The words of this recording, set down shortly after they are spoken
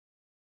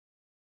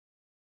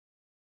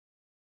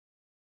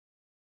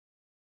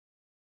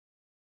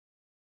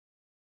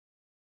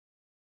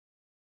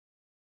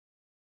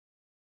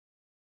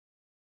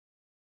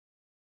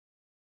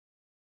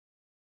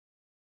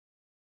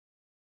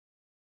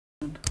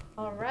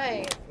All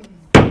right.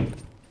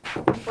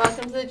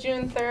 Welcome to the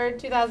June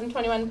 3rd,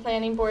 2021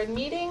 Planning Board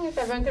meeting. If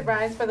everyone could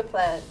rise for the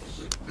pledge.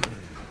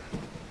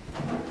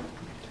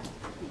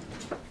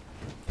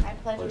 I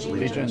pledge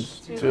allegiance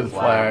to the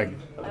flag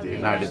of the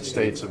United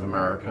States of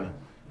America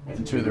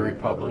and to the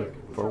republic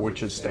for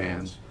which it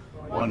stands,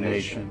 one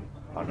nation,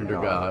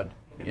 under God,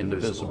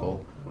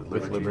 indivisible,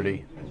 with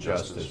liberty and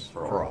justice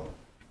for all.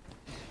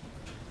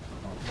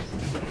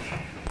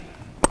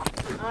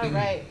 All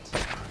right.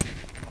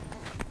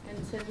 And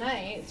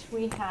tonight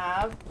we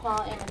have Paul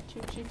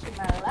Amatucci to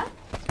my left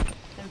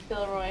and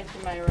Phil Roy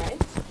to my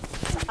right.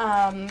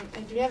 And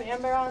do we have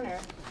Amber on or?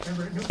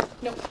 Amber, nope.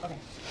 Nope. Okay.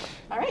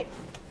 All right.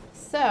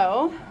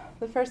 So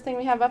the first thing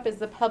we have up is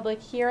the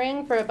public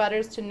hearing for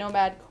abutters to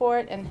Nomad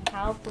Court and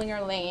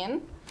Halflinger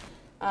Lane.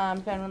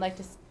 If anyone would like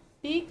to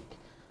speak,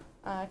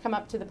 come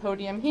up to the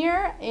podium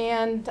here,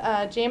 and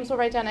James will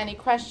write down any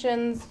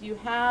questions you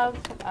have.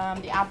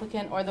 The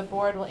applicant or the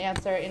board will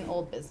answer in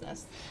old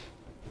business.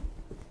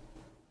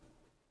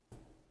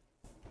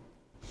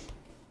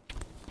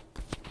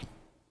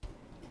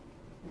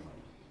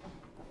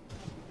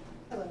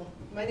 Hello,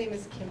 my name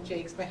is Kim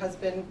Jakes. My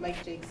husband,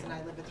 Mike Jakes, and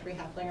I live at 3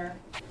 Halflinger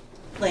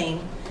Lane.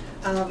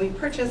 We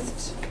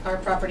purchased our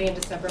property in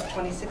December of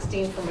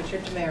 2016 from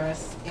Richard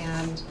Damaris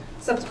and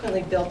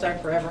subsequently built our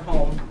forever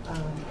home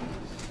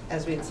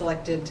as we had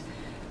selected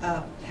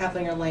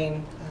Halflinger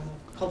Lane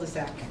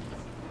cul-de-sac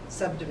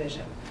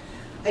subdivision.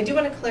 I do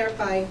want to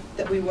clarify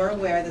that we were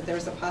aware that there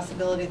was a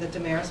possibility that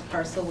Damaris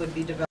parcel would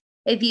be developed.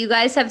 If you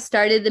guys have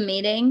started the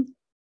meeting,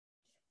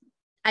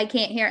 I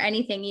can't hear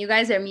anything. You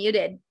guys are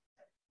muted.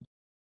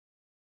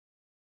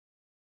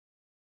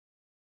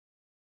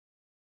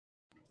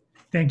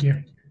 Thank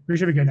you. We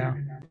should be good now.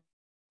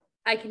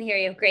 I can hear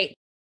you. Great.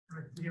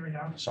 Can you hear me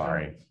now?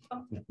 Sorry.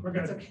 We're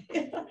good.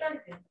 Okay.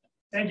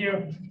 Thank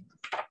you.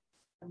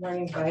 I'm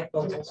learning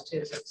bifocals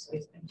too, so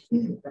excuse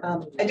me.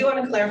 I do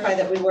want to clarify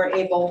that we were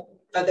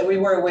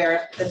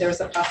aware that there was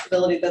a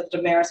possibility that the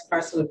Damaris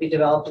parcel would be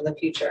developed in the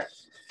future.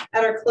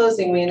 At our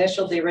closing, we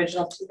initialed the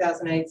original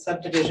 2008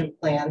 subdivision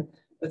plan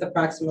with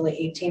approximately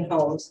 18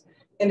 homes,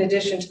 in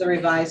addition to the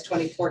revised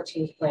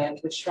 2014 plan,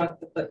 which shrunk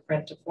the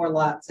footprint to 4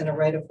 lots and a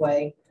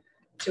right-of-way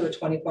to a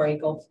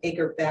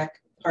 24-acre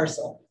back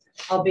parcel,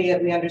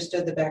 albeit we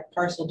understood the back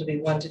parcel to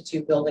be 1 to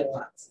 2 building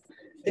lots.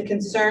 The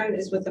concern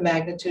is with the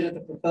magnitude of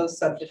the proposed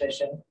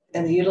subdivision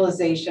and the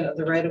utilization of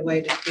the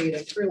right-of-way to create a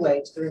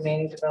throughway to the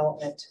remaining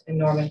development in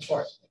Norman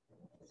Court.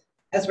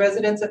 As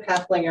residents of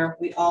Halflinger,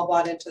 we all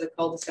bought into the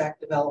cul-de-sac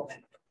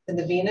development. The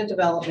Navina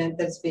development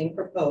that's being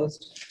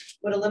proposed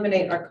would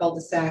eliminate our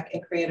cul-de-sac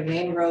and create a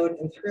main road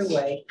and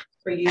throughway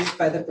for use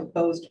by the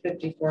proposed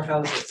 54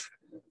 houses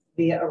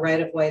via a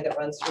right-of-way that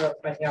runs through our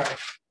front yard.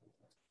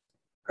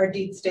 Our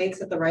deed states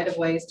that the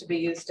right-of-way is to be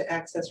used to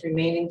access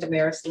remaining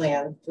Damaris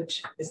land,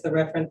 which is the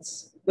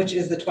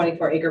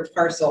 24-acre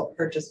parcel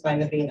purchased by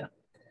Navina.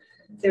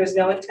 There is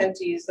no intent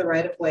to use the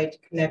right-of-way to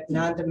connect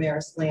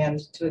non-Damaris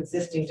land to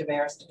existing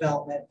Damaris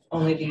development,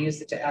 only to use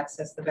it to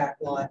access the back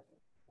lot.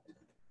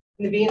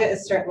 Navina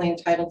is certainly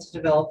entitled to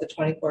develop the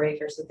 24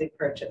 acres that they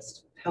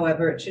purchased.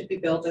 However, it should be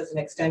built as an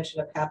extension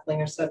of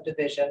Halflinger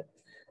subdivision,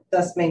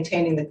 thus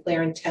maintaining the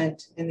clear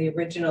intent in the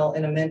original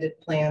and amended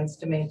plans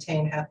to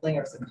maintain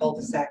Halflinger as a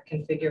cul-de-sac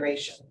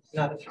configuration,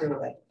 not a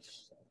throughway.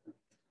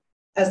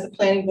 As the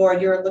planning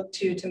board, you are looked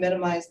to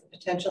minimize the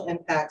potential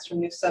impacts from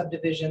new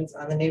subdivisions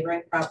on the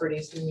neighboring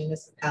properties in the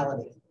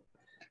municipality.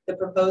 The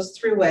proposed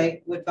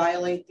throughway would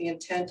violate the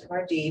intent of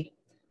our deed,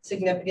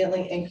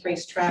 significantly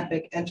increase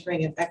traffic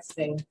entering and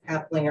exiting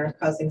Halflinger,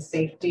 causing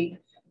safety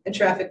and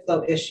traffic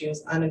flow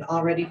issues on an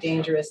already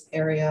dangerous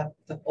area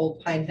of Old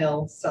Pine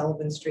Hill,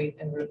 Sullivan Street,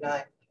 and Route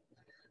 9.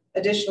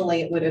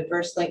 Additionally, it would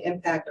adversely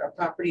impact our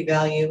property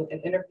value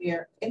and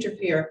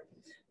interfere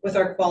with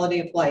our quality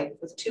of life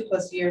with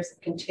 2+ years of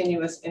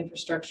continuous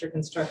infrastructure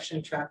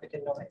construction, traffic,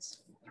 and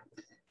noise.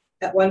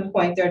 At one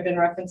point, there had been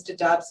reference to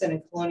Dobson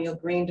and Colonial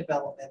Green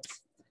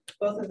developments.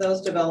 Both of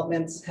those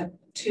developments have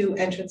 2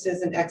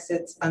 entrances and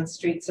exits on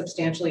streets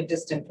substantially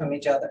distant from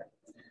each other.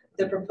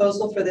 The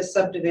proposal for this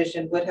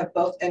subdivision would have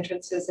both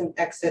entrances and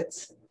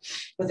exits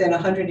within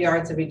 100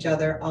 yards of each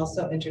other,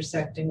 also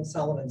intersecting with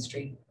Sullivan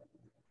Street.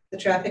 The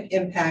traffic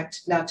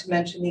impact, not to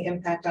mention the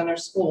impact on our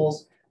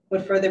schools,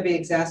 would further be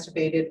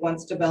exacerbated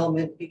once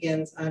development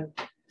begins on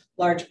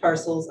large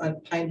parcels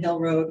on Pine Hill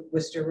Road,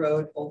 Worcester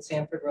Road, Old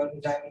Sanford Road,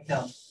 and Diamond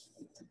Hill.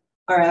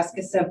 Our ask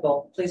is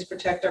simple. Please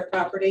protect our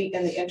property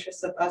and the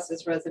interests of us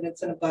as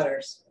residents and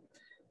abutters.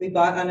 We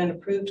bought on an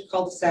approved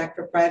cul-de-sac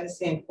for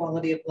privacy and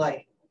quality of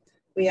life.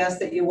 We ask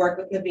that you work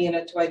with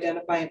Navina to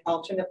identify an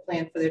alternate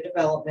plan for their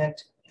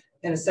development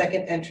and a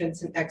second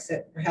entrance and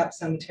exit, perhaps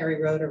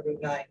Cemetery Road or Route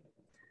 9.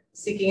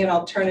 Seeking an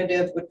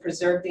alternative would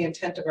preserve the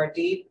intent of our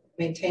deed,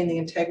 maintain the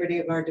integrity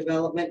of our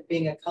development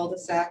being a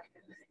cul-de-sac,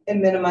 and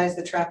minimize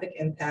the traffic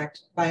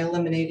impact by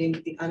eliminating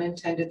the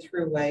unintended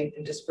throughway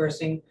and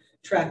dispersing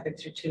traffic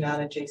through 2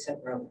 non-adjacent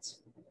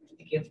roads.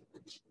 Thank you.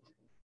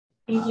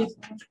 Thank you.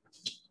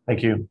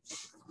 Thank you.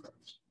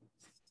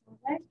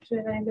 Okay. Do we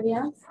have anybody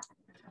else?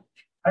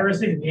 I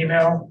received an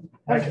email.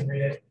 I can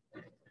read it.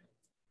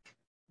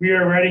 We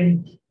are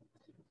writing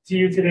to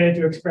you today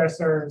to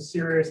express our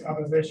serious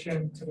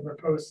opposition to the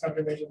proposed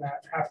subdivision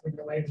at Halfling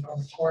Lane in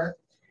Norman Court.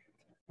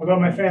 Although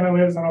my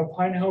family lives on Old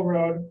Pine Hill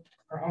Road,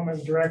 our home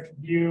has a direct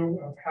view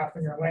of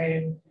Halflinger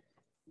Lane,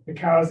 the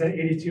cows at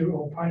 82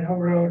 Old Pine Hill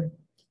Road,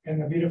 and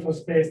the beautiful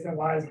space that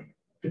lies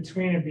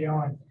between and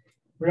beyond.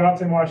 We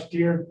often watch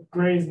deer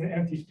graze in the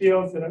empty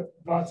fields that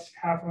abuts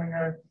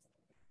Halflinger,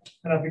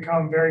 and I've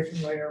become very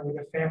familiar with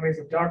the families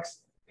of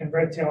ducks and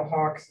red-tailed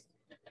hawks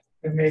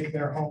that make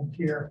their home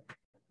here.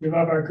 We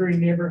love our green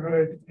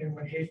neighborhood and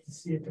would hate to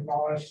see it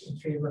demolished in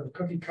favor of a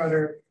cookie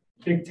cutter,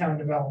 big town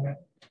development.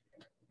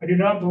 I do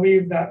not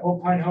believe that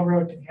Old Pine Hill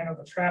Road can handle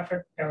the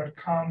traffic that would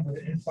come with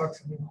an influx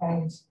of new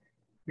homes.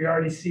 We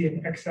already see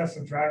an excess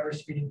of drivers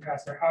speeding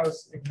past our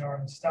house,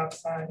 ignoring the stop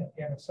sign at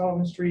the end of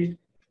Sullivan Street,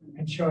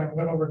 and showing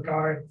little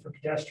regard for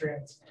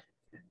pedestrians.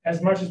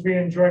 As much as we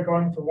enjoy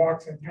going for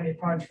walks on Penny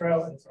Pond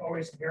Trail, it's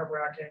always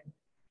nerve-wracking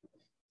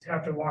to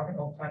have to walk on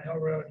Old Pine Hill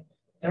Road,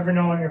 never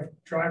knowing if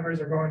drivers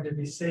are going to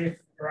be safe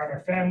around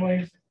our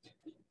family.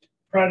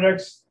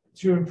 Projects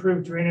to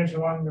improve drainage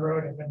along the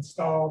road have been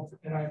stalled,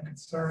 and I am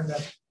concerned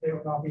that they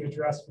will not be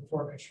addressed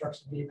before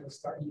construction vehicles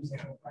start using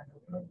Old Pine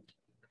Hill Road.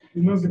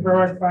 We moved to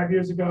Berwick 5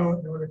 years ago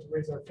in order to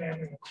raise our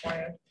family in a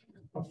quiet,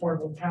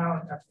 affordable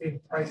town after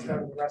being priced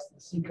out of the rest of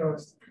the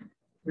seacoast.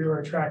 We were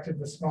attracted to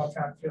the small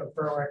town feel of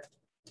Berwick,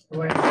 the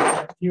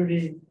land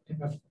beauty and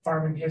the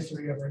farming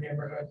history of our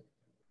neighborhood.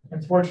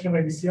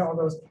 Unfortunately, we see all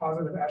those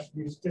positive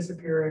attributes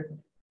disappearing,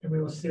 and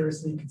we will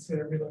seriously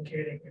consider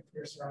relocating if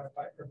we are surrounded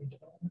by urban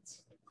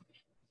developments.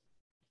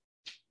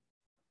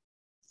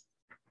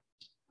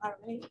 All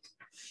right.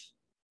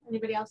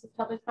 Anybody else with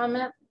public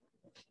comment?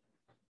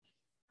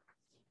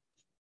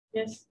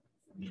 Yes.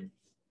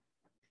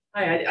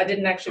 Hi, I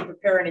didn't actually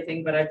prepare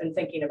anything, but I've been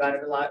thinking about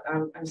it a lot.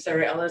 I'm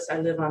Sarah Ellis. I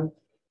live on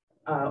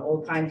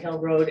Old Pine Hill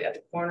Road at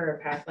the corner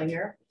of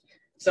Halflinger.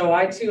 So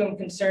I too am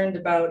concerned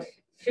about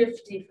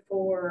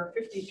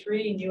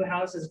 53 new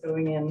houses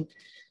going in,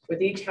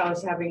 with each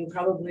house having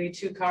probably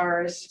 2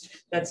 cars.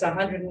 That's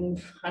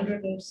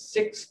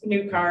 106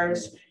 new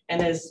cars.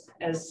 And as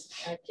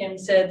Kim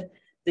said,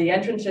 the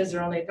entrances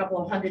are only a couple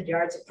of 100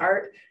 yards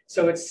apart.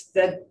 So it's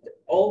that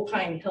Old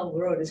Pine Hill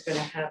Road is going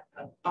to have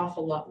an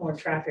awful lot more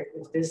traffic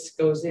if this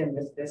goes in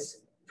with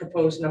this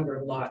proposed number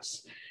of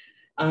lots.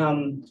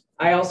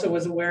 I also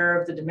was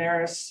aware of the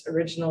Damaris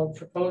original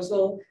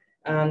proposal,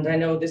 and I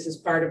know this is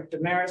part of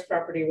Damaris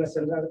property with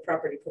another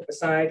property put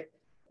beside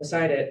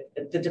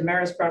it. The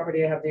Damaris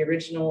property, I have the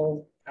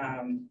original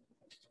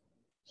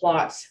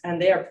plots,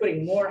 and they are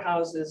putting more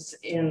houses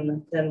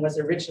in than was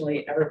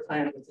originally ever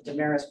planned with the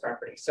Damaris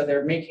property. So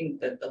they're making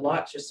the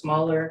lots are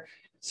smaller,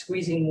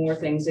 squeezing more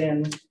things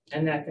in,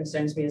 and that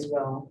concerns me as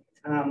well.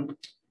 And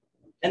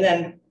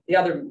then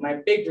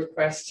my big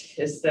request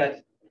is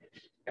that,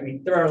 I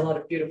mean, there are a lot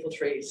of beautiful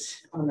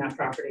trees on that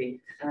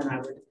property, and I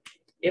would,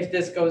 if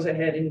this goes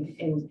ahead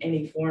in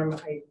any form,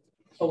 I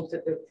hope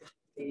that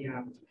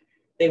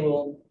they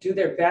will do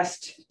their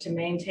best to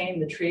maintain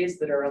the trees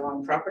that are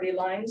along property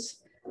lines.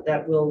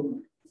 That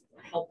will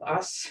help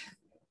us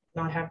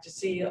not have to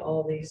see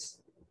all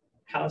these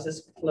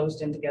houses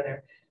closed in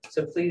together.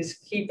 So please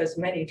keep as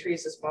many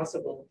trees as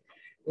possible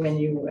when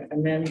you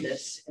amend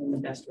this in the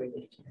best way that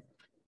you can.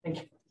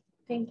 Thank you.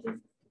 Thank you.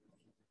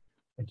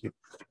 Thank you.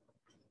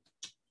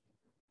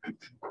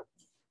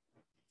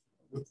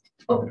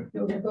 Oh,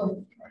 you're gonna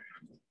go.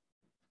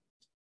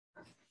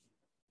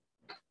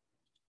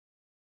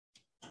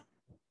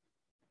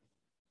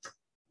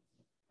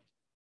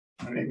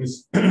 My name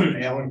is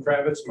Alan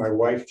Kravitz. My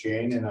wife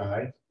Jane and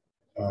I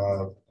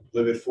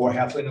live at 4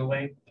 Halflinger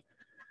Lane.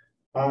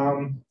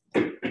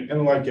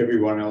 And like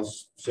everyone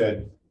else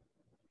said,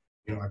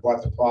 you know, I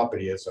bought the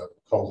property as a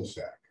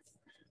cul-de-sac.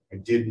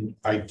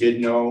 I did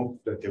know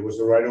that there was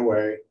a right of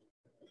way.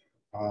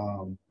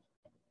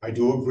 I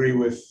do agree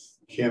with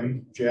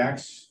Kim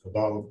Jacks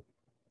about,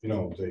 you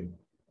know,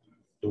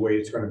 the way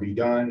it's going to be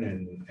done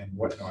and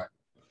whatnot.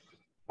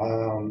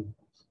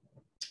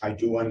 I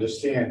do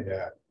understand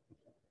that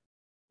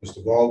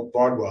Mr.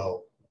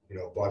 Bardwell, you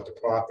know, bought the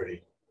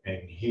property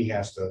and he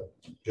has to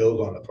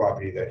build on the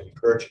property that he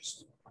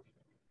purchased.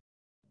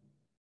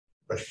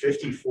 But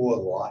 54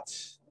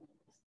 lots,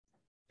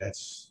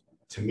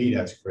 to me,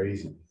 that's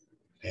crazy.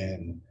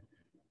 And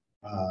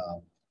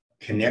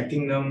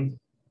connecting them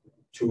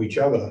to each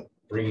other,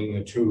 bringing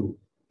the two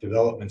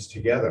developments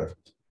together.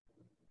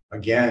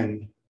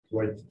 Again,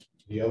 what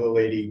the other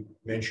lady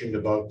mentioned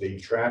about the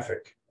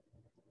traffic.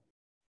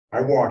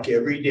 I walk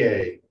every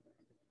day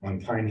on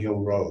Pine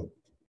Hill Road.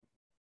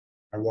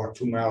 I walk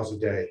 2 miles a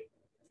day.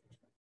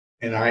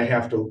 And I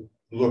have to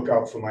look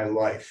out for my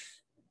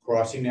life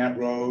crossing that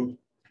road,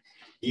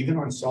 even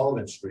on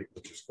Sullivan Street,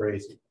 which is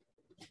crazy.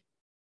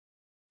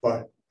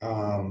 But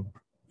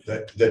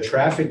the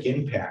traffic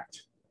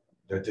impact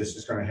that this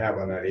is going to have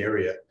on that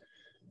area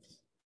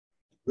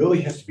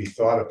really has to be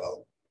thought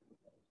about.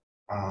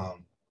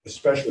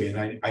 Especially,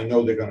 and I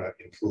know they're going to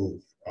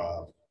improve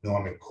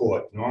Norman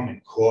Court.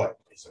 Norman Court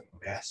is a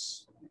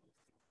mess.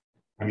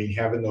 I mean,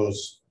 having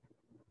those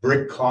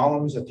brick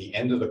columns at the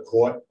end of the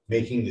court,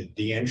 making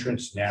the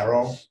entrance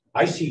narrow.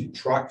 I see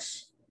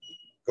trucks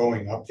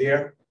going up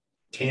there,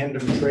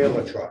 tandem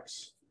trailer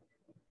trucks.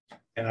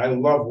 And I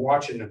love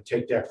watching them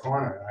take that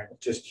corner. I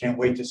just can't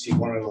wait to see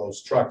one of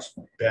those trucks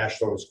bash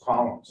those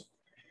columns.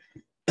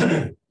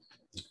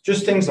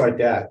 Just things like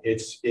that.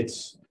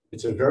 It's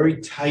a very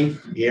tight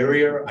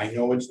area. I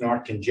know it's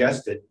not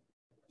congested,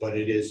 but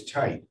it is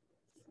tight.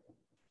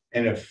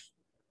 And if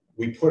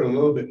we put a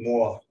little bit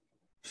more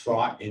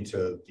thought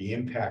into the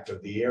impact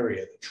of the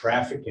area, the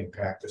traffic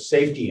impact, the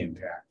safety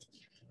impact,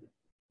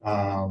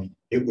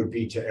 it would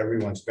be to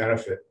everyone's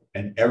benefit,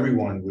 and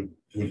everyone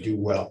would do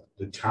well.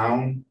 The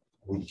town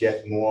would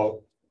get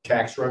more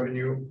tax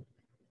revenue.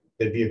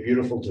 There'd be a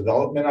beautiful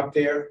development up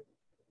there,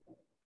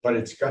 but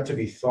it's got to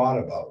be thought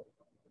about.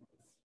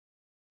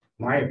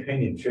 My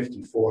opinion,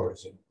 54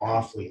 is an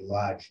awfully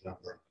large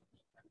number.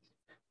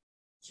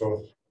 So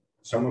if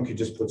someone could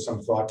just put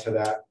some thought to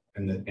that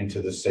and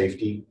into the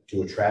safety,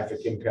 to a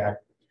traffic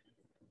impact.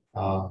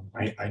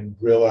 I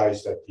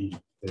realize that the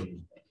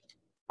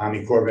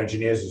Army Corps of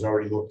Engineers has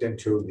already looked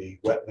into the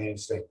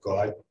wetlands, thank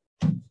God,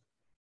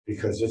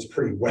 because it's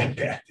pretty wet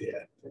back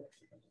there.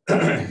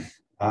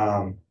 And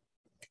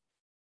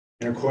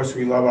of course,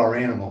 we love our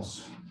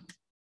animals.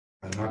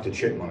 And not the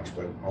chipmunks,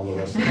 but all the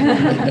rest of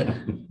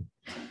them.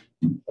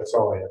 That's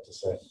all I have to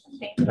say.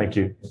 Thank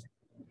you.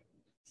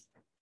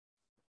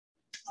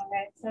 All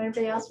right, so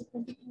anybody else? With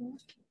anything?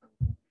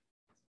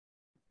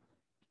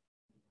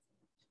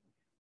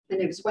 My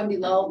name is Wendy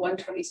Lull,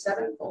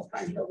 127 Old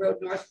Pine Hill Road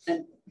North,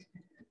 and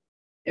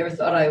never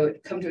thought I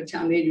would come to a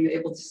town meeting and be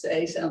able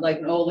to sound like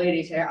an old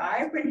lady say,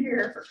 I've been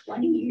here for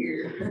 20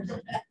 years.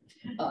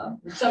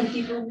 Some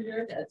people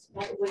here, that's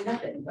probably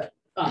nothing, but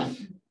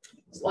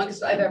as long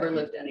as I've ever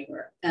lived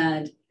anywhere.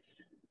 And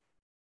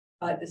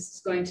this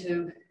is going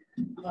to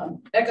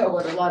echo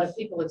what a lot of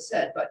people have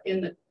said, but in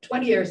the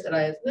 20 years that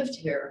I have lived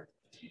here,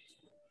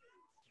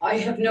 I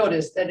have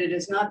noticed that it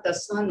is not the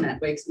sun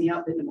that wakes me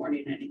up in the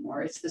morning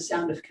anymore. It's the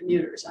sound of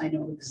commuters. I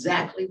know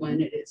exactly when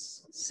it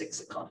is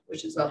 6 o'clock,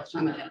 which is about the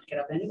time I have to get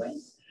up anyway.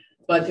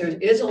 But there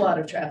is a lot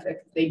of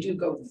traffic. They do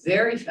go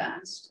very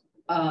fast.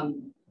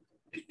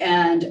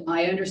 And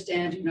I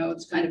understand, you know,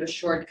 it's kind of a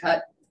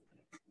shortcut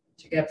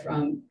to get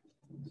from,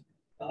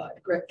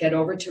 get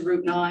over to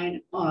Route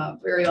 9.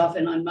 Very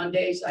often on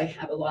Mondays, I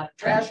have a lot of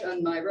trash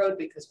on my road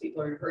because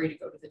people are in a hurry to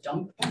go to the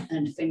dump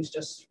and things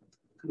just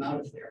come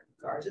out of their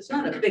cars. It's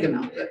not a big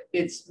amount, but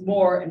it's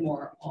more and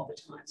more all the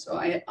time. So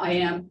I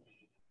am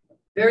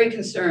very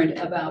concerned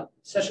about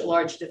such a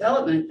large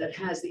development that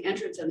has the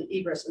entrance and the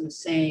egress on the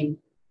same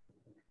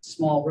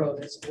small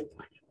road as Old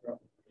Pine Hill Road.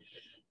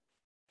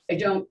 I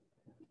don't,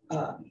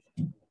 I'm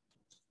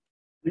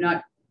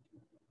not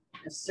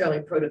necessarily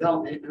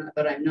pro-development,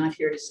 but I'm not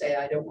here to say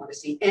I don't want to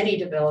see any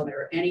development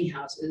or any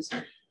houses.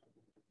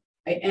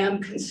 I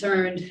am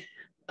concerned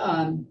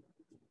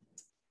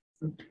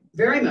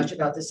very much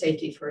about the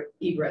safety for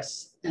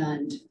egress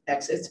and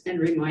exits, and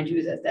remind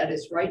you that that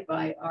is right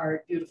by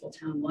our beautiful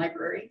town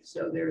library.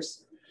 So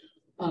there's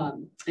a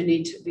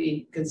need to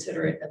be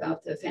considerate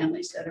about the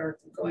families that are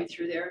going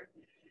through there.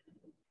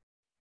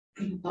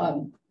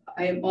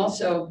 I am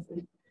also,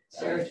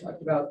 Sarah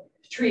talked about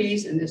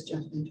trees, and this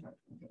gentleman talked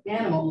about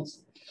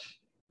animals.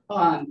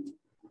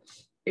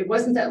 It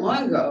wasn't that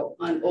long ago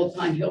on Old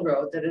Pine Hill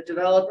Road that a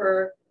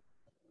developer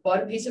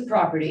bought a piece of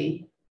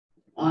property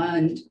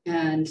and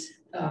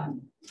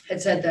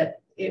had said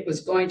that it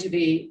was going to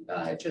be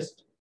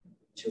just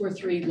 2 or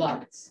 3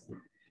 lots.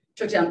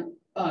 Took down,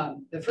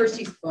 the first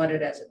he bought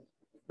it as a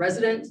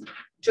residence,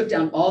 took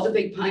down all the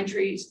big pine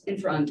trees in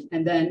front,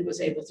 and then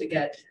was able to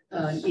get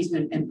an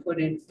easement and put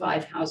in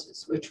 5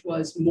 houses, which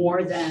was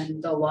more than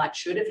the lot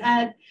should have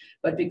had.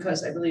 But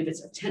because I believe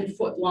it's a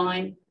 10-foot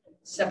line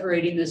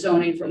separating the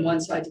zoning from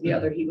one side to the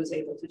other, he was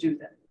able to do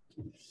that.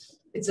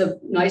 It's a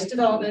nice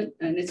development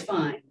and it's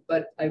fine,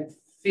 but I'm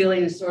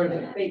feeling a sort of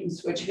a bait and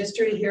switch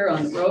history here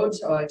on the road.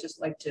 So I just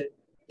like to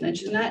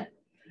mention that.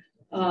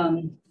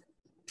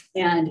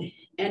 And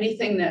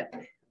anything that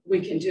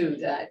we can do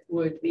that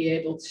would be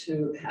able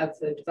to have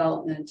the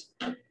development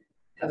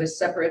have a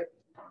separate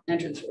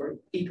entrance or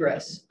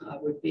egress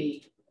would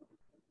be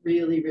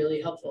really, really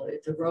helpful.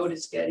 If the road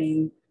is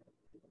getting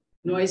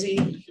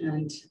noisy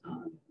and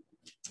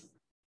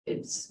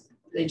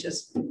they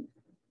just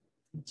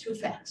too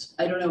fast.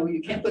 I don't know,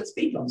 you can't put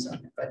speed bumps on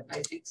it, but I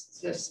think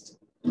it's just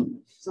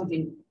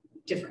something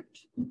different.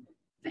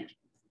 Thank you.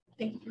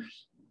 Thank you.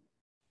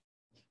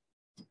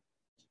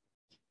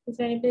 Is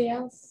there anybody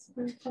else?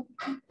 Thank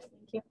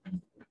you.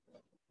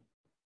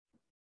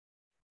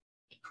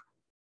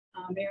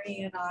 Mary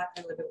and I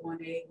live at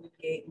 1A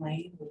Woodgate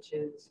Lane, which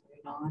is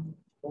right on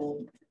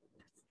Old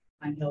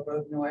Pine Hill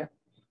Road North,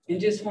 and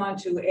just want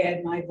to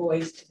add my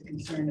voice to the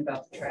concern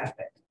about the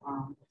traffic.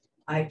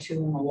 I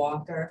too am a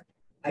walker.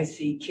 I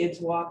see kids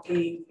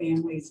walking,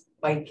 families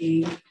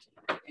biking,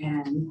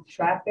 and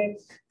traffic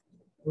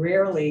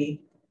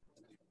rarely,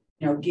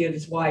 you know,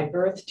 gives wide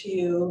berth to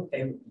you.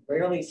 They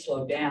rarely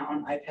slow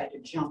down. I've had to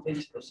jump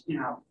into this, you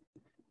know,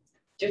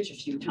 ditch a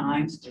few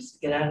times just to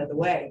get out of the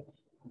way.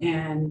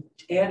 And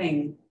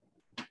adding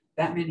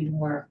that many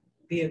more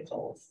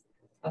vehicles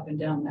up and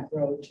down that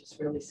road just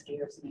really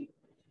scares me.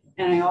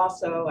 And I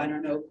also, I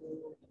don't know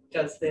who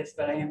does this,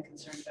 but I am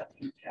concerned about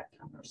the impact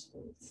on our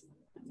schools.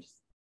 I'm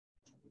just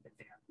leave it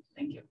there.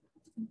 Thank you.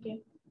 Thank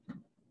you.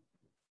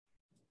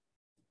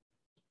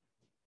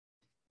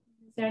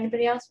 Is there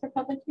anybody else for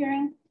public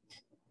hearing?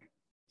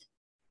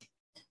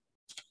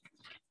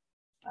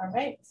 All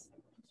right.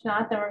 If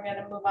not, then we're going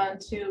to move on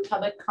to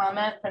public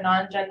comment for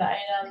non-agenda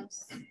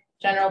items,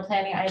 general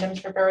planning items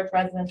for Berwick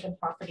residents and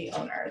property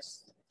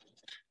owners.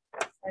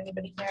 Is there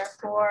anybody here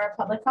for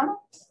public comment?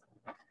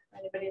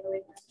 Anybody in the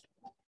lead?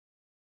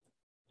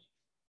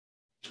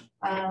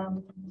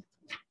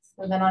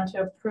 So then on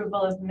to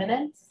approval of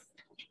minutes.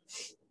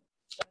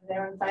 Does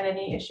anyone find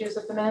any issues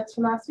with the minutes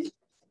from last week?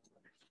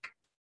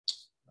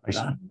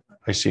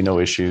 I see no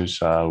issues.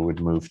 Would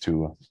move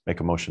to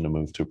make a motion to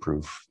move to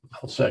approve.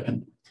 I'll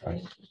second. All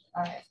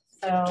right,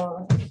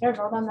 so is there a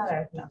vote on that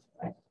or no?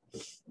 Right.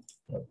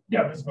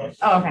 Yeah, Ms. Vogt.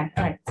 Oh, okay,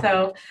 all right,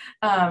 so,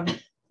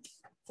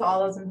 so all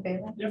those in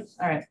favor? Yep.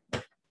 All right,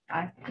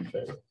 aye. In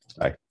favor.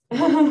 Aye.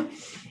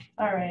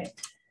 All right,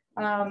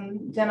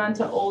 then on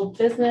to old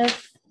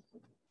business.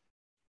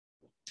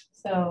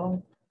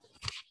 So,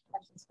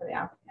 questions for the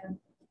applicant?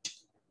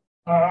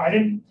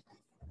 I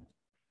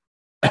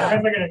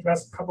guess I can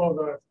address a couple of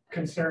the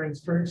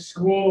concerns for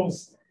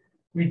schools.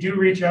 We will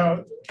reach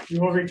out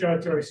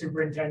to our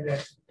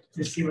superintendent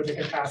to see what the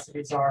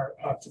capacities are.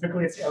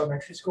 Typically it's the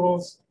elementary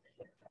schools.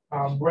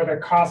 Where the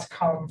costs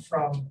come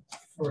from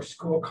for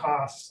school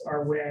costs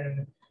are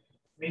when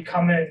we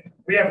come in,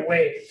 we have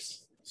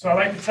waves. So I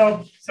like to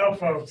tell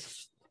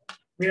folks,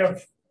 we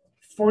have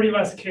 40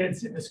 less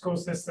kids in the school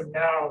system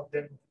now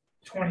than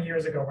 20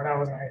 years ago when I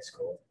was in high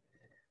school.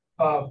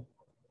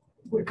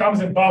 It comes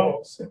in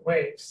bubbles and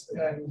waves,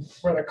 and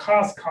where the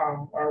costs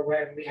come are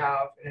when we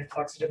have an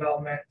influx of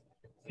development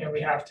and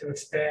we have to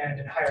expand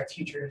and hire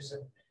teachers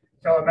in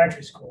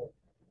elementary school.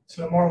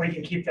 So the more we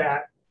can keep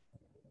that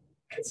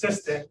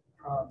consistent,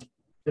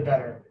 the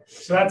better.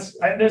 So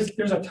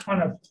there's a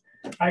ton of,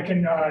 I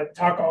can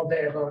talk all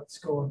day about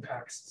school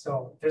impacts.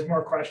 So if there's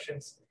more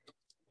questions,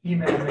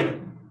 email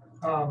me.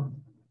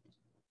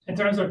 In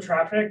terms of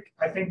traffic,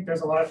 I think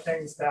there's a lot of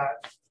things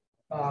that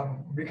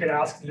we could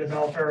ask the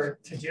developer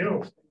to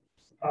do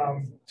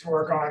to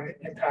work on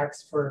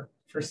impacts for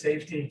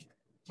safety,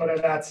 whether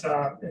that's,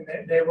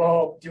 and they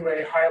will do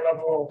a high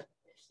level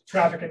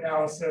traffic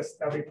analysis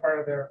that'll be part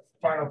of their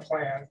final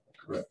plan.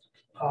 Correct.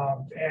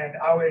 And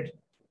I would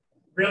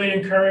really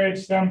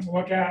encourage them to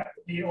look at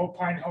the Old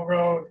Pine Hill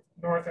Road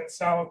north and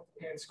south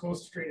and School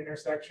Street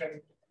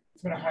intersection.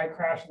 It's been a high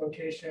crash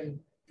location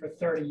for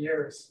 30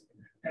 years.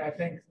 And I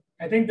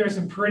think there's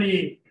some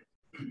pretty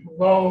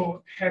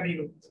low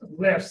heavy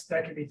lifts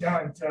that can be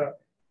done to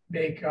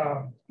make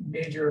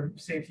major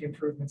safety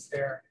improvements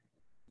there.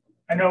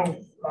 I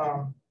know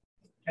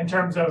in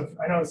terms of,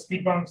 I know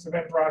speed bumps have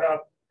been brought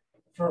up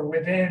for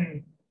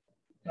within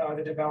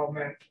the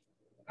development.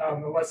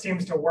 What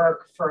seems to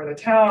work for the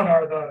town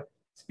are the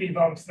speed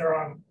bumps that are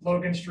on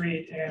Logan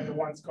Street and the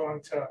ones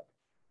going to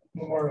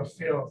Memorial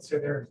Field. So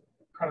they're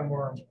kind of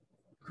more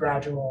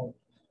gradual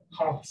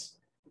humps.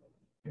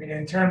 I mean,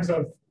 in terms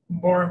of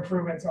more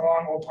improvements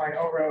along Old Pine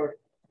Hill Road.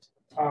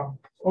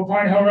 Old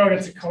Pine Hill Road,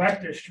 it's a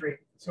collector street,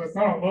 so it's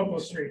not a local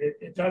street.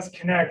 It does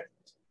connect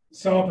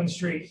Sullivan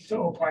Street to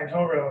Old Pine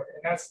Hill Road,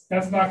 and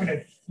that's not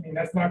going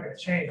to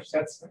change.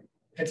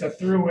 It's a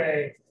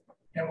throughway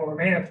and will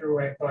remain a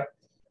throughway. But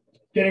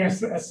getting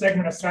a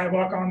segment of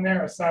sidewalk on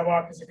there, a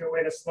sidewalk is a good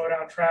way to slow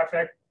down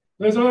traffic.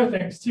 There's other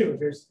things too.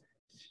 There's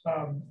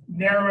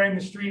narrowing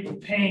the street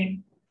with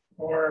paint,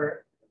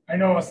 or I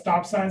know a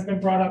stop sign's been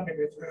brought up,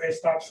 maybe a three-way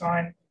stop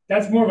sign.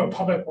 That's more of a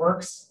public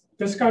works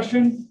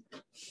discussion.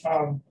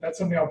 That's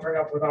something I'll bring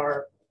up with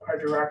our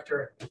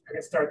director. I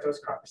can start those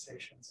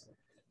conversations.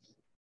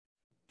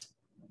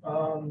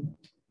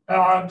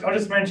 I'll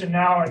just mention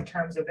now in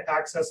terms of the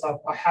access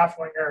of a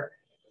Haflinger,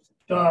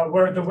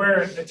 where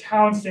the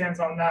town stands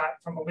on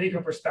that from a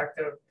legal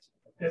perspective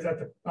is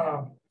that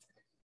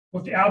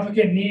what the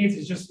applicant needs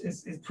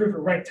is proof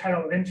of right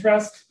title of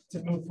interest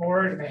to move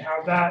forward, and they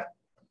have that.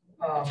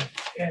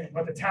 And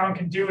what the town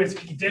can do is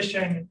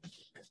condition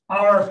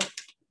our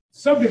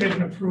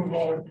subdivision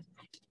approval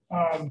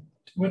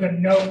with a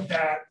note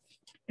that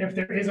if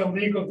there is a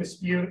legal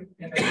dispute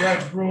and the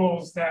judge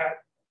rules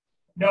that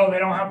no, they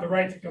don't have the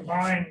right to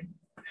combine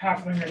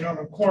Haflinger and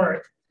Norman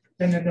Court,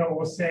 then the note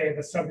will say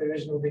the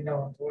subdivision will be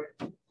null and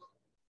void.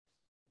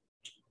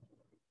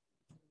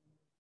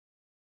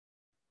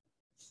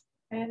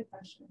 I had a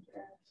question.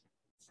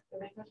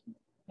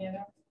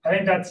 Yeah. I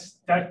think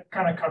that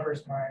kind of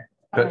covers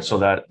my. So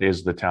that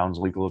is the town's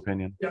legal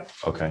opinion? Yeah.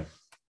 Okay,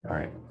 all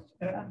right.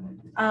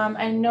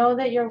 I know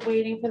that you're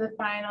waiting for the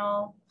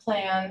final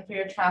plan for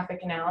your traffic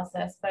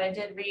analysis, but I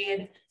did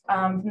read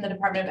from the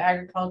Department of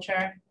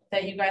Agriculture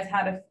that you guys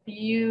had a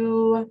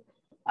few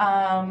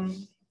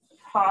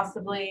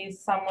possibly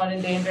somewhat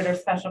endangered or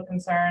special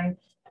concern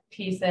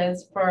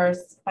pieces for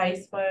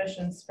spice bush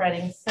and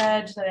spreading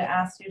sedge that I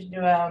asked you to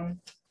do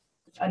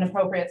an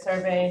appropriate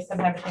survey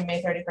sometime between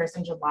May 31st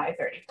and July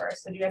 31st.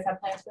 So do you guys have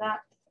plans for that?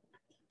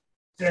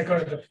 Yeah, go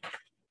ahead.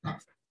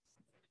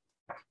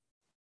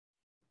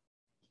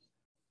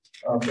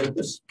 My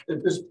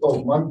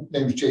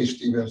name is Jay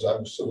Stevens.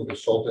 I'm civil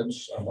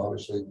consultants. I'm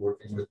obviously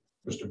working with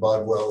Mr.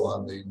 Bodwell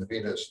on the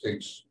Navina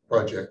Estates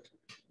project.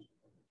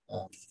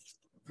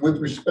 With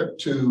respect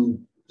to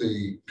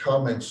the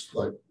comments,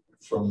 like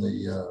from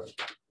the,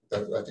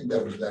 I think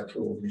that was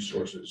Natural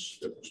Resources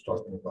that was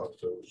talking about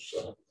those.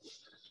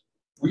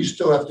 We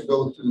still have to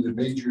go through the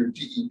major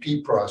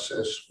DEP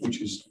process,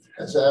 which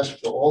has asked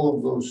for all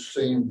of those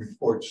same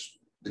reports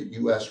that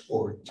you asked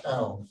for in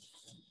town.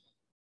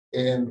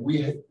 And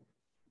we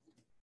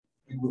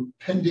were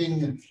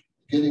pending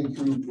getting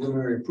through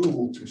preliminary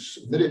approval to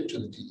submit it to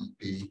the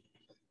DEP.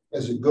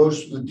 As it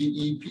goes through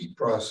the DEP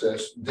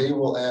process, they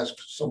will ask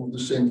some of the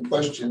same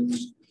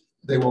questions.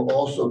 They will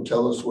also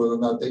tell us whether or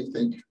not they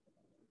think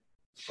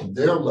from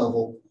their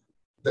level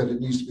that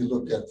it needs to be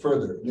looked at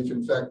further. And if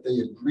in fact they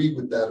agree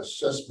with that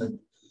assessment,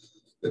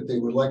 that they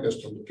would like us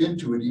to look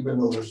into it, even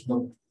though there's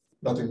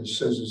nothing that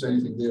says there's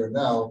anything there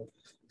now,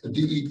 the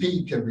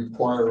DEP can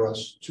require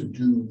us to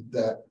do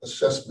that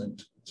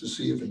assessment to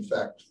see if in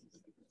fact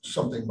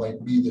something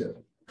might be there.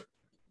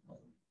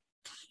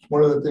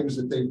 One of the things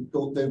that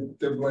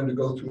they're going to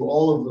go through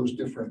all of those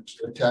different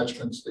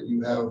attachments that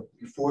you have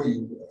before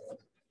you,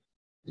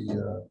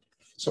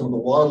 some of the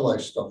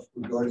wildlife stuff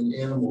regarding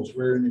animals,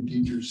 rare and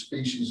endangered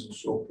species and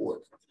so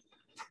forth.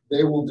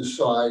 They will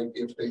decide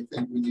if they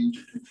think we need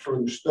to do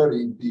further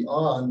study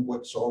beyond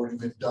what's already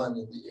been done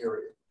in the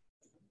area.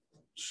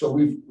 So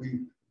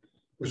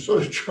we're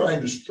sort of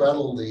trying to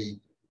straddle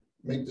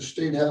make the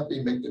state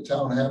happy, make the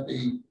town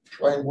happy,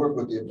 try and work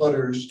with the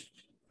abutters.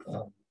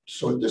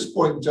 So at this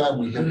point in time,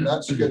 we have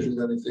not scheduled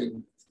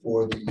anything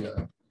for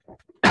the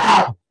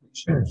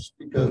because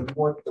we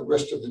want the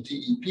rest of the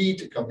DEP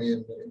to come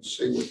in and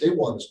say what they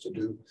want us to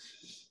do.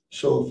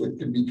 So if it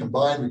can be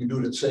combined, we can do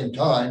it at the same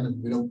time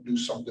and we don't do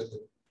something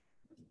that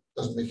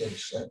doesn't make any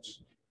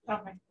sense.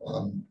 Okay.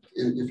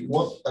 If you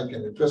want, I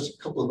can address a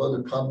couple of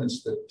other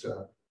comments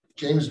that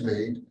James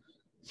made.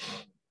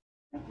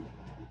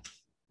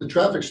 The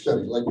traffic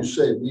study, like you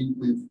say,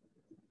 we've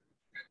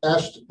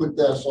asked to put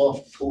that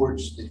off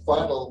towards the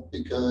final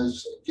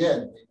because,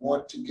 again, we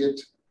want to get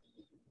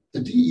the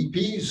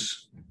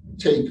DEP's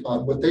take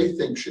on what they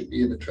think should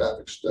be in the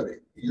traffic study.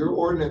 Your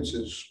ordinance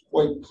is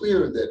quite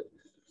clear that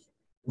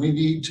we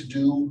need to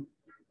do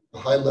a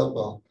high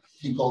level,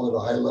 he called it a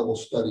high level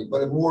study,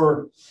 but a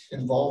more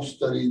involved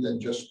study than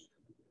just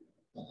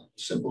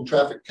simple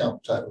traffic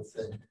count type of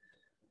thing.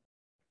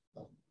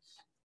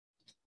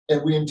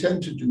 And we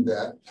intend to do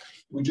that.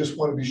 We just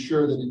want to be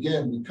sure that,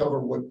 again, we cover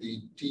what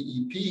the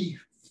DEP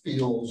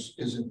feels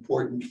is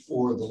important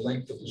for the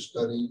length of the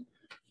study.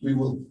 We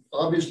will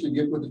obviously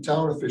get with the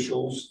town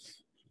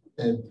officials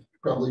and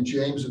probably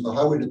James and the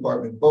highway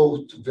department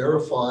both to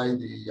verify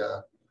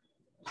the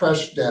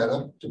crash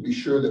data to be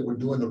sure that we're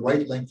doing the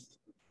right length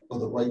or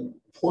the right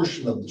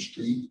portion of the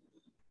street.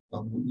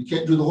 We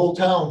can't do the whole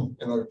town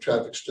in our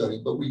traffic study,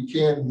 but we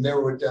can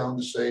narrow it down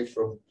to say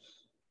from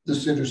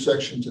this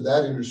intersection to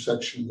that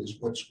intersection is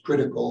what's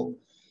critical.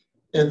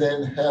 And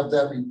then have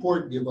that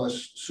report give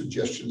us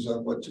suggestions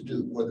on what to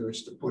do, whether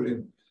it's to put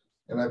in,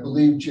 and I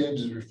believe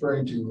James is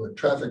referring to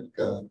traffic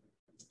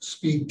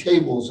speed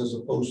tables as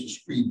opposed to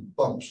speed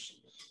bumps.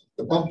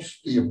 The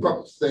bumps, the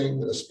abrupt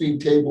thing, a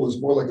speed table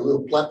is more like a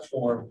little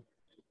platform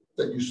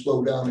that you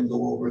slow down and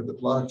go over. A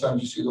lot of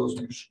times you see those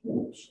in your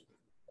schools,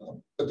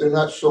 but they're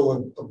not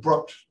so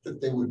abrupt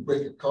that they would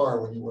break a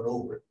car when you went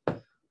over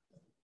it.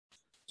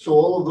 So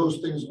all of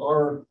those things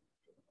are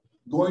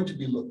going to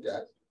be looked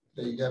at.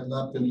 They have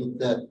not been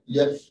looked at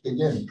yet.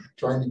 Again,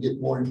 trying to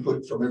get more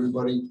input from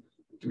everybody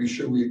to be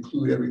sure we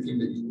include everything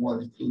that you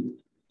want included.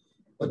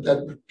 But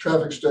that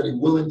traffic study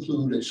will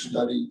include a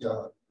study,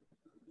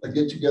 a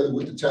get together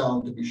with the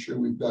town to be sure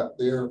we've got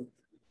their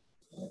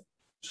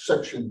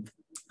section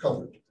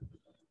covered.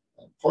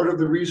 Part of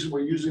the reason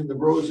we're using the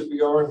roads that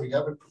we are and we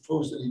haven't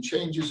proposed any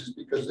changes is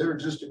because they're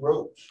existing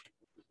roads.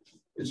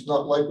 It's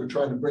not like we're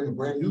trying to bring a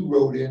brand new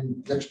road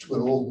in next to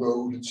an old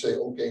road and say,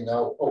 okay,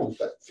 now, oh, we've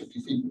got 50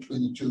 feet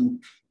between the two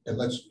and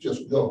let's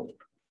just go.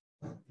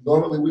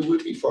 Normally we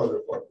would be farther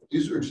apart.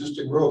 These are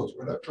existing roads.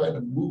 We're not trying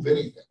to move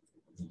anything.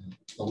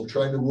 We're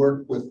trying to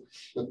work with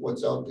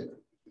what's out there.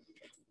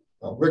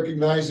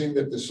 Recognizing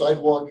that the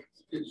sidewalk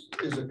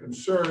is a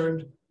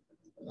concern.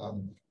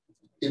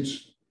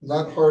 It's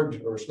not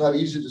hard or it's not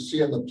easy to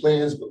see on the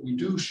plans, but we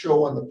do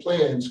show on the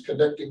plans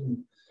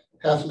connecting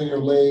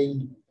Haflinger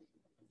Lane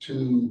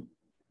to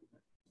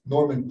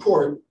Norman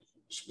Court,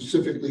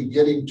 specifically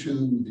getting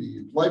to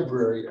the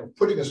library and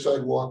putting a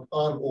sidewalk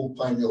on Old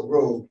Pine Hill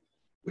Road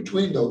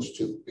between those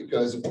two.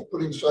 Because if we're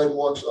putting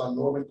sidewalks on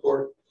Norman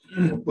Court,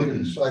 and we're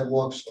putting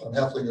sidewalks on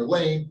Haflinger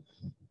Lane,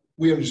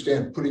 we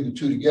understand putting the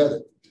two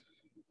together.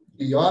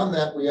 Beyond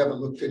that, we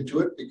haven't looked into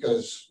it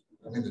because,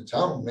 I mean, the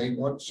town may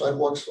want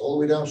sidewalks all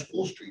the way down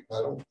School Street.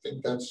 I don't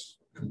think that's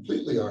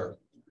completely our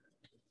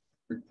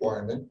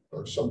requirement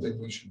or something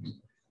we should be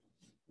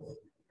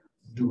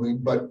doing,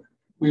 but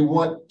we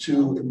want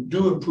to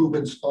do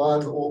improvements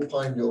on Old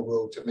Pine Hill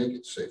Road to make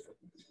it safer.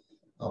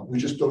 We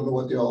just don't know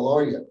what they all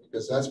are yet,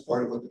 because that's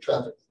part of what the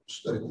traffic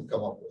study will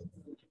come up with.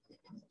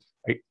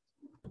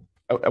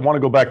 I want to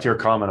go back to your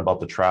comment about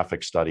the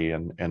traffic study,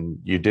 and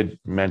you did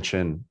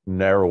mention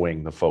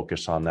narrowing the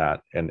focus on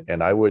that.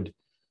 And I would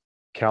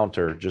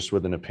counter just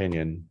with an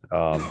opinion.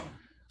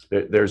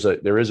 There is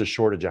a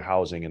shortage of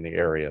housing in the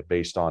area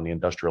based on the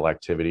industrial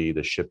activity,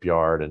 the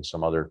shipyard, and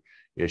some other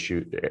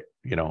issue,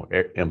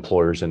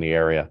 employers in the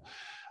area.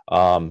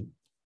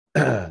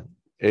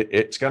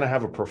 It's going to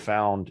have a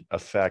profound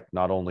effect,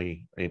 not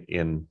only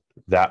in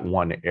that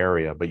one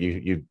area, but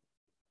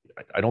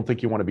I don't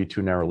think you want to be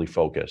too narrowly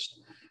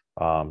focused.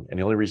 And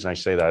the only reason I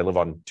say that, I live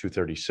on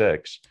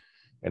 236,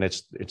 and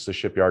it's the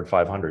Shipyard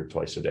 500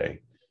 twice a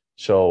day.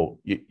 So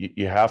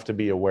you have to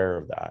be aware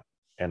of that.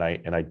 And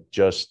I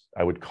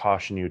would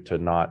caution you to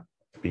not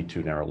be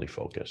too narrowly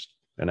focused.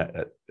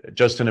 And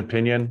just an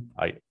opinion,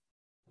 I'm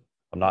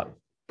not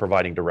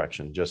providing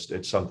direction, just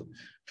it's some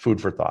food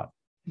for thought.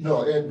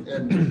 No,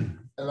 and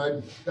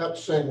I'm not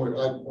saying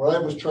what I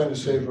was trying to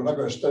say is we're not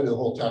going to study the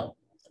whole town.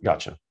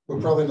 Gotcha.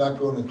 We're probably not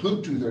going to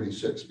include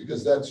 236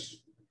 because that's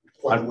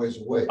quite a ways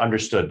away.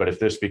 Understood. But if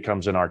this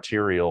becomes an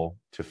arterial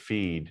to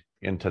feed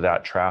into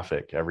that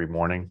traffic every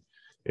morning,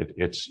 it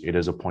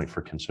is a point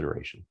for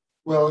consideration.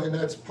 Well, and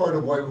that's part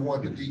of why we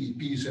want the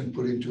DEP's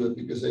input into it,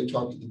 because they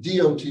talk to the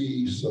DOT,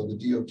 so the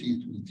DOT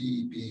through the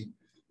DEP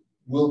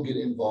will get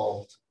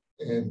involved.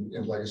 And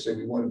like I say,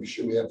 we want to be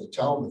sure we have the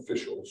town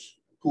officials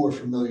who are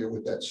familiar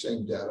with that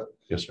same data.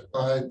 Yes, sir.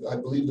 I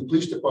believe the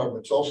police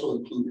department's also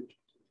included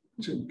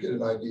to get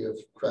an idea of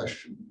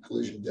crash and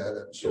collision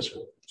data and so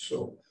forth.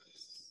 So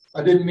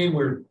I didn't mean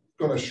we're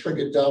going to shrink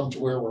it down to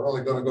where we're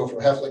only going to go from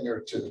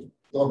Hefflinger to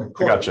Norman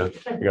Court. I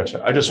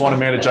gotcha. I just want to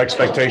manage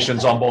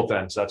expectations on both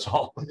ends. That's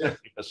all. Yeah.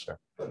 Yes, sir.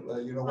 But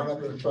we're not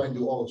going to try and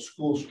do all of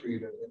School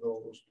Street and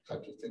all those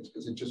types of things,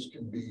 because it just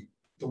can be,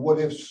 the what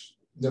ifs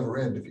never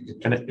end if you get.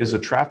 And is a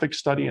traffic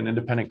study an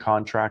independent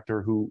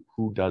contractor who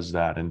does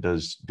that, and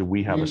do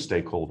we have a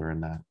stakeholder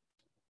in that?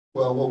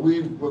 Well, what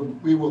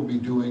we will be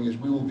doing is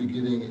we will be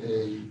getting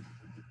a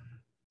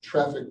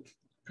traffic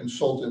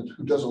consultant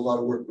who does a lot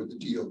of work with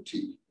the DOT.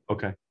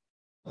 Okay.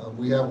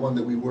 We have one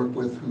that we work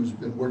with who's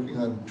been working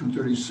on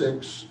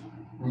 236,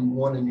 Route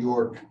 1 in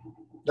York.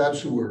 That's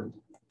who we're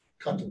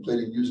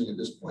contemplating using at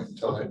this point in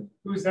time. Okay.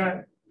 Who's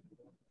that?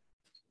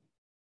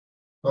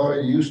 Oh,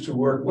 I used to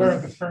work Where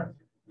with. the firm?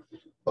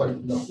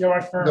 No.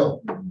 Your firm?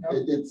 No,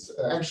 it's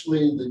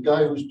actually the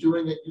guy who's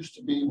doing it used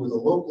to be with a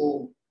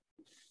local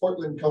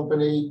Portland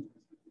company.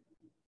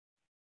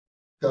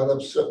 Got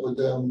upset with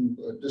them,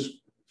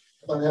 just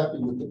unhappy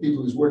with the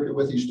people he's working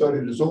with. He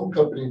started his own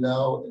company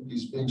now, and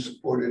he's being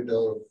supported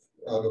out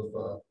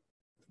of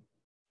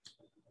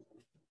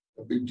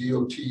a big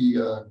DOT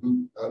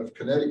group out of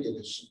Connecticut.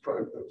 Is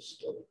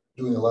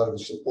doing a lot of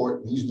the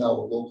support, and he's now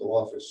a local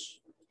office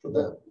for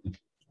them.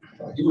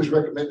 He was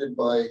recommended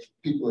by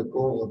people at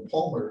Goral and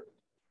Palmer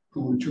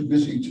who were too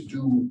busy to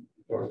do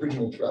our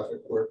original traffic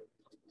work.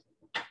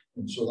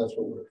 And so that's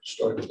what we're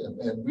starting with him.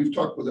 And we've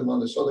talked with him on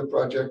this other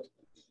project.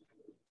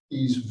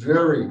 He's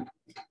very,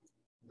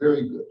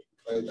 very good.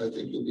 I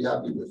think you'll be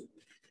happy with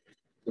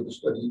the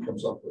study he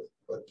comes up with.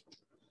 But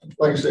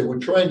like I say, we're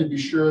trying to be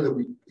sure that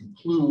we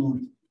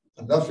include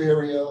enough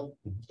area,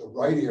 the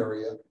right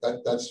area.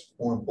 That's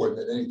more important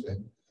than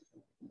anything.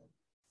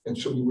 And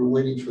so we were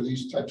waiting for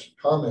these types of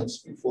comments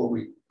before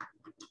we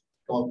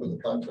come up with a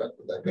contract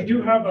with that guy.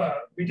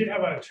 We did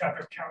have a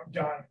traffic count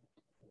done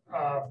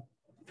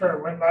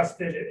for when Les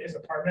did his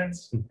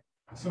apartments.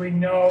 So we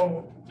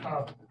know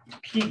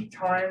peak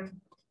time,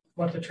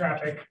 what the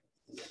traffic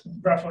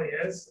roughly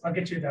is. I'll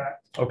get you that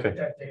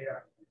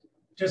data,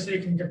 just so you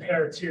can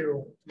compare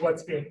to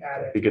what's being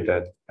added. You get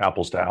that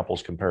apples to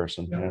apples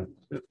comparison.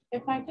 Yeah.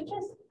 If I could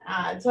just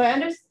add, so I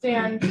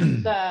understand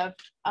the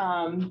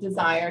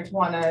desire to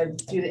want to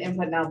do the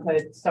input and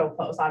output so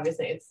close.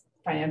 Obviously, it's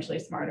financially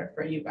smarter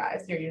for you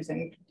guys. You're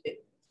using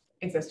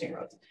existing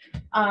roads.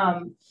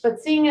 But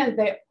seeing as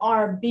they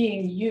are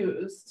being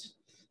used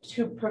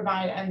to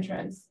provide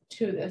entrance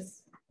to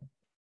this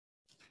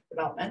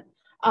development,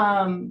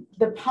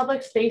 the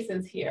public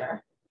spaces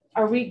here,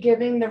 are we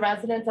giving the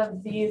residents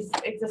of these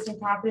existing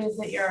properties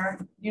that you're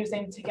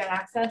using to get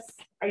access?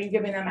 Are you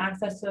giving them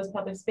access to those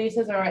public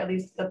spaces, or at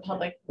least the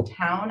public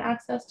town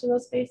access to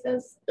those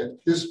spaces?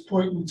 At this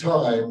point in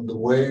time, the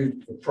way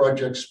the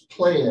project's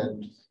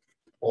planned,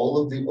 all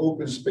of the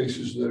open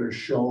spaces that are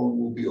shown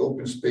will be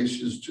open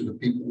spaces to the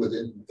people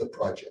within the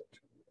project.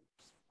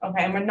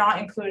 Okay, and we're not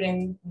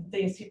including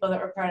these people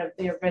that were part of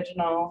the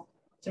original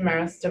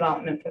Damaris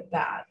development for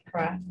that,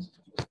 correct?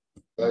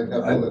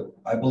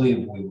 I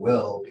believe we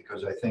will,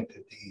 because I think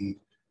that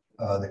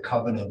the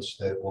covenants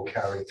that will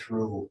carry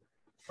through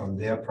from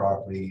their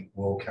property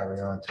will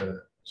carry on to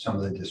some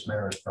of the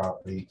Damaris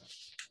property.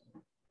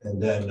 And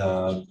then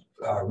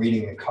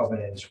reading the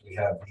covenants, we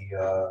have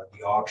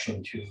the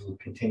option to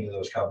continue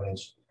those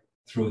covenants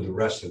through the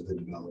rest of the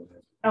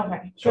development.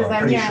 Okay, So because I'm I'm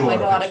pretty hearing like a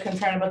sure lot of it's-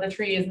 concern about the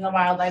trees and the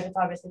wildlife. It's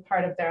obviously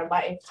part of their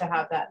life to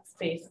have that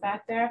space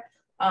back there.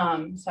 So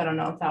I don't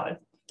know if that would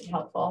be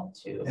helpful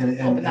to And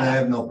open I that up.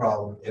 have no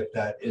problem if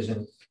that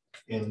isn't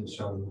in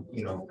some,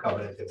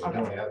 covenant that we're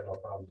doing, I have no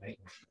problem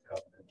making a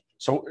covenant.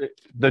 So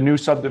the new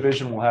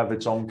subdivision will have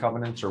its own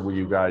covenants, or will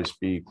you guys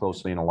be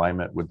closely in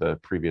alignment with the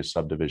previous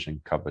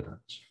subdivision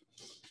covenants?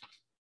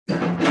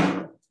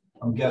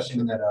 I'm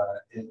guessing that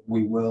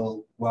we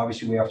will, well,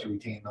 obviously we have to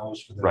retain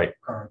those for the Right.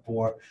 current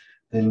board.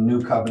 The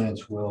new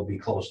covenants will be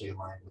closely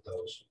aligned with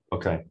those.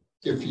 Okay.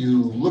 If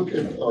you look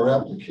at our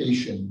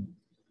application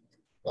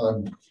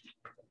on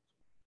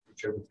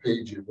whichever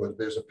page it was,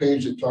 there's a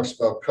page that talks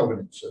about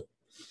covenants.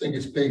 I think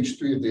it's page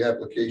 3 of the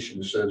application.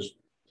 It says,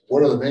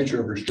 what are the nature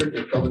of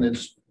restrictive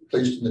covenants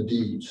placed in the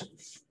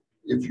deeds?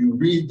 If you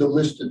read the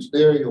list that's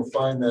there, you'll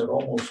find that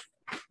almost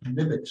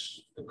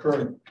mimics the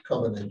current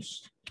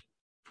covenants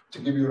to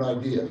give you an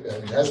idea. And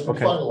it hasn't been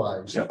Okay.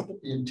 finalized. Yep.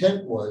 The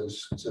intent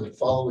was to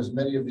follow as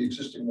many of the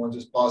existing ones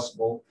as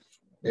possible,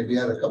 maybe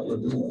add a couple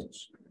of new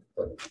ones,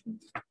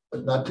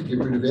 but not to get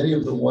rid of any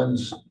of the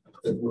ones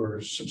that were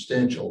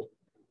substantial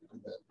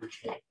in that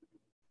original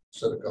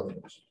set of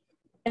covenants.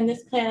 And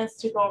this plan is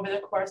to go over the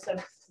course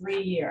of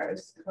 3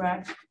 years,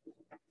 correct?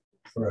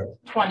 Correct.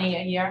 20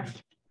 a year?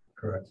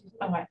 Correct.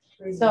 Okay,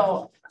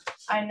 so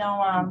I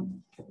know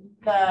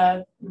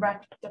the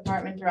rec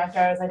department director,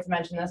 I always like to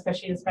mention this, because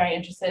she's very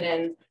interested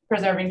in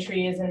preserving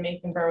trees and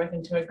making Berwick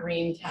into a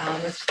green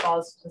town, which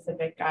follows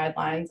specific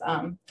guidelines.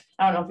 I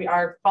don't know if we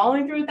are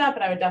following through with that,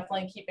 but I would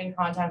definitely keep in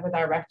contact with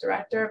our rec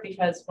director,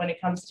 because when it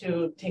comes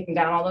to taking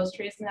down all those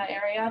trees in that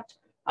area,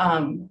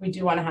 we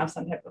do want to have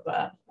some type of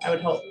I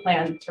would hope,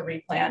 plan to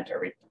replant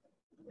or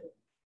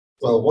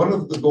Well, one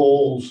of the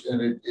goals,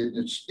 and it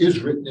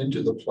is written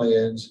into the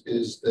plans,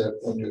 is that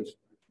when an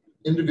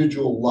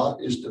individual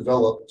lot is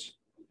developed,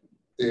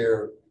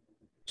 they're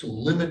to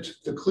limit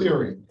the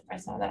clearing I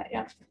saw that,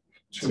 yeah.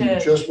 to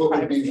just what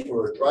would be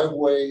for a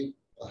driveway,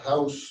 a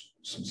house,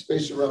 some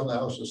space around the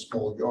house, a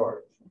small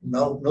yard.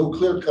 No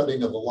clear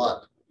cutting of a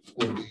lot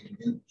will be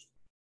used.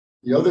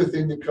 The other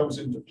thing that comes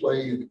into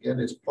play, and again,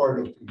 it's part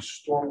of the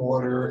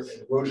stormwater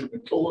and erosion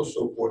control and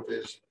so forth,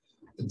 is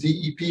the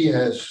DEP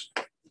has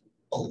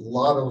a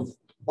lot of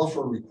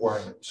buffer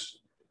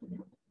requirements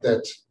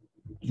that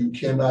you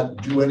cannot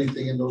do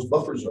anything in those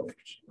buffer zones.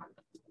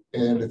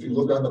 And if you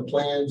look on the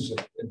plans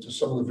and to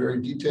some of the very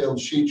detailed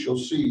sheets, you'll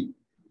see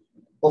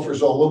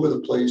buffers all over the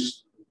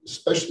place,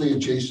 especially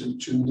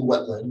adjacent to the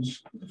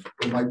wetlands.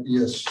 There might be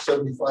a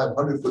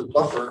 7,500 foot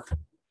buffer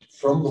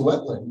from the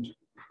wetland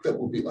that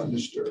will be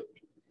undisturbed.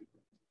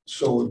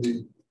 So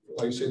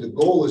like I say, the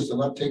goal is to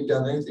not take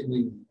down anything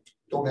we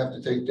don't have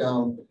to take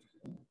down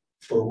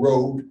for a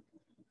road.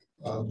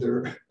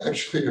 There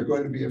actually are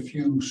going to be a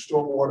few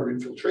stormwater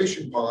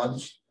infiltration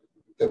ponds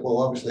that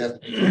will obviously have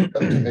to be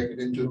cut to make it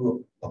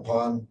into a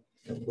pond,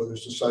 whether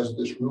it's the size of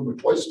this room or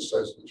twice the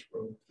size of this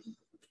room,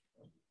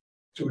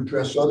 to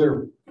address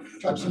other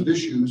types of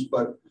issues.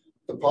 But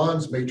the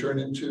ponds may turn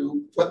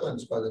into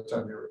wetlands by the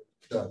time you're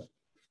done.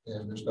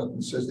 And there's nothing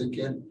that says they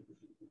can't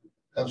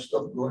have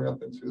stuff going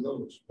up and through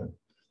those. But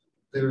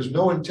there's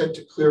no intent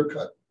to clear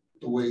cut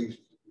the way,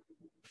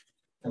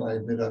 and I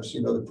admit I've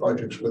seen other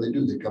projects where they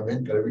do. They come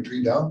in, cut every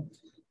tree down.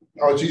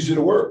 Now it's easy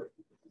to work.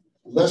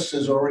 Les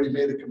has already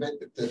made a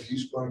commitment that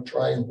he's going to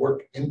try and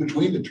work in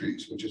between the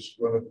trees, which is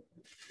going to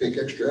take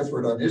extra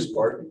effort on his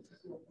part.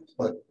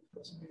 But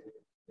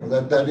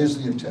that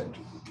is the intent.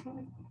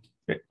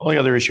 The only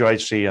other issue I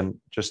see, and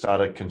just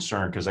out of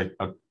concern, because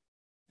I'm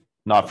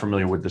not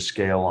familiar with the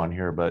scale on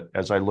here, but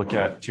as I look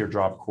at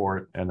Teardrop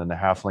Court and then the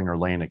Haflinger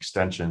Lane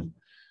extension,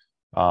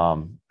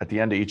 at the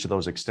end of each of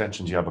those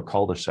extensions, you have a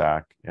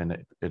cul-de-sac,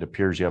 and it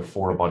appears you have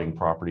 4 abutting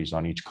properties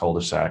on each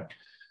cul-de-sac.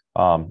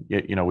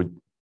 We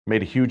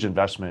made a huge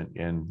investment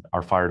in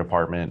our fire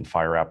department and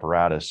fire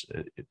apparatus.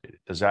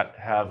 Does that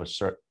have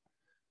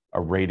a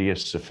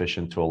radius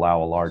sufficient to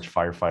allow a large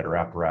firefighter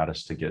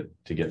apparatus to get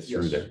through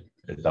Yes. there?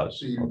 It does.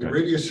 The Okay.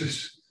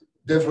 radiuses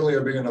definitely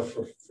are big enough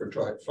for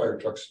fire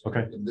trucks.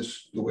 Okay. In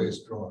the way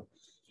it's drawn.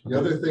 The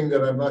other thing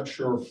that I'm not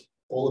sure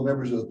all the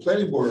members of the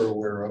planning board are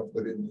aware of,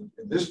 but in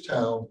this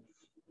town,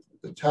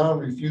 the town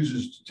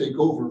refuses to take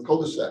over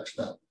cul-de-sacs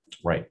now.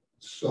 Right.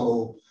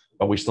 So.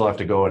 But we still have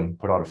to go and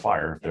put out a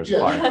fire if there's a Yeah,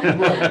 fire.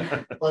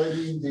 right. But I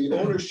mean, the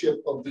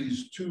ownership of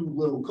these 2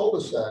 little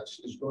cul-de-sacs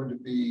is going to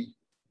be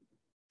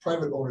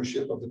private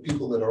ownership of the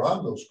people that are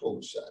on those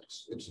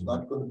cul-de-sacs. It's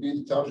not going to be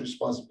the town's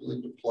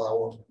responsibility to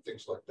plow them,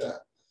 things like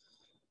that.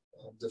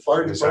 The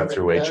fire Is that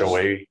department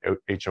through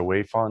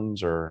HOA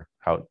funds, or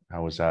how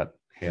is that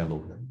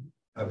handled?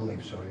 I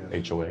believe so, yeah.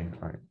 HOA,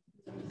 all right,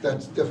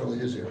 That's definitely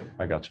his area.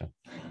 I got you.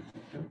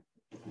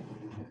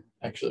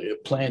 Actually, a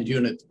planned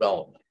unit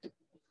development.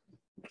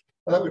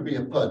 That would be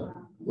a PUD.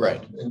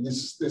 Right. And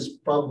this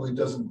probably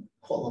doesn't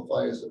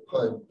qualify as a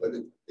PUD, but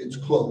it's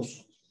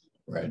close.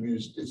 Right. I mean,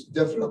 it's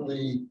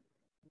definitely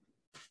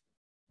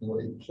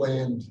a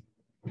planned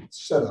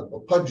setup. A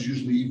PUD is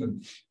usually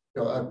even,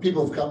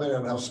 people have commented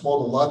on how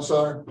small the lots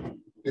are.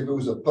 If it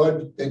was a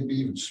PUD, they'd be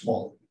even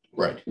smaller.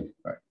 Right,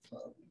 right.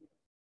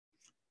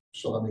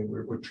 So I mean,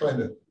 we're trying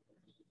to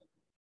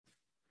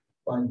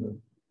find the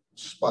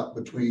spot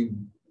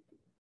between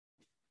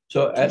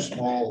So too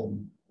small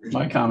and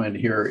my comment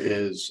here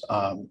is,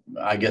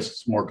 I guess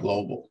it's more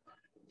global.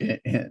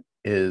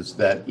 Is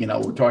that, you know,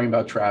 we're talking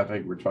about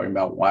traffic, we're talking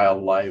about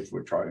wildlife,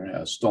 we're talking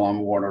about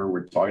stormwater,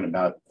 we're talking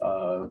about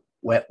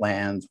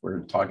wetlands,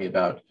 we're talking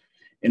about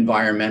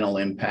environmental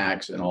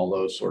impacts and all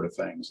those sort of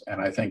things.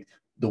 And I think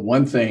the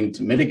one thing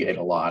to mitigate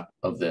a lot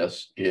of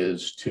this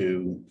is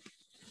to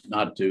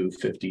not do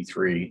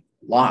 53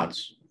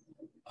 lots,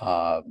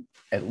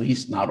 at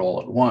least not all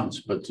at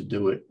once, but to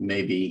do it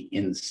maybe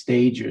in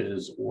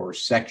stages or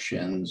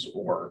sections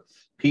or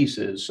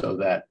pieces, so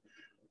that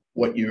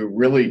what you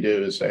really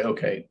do is say,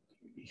 okay,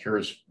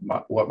 here's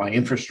what my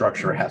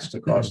infrastructure has to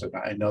cost. And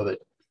I know that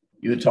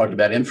you had talked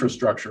about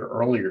infrastructure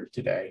earlier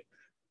today,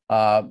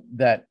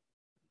 that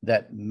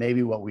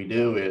maybe what we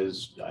do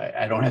is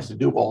I don't have to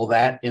do all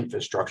that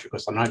infrastructure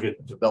because I'm not going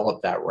to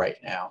develop that right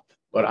now,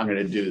 but I'm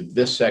going to do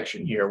this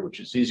section here, which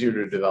is easier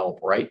to develop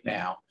right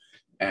now,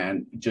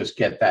 and just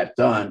get that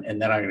done. And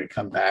then I'm going to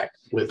come back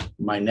with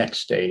my next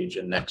stage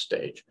and next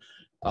stage.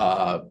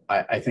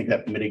 I think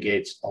that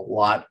mitigates a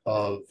lot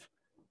of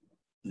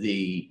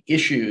the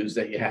issues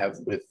that you have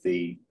with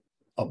the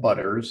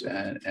abutters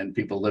and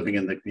people living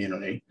in the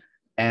community.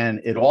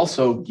 And it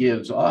also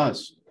gives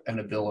us an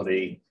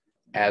ability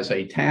as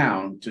a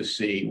town to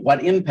see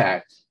what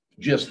impact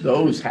just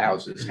those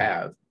houses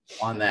have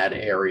on that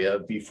area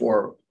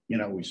before, you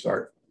know, we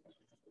start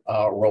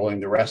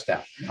rolling the rest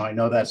out. Now, I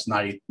know that's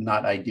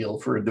not ideal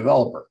for a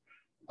developer,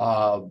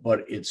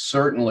 but it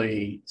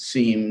certainly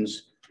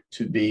seems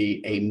to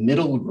be a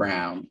middle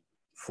ground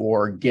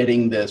for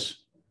getting this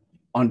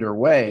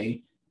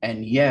underway,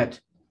 and yet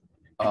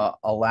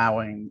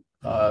allowing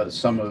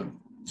some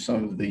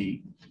of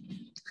the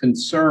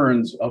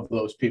concerns of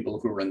those people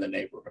who are in the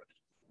neighborhood.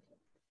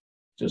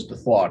 Just a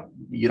thought.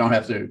 You don't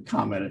have to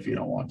comment if you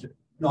don't want to.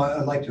 No,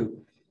 I'd like to.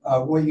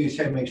 What you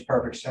say makes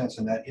perfect sense,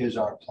 and that is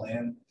our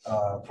plan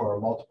for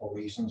multiple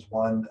reasons.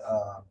 One,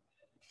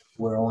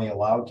 we're only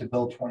allowed to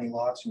build 20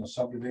 lots in a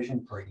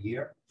subdivision per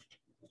year.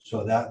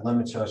 So that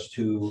limits us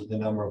to the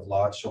number of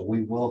lots. So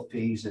we will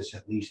phase this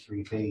at least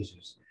 3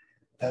 phases.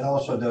 That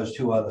also does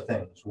 2 other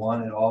things.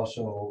 One, it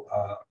also,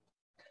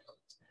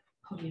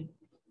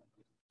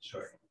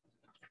 sorry.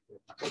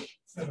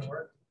 Doesn't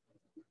work.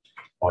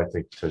 Oh, I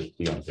think to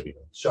be on video.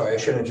 Sorry, I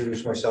should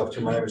introduce myself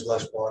too. My name is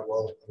Les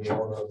Bodwell. I'm the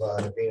owner of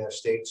Navina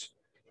Estates.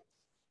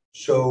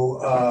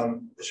 So,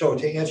 so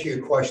to answer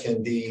your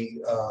question,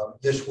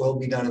 this will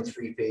be done in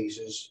 3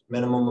 phases,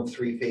 minimum of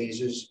 3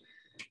 phases.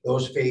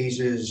 Those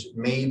phases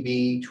may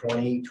be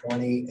 20,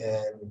 20,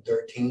 and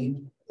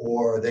 13,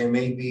 or they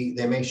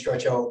may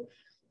stretch out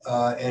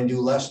and do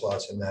less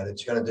lots than that.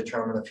 It's going to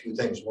determine a few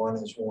things. One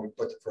is when we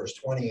put the first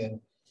 20 in,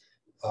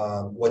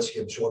 what's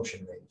the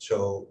absorption rate?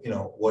 So, you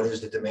know, what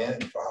is the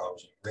demand for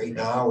housing? Right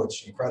now,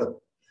 it's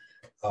incredible.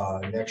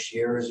 Next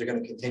year, is it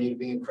going to continue to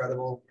be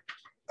incredible?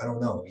 I don't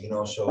know, you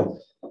know,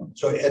 so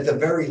at the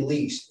very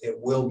least, it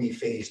will be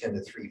phased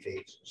into 3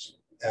 phases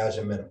as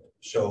a minimum.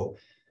 So,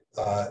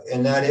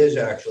 and that is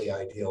actually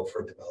ideal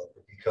for a developer,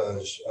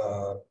 because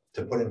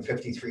to put in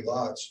 53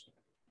 lots,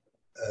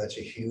 it's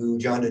a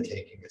huge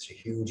undertaking. It's a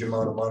huge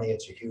amount of money.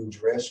 It's a huge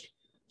risk.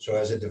 So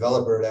as a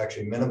developer, it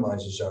actually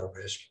minimizes our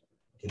risk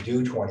to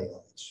do 20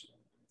 lots,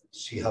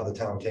 see how the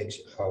town takes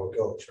it, how it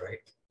goes, right?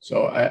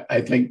 So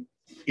I think,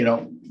 you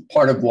know,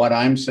 part of what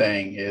I'm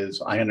saying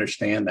is I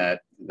understand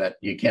that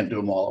you can't do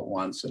them all at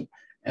once,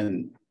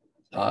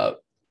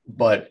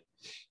 but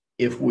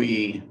if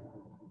we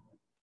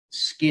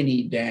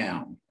skinny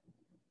down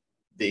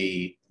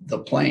the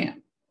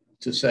plan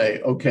to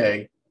say,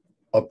 okay,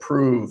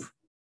 approve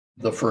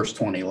the first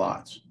 20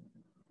 lots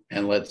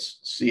and let's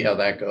see how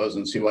that goes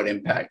and see what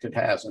impact it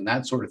has and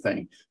that sort of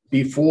thing,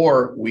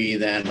 before we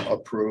then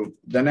approve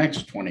the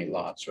next 20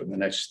 lots or the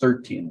next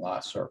 13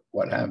 lots or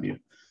what have you.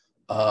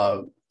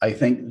 I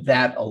think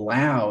that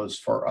allows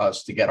for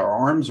us to get our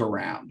arms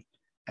around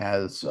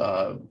as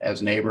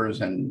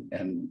neighbors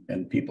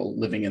and people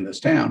living in this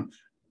town,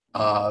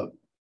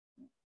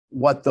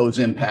 what those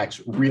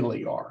impacts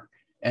really are.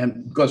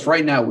 And because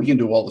right now we can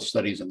do all the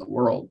studies in the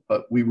world,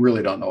 but we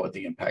really don't know what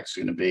the impact's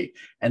going to be.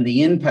 And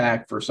the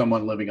impact for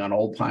someone living on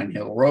Old Pine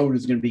Hill Road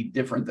is going to be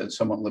different than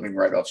someone living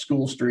right off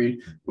School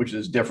Street, which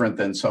is different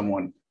than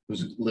someone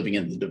who's living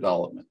in the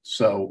development.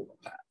 So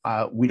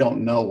we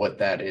don't know what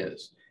that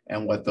is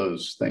and what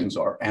those things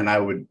are. And I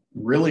would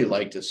really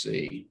like to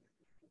see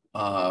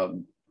a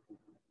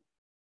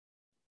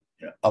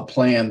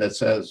plan that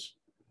says,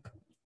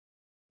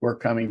 we're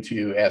coming to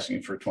you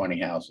asking for 20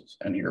 houses,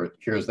 and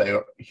here's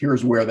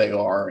where they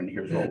are, and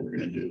here's what we're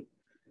going to do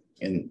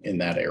in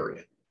that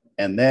area.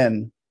 And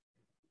then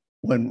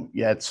when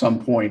at some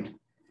point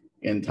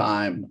in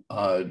time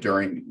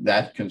during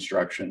that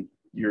construction,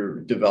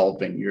 you're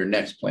developing your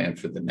next plan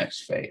for the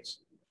next phase.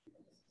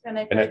 And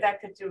I think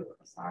that could do,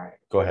 sorry.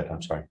 Go ahead,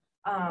 I'm sorry.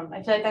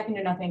 I feel like that can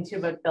do nothing too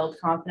but build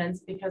confidence,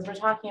 because we're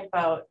talking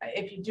about,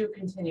 if you do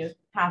continue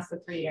past the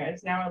 3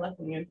 years, now we're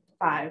looking at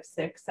 5,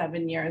 6,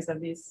 7 years of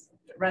these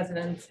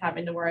residents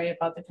having to worry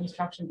about the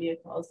construction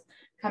vehicles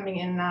coming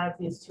in and out of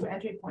these 2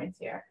 entry points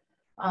here.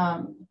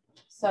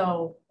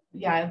 So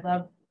yeah,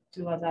 I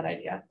do love that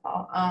idea,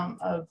 Paul,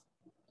 of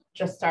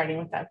just starting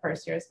with that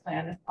first year's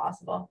plan if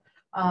possible.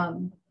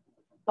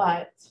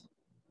 But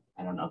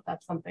I don't know if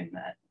that's something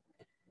that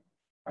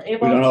we're able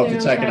to. We don't know if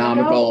it's kind of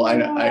economical. go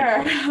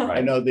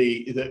I know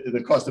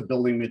the cost of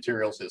building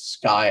materials is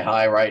sky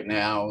high right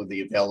now.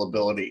 The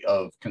availability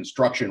of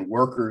construction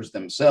workers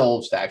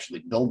themselves to actually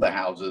build the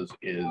houses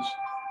is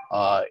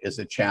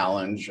a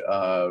challenge.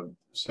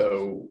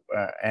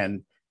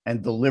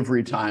 And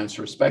delivery times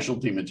for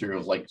specialty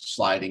materials like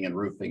sliding and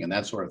roofing and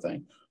that sort of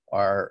thing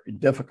are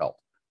difficult.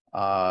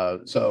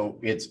 So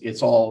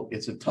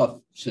it's a tough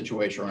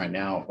situation right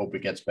now. Hope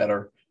it gets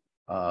better.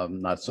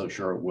 Not so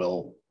sure it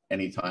will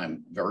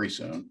anytime very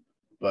soon.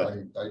 But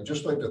I'd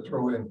just like to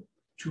throw in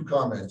 2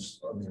 comments.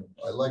 I mean,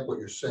 I like what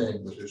you're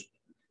saying, but there's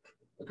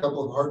a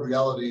couple of hard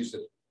realities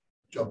that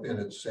jump in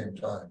at the same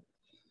time.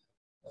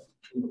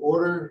 In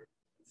order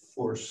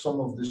for some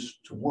of this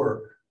to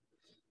work,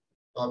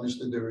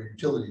 obviously there are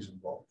utilities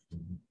involved.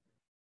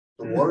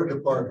 The water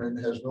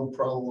department has no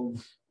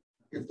problem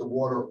if the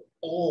water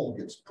all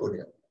gets put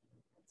in.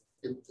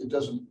 If it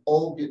doesn't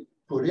all get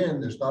put in,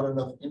 there's not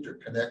enough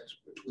interconnect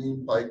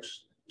between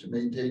pipes to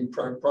maintain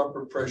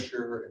proper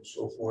pressure and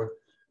so forth,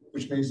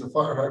 which means the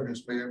fire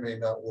hydrants may or may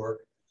not work.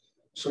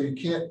 So you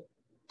can't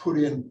put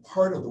in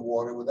part of the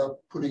water without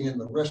putting in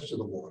the rest of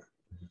the water.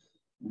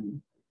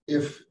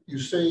 If you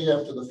say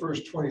after the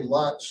first 20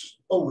 lots,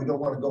 oh, we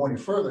don't want to go any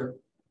further,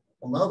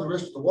 well, now the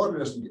rest of the water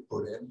doesn't get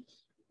put in,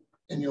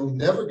 and you'll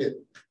never get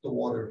the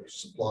water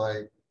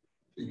supply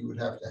that you would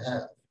have to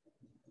have.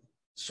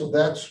 So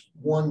that's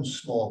one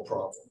small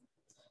problem.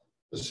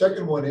 The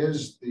second one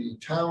is the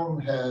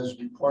town has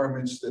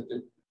requirements that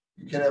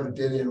you can have a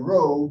dead end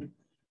road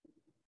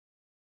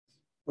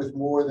with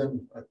more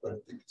than, I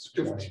think it's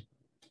 50. 20.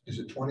 Is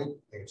it 20? I think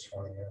it's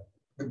 20, yeah.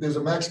 But there's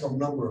a maximum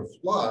number of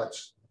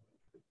lots.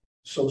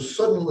 So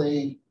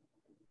suddenly,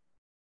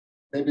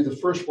 maybe the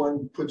first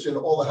one puts in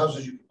all the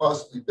houses you could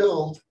possibly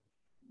build,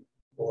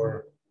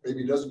 or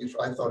maybe it doesn't get,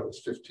 I thought it was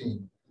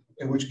 15,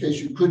 in which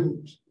case you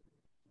couldn't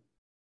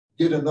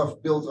get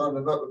enough built on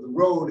the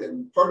road,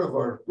 and part of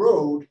our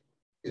road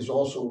is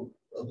also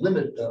a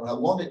limit on how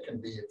long it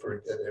can be for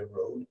a dead end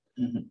road.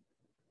 Mm-hmm.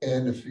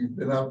 And if you've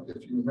been out,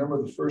 if you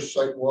remember the first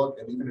site walk,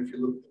 and even if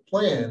you look at the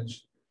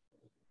plans,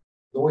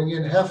 going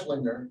in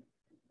Haflinger,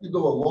 you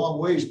go a long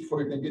ways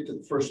before you can get to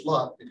the first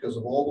lot because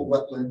of all the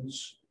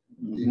wetlands,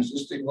 the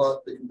existing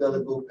lot that you've got to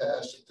go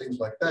past and things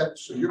like that.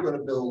 So you're going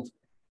to build,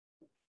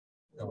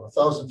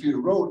 1,000 feet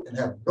of road and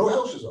have no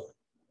houses on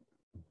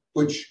it,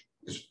 which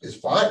is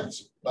fine.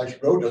 It's a nice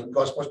road, doesn't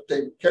cost much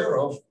to take care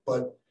of,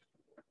 but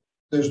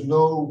there's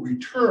no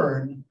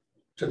return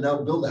to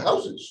now build the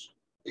houses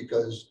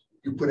because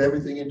you put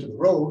everything into the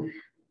road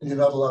and you're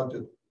not allowed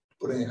to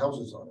put any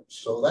houses on it.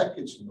 So that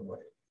gets in the way.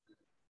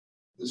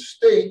 The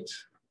state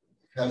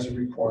has a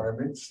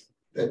requirement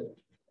that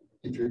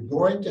if you're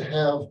going to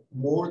have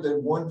more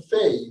than one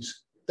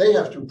phase, they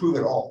have to approve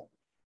it all.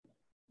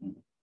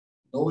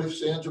 No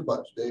ifs, ands, or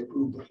buts. They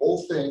approve the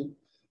whole thing.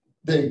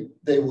 They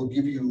will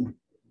give you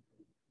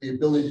the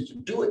ability to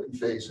do it in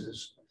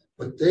phases,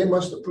 but they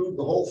must approve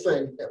the whole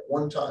thing at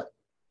one time.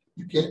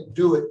 You can't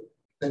do it,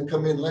 then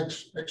come in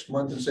next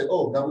month and say,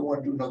 oh, now we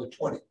want to do another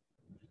 20.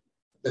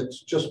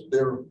 That's just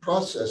their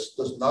process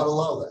does not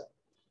allow that.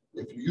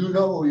 If you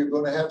know you're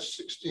going to have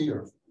 60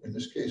 or in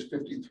this case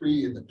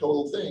 53 in the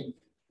total thing,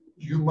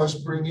 you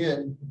must bring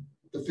in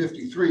the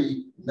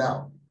 53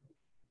 now,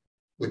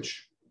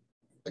 which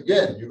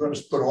again, you're going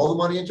to put all the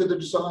money into the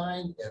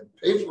design and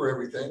pay for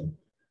everything,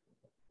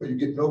 but you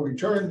get no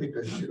return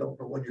because you don't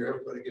know when you're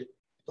ever going to get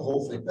the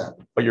whole thing back.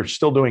 But you're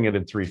still doing it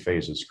in 3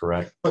 phases,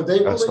 correct? But they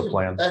That's the will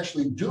plan.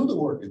 actually do the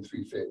work in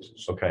 3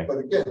 phases. Okay. But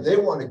again, they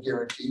want to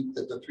guarantee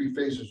that the 3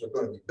 phases are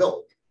going to be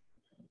built.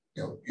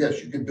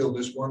 Yes, you can build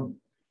this one.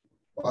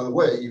 By the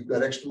way, you've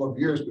got X number of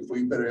years before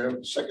you better have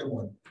the second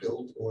one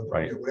built, or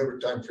right. Whatever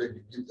time frame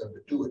you give them to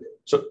do it in.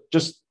 So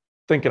just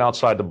thinking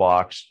outside the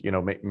box,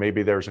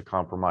 maybe there's a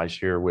compromise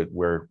here with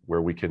where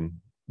we can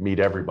meet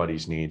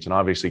everybody's needs, and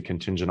obviously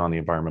contingent on the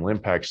environmental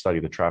impact study,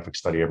 the traffic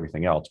study,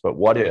 everything else. But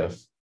what if,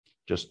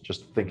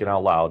 just thinking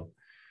out loud,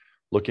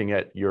 looking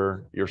at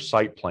your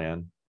site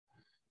plan,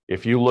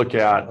 if you look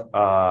at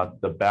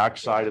the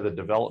backside of the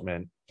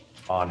development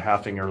on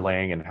Haflinger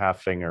Lane and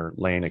Haflinger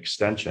Lane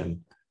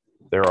extension,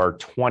 there are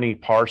 20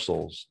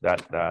 parcels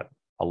that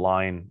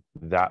align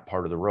that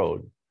part of the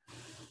road.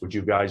 Would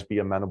you guys be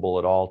amenable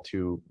at all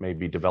to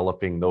maybe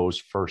developing those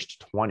first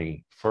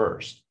 20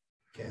 first?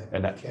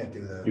 And that can't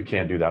do that. You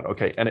can't do that.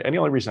 Okay. And the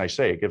only reason I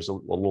say it gives a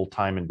little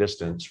time and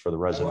distance for the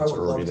residents I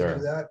who would are love already to there.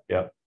 do that.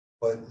 Yeah.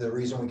 But the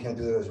reason we can't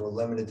do that is we're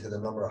limited to the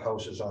number of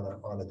houses on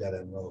a dead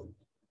end road.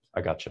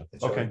 I got you.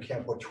 And so Okay. you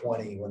can't put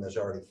 20 when there's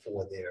already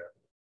 4 there.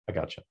 I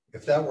got you.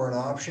 If that were an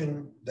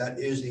option, that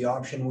is the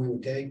option we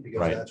would take because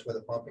Right. that's where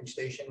the pumping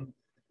station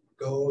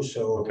goes.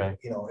 So, Okay.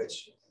 you know,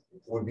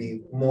 would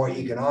be more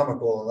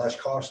economical and less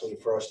costly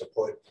for us to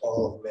put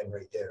all of them in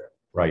right there.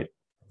 Right.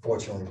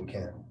 Fortunately, we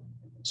can.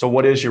 So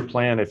what is your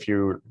plan if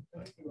you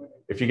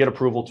get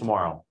approval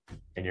tomorrow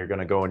and you're going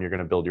to go and you're going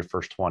to build your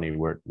first 20,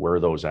 where are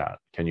those at?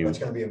 Can you? It's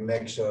going to be a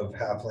mix of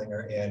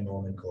Haflinger and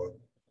Norman Court.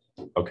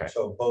 Okay.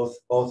 So both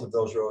of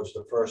those roads,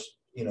 the first,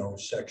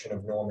 section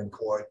of Norman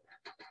Court,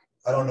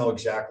 I don't know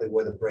exactly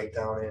where the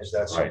breakdown is.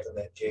 That's Right.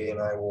 something that Jay and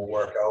I will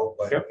work out,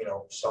 but Yep.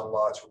 some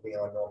lots will be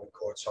on Norman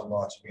Court, some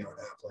lots will be on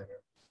Haflinger.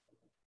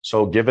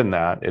 So given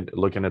that,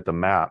 looking at the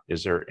map,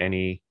 is there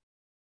any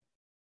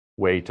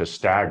way to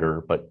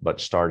stagger,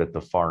 but start at the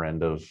far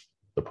end of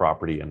the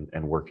property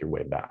and work your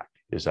way back?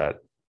 Is that,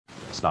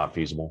 it's not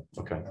feasible?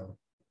 Okay.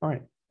 All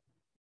right.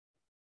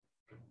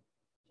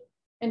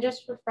 And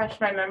just refresh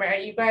my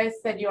memory, you guys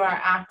said you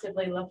are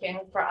actively looking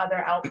for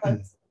other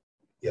outputs?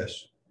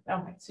 Yes.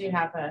 Okay, so you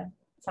have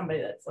somebody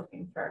that's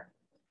looking for.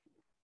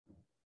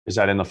 Is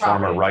that in the form of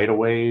Property. right of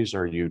ways?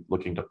 Or are you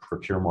looking to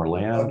procure more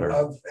land or?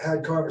 I've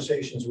had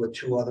conversations with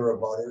 2 other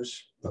abutters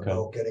Okay.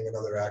 about getting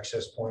another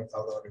access point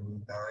out on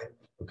Route 9.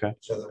 Okay.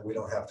 So that we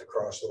don't have to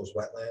cross those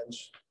wetlands.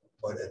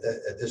 But at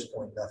this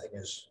point, nothing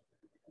has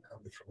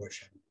come to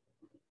fruition.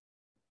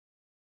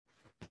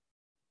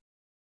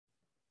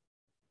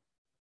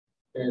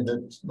 And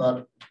that's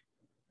not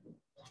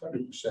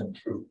 100%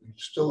 true. You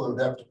still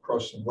would have to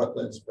cross some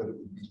wetlands, but it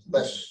would be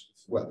less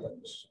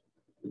wetlands.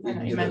 If we I know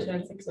can you get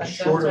mentioned it's a expensive.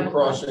 shorter to-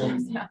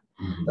 crossing, Yeah.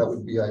 that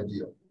would be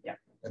ideal. Yeah.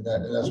 And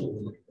that's what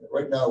we're looking at.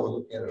 Right now, we're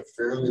looking at a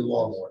fairly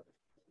long one,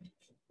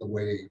 the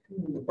way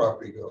the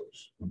property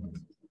goes.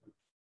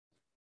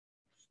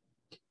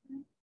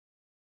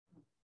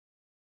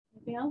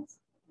 Anything else?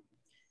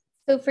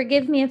 So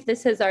forgive me if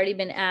this has already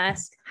been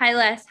asked. Hi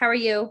Les, how are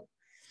you?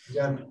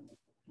 Yeah.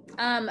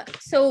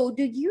 So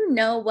do you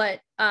know what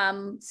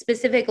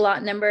specific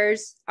lot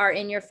numbers are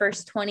in your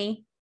first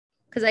 20?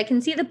 Because I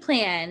can see the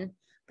plan,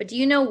 but do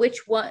you know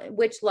which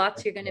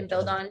lots you're gonna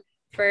build on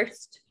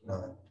first?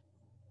 No.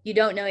 You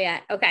don't know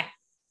yet. Okay.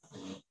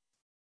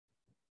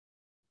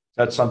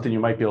 That's something you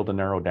might be able to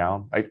narrow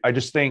down. I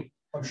just think,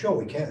 I'm sure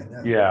we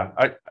can. yeah,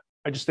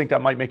 I just think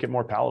that might make it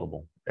more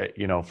palatable,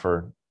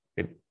 for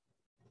it.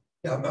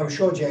 Yeah, I'm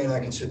sure Jay and I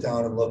can sit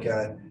down and look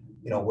at,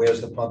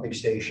 where's the pumping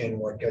station,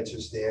 what gets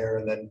us there,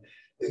 and then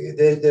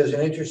there's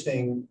an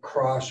interesting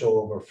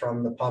crossover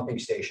from the pumping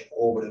station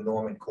over to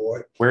Norman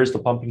Court. Where is the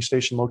pumping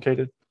station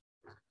located?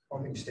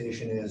 Pumping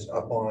station is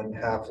up on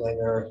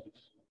Haflinger,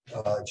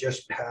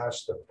 just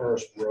past the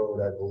first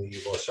road, I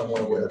believe, or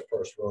somewhere where the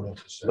first road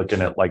intersects.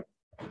 Looking at like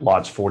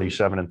lots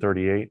 47 and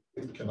 38.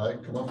 Can I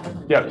come up?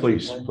 Yeah,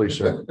 please,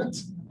 sir.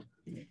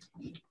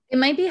 It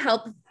might be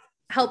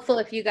helpful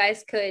if you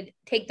guys could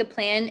take the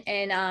plan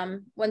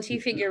and once you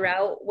figure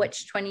out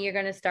which 20 you're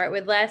going to start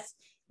with, Les,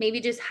 maybe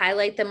just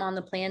highlight them on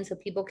the plan so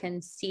people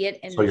can see it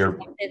and So you're-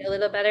 understand it a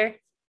little better.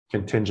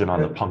 Contingent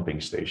on the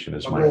pumping station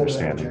is I'll my go over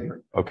that, understanding.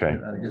 Jay. Okay,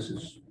 I guess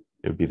it's,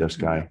 it would be this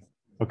guy.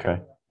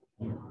 Okay.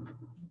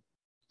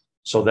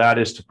 So that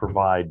is to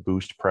provide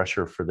boost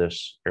pressure for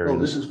this area. no,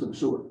 this is for the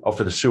sewer. Oh,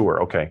 for the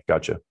sewer. Okay,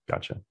 gotcha.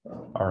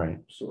 All right.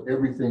 So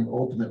everything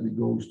ultimately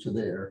goes to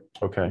there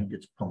Okay, and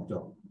gets pumped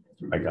up.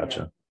 I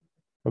gotcha.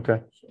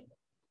 Okay.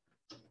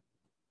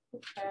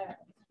 Okay.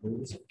 I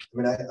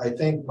mean, I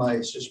think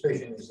my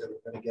suspicion is that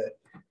we're gonna get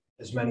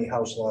as many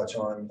house lots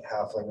on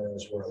Haflinger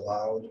as were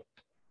allowed.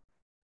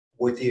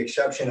 With the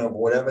exception of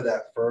whatever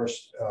that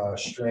first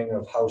string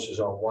of houses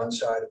on one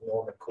side of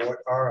Norman Court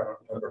are, I don't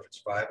remember if it's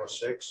 5 or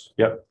 6.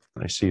 Yep.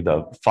 I see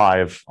the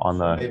 5 on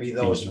the. Maybe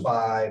those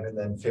 5 and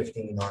then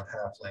 15 on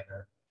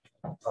Haflinger.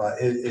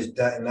 Is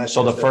that, and that's.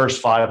 So the just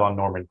first 5 on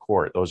Norman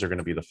Court, those are going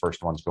to be the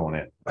first ones going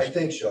in. I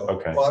think so.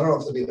 Okay. Well, I don't know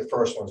if they'll be the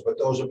first ones, but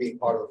those will be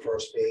part of the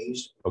first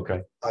phase,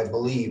 Okay, I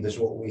believe, is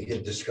what we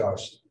had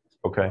discussed.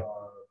 okay,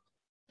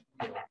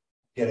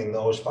 Getting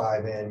those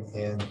 5 in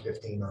and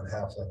 15 on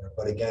Haflinger.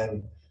 But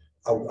again,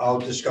 I'll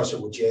discuss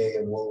it with Jay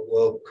and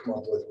we'll come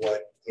up with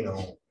what,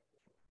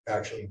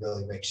 actually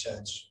really makes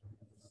sense.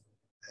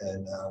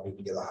 And we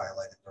can get a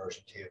highlighted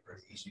version to you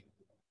pretty easy.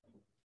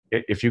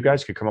 if you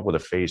guys could come up with a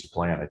phased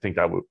plan, I think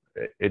that would,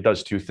 it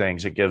does 2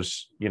 things. It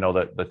gives,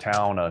 the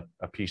town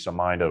a peace of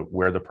mind of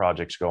where the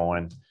project's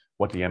going,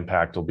 what the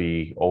impact will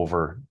be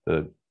over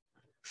the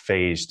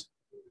phased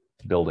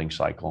building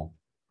cycle.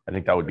 I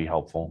think that would be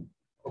helpful.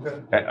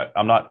 Okay.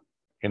 I'm not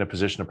in a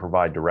position to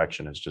provide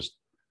direction. It's just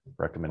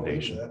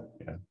recommendation.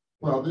 Yeah.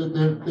 Well,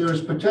 there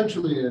is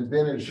potentially an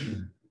advantage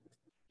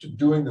to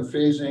doing the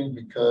phasing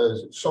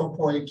because at some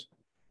point,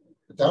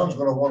 the town's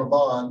gonna want a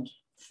bond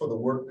for the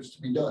work that's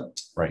to be done.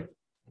 Right.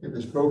 If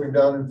it's broken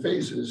down in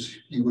phases,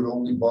 he would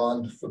only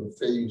bond for the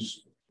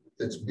phase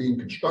that's being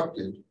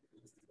constructed.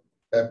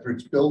 After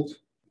it's built,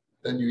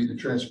 then you either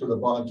transfer the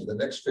bond to the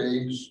next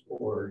phase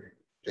or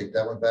take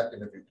that one back.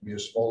 And if it can be a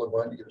smaller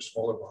bond, you get a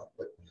smaller bond.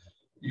 But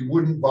you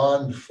wouldn't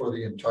bond for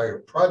the entire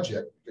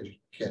project because you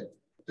can't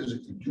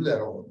physically do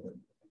that all in one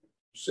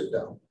sit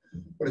down.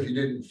 But if you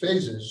did it in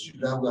phases, you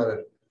now got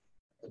a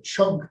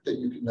chunk that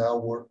you can now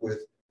work with.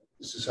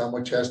 This is how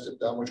much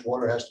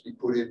water has to be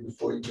put in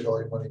before you get all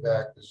your money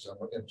back, this is how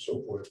much, and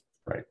so forth.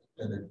 Right.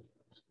 And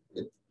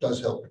it does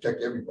help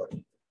protect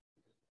everybody.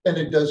 And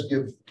it does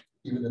give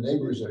even the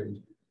neighbors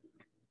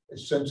a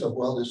sense of,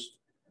 well,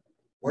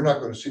 we're not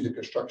going to see the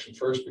construction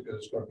first because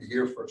it's going to be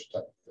here first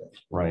type of thing.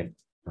 Right,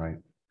 right.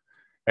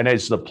 And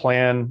as the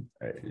plan,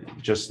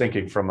 just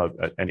thinking from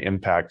an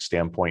impact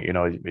standpoint, you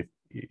know, if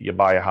you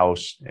buy a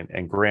house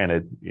and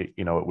granted,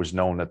 you know, it was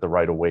known that the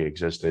right of way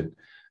existed.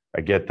 I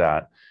get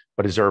that.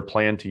 But is there a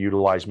plan to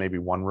utilize maybe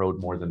one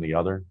road more than the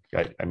other?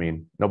 I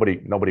mean,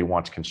 nobody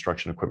wants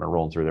construction equipment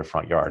rolling through their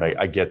front yard.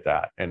 I get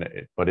that.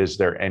 But is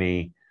there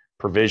any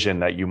provision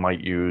that you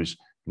might use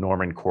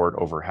Norman Court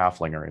over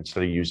Haflinger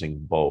instead of using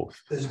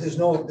both? There's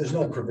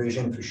no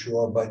provision for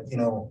sure, but you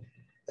know,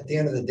 at the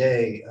end of the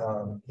day,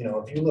 you know,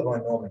 if you live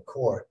on Norman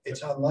Court,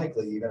 it's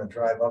unlikely you're going to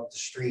drive up the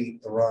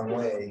street the wrong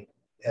way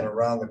and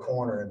around the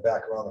corner and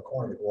back around the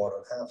corner to go out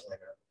on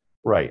Haflinger.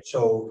 Right.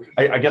 So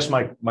I guess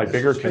my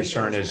bigger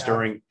concern is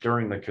during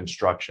the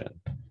construction.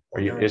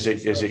 Is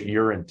it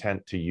your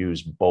intent to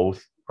use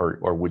both,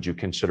 or would you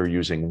consider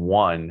using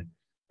one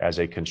as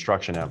a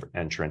construction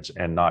entrance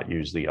and not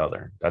use the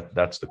other?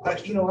 That's the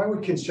question. You know, I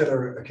would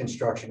consider a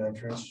construction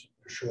entrance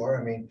for sure.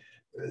 I mean,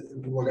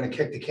 we're going to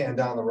kick the can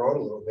down the road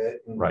a little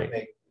bit and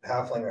make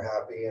Haflinger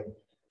happy and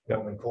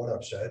Norman Court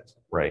upset.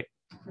 Right.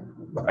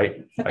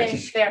 I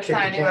think they're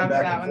signing on for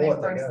that when they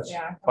first,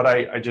 yeah. But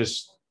I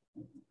just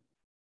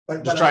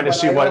trying to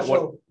see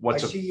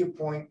what's I see your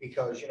point,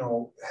 because you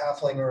know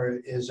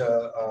Haflinger is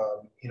a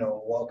you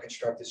know,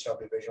 well-constructed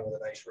subdivision with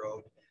a nice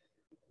road.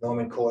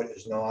 Norman Court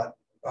is not,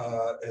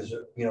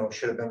 you know,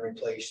 should have been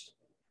replaced,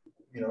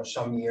 you know,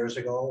 some years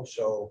ago.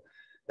 So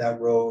that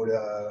road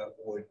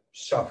would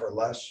suffer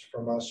less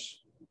from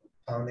us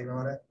pounding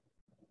on it.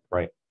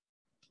 Right.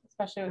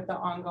 Especially with the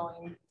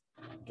ongoing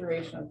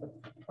duration of the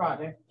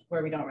project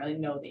where we don't really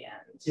know the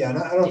end. Yeah, and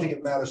I don't think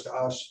it matters to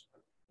us,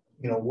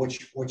 you know,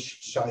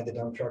 which side the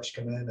dump trucks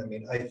come in. I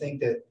mean, I think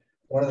that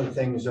one of the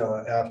things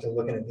after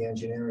looking at the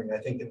engineering, I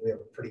think that we have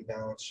a pretty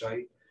balanced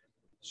site.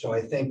 So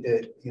I think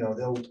that, you know,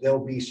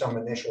 there'll be some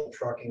initial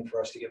trucking for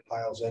us to get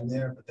piles in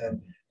there, but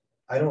then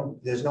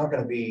there's not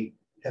going to be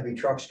heavy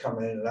trucks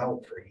coming in and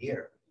out for a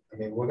year. I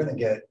mean, we're going to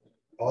get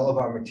all of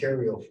our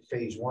material for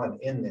phase one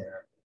in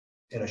there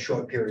in a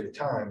short period of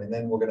time. And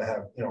then we're going to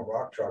have, you know,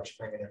 rock trucks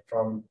bringing it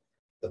from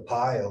the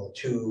pile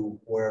to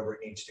wherever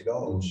it needs to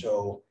go. Mm-hmm.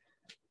 So,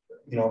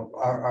 you know,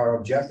 our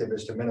objective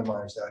is to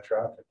minimize that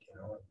traffic, you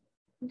know,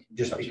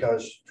 just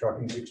because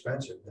trucking is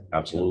expensive.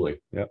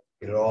 Absolutely. Yeah.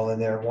 Get it all in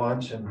there at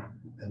once and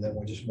then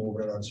we'll just move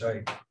it on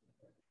site.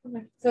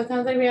 Okay. So it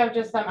sounds like we have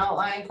just some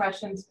outline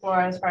questions as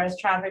far as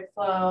traffic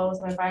flow,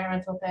 some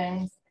environmental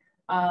things.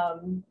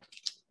 And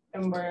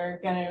we're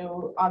going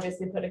to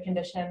obviously put a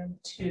condition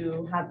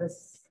to have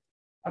this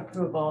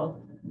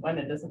approval, when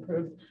it is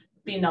approved,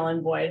 be null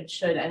and void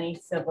should any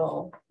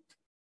civil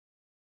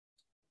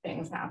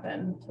things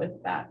happen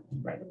with that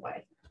right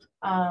away.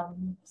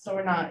 So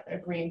we're not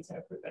agreeing to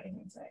approve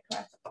anything today,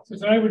 correct? So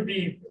tonight would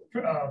be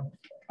up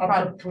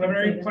for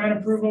preliminary plan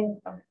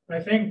approval. I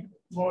think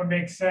what would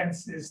make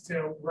sense is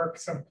to work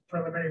some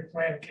preliminary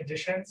plan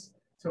conditions.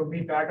 So we'll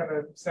be back on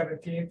the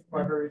 17th,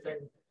 we'll have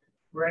everything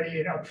ready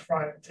and up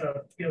front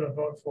to be able to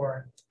vote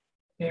for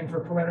it. Aim for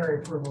preliminary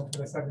approval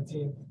for the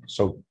 17th.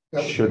 So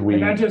should we?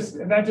 And that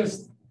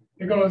just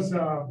it goes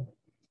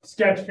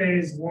sketch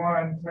phase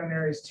 1,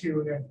 preliminary is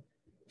 2, and then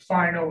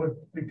final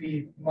would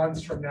be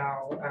months from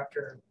now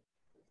after.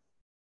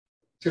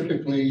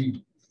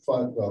 Typically,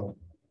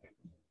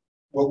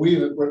 what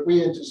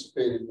we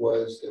anticipated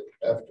was that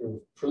after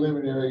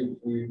preliminary,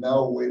 we're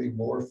now waiting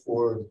more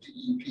for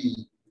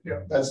DEP.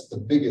 Yeah, that's the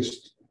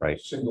biggest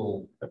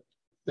single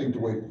thing to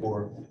wait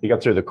for. You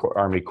got through the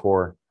Army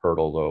Corps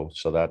hurdle though,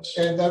 so that's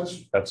going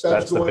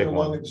the big along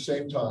one at the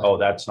same time. Oh,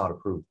 that's not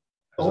approved.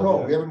 Oh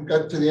no, we haven't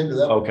got to the end of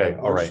that. Okay, one.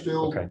 all right. We're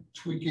still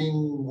tweaking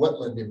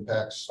wetland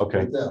impacts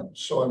with them.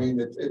 So I mean,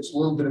 it's a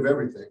little bit of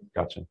everything.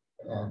 Gotcha.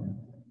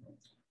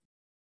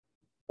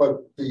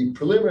 But the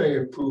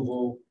preliminary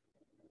approval,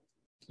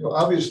 you know,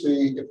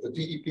 obviously, if the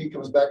DEP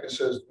comes back and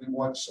says we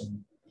want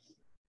some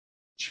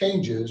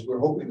changes, we're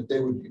hoping that they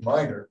would be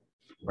minor.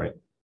 Right.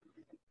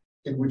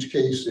 In which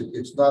case,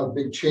 it's not a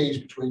big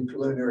change between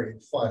preliminary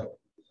and final.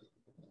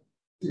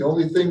 The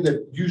only thing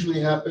that usually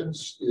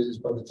happens is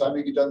by the time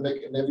you get done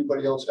making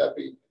everybody else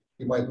happy,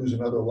 you might lose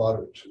another lot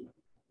or two.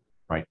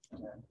 Right.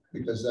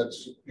 Because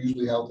that's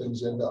usually how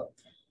things end up.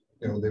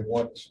 You know, they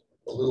want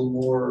a little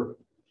more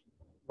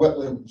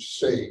wetlands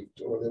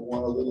saved, or they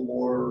want a little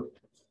more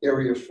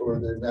area for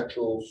their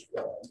natural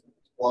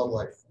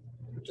wildlife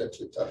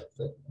protection type of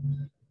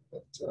thing.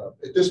 But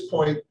at this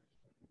point,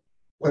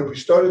 when we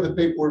started the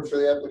paperwork for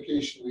the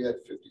application, we had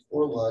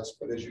 54 lots,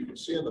 but as you can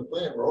see on the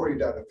plan, we're already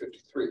down to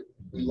 53.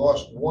 We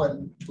lost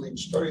one between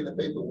starting the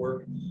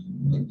paperwork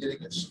and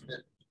getting it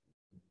submitted.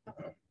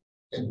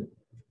 And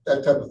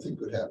that type of thing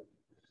could happen.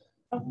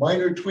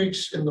 Minor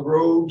tweaks in the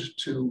road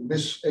to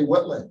miss a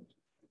wetland.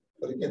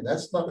 But again,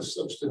 that's not a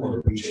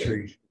substantive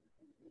change.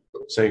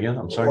 Say again,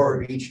 I'm sorry.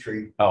 Or Beach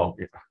Tree. Oh,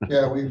 yeah.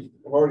 Yeah, we've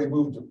already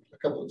moved a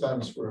couple of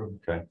times for,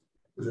 Okay.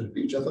 was it a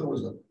beach? I thought it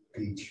was a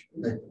Beach.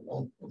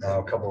 maple. Now,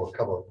 a couple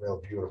of real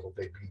beautiful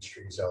big beech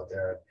trees out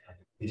there.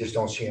 You just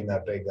don't see them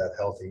that big, that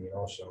healthy, you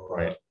know, so.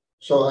 Right.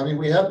 So, I mean,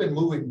 we have been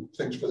moving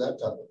things for that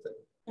type of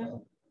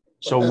thing.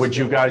 So would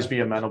you guys be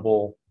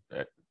amenable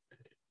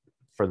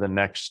for the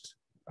next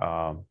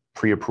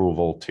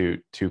pre-approval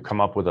to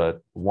come up with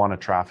a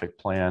traffic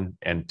plan,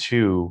 and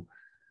two,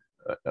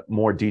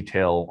 more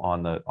detail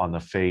on the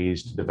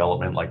phased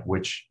development, like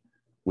which,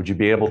 would you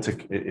be able to,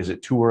 is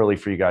it too early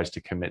for you guys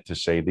to commit to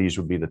say these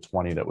would be the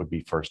 20 that would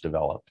be first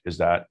developed? Is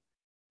that?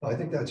 I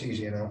think that's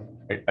easy, you know.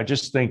 I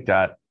just think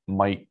that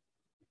might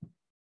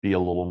be a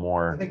little I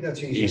more think that's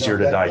easy. easier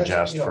to That's,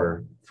 digest you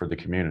know, for the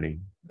community.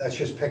 That's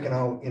just picking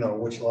out, you know,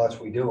 which lots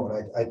we do.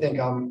 And I think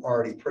I'm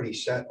already pretty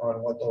set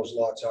on what those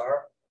lots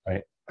are.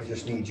 Right. I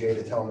just need Jay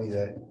to tell me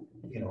that,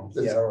 you know,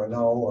 yeah or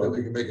no, That or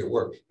we can make it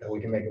work. that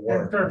we can make it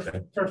And work.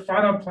 for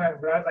final plan,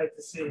 what I'd like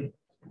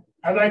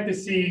to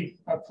see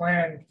a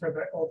plan for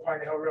the Old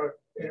Pine Hill Road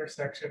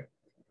intersection.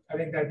 I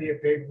think that'd be a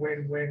big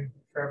win-win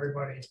for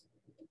everybody.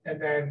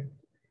 And then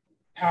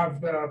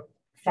have the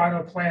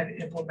final plan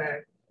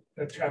implement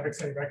the traffic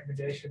study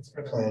recommendations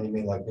for the Plan, you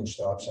mean like new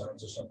stop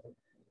signs or something?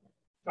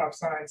 stop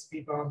signs,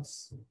 speed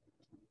bumps.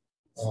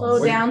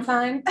 Slow Wait. down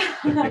sign.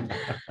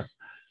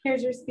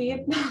 Here's your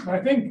speed. I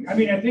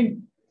think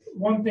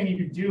one thing you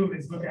could do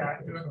is look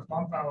at doing a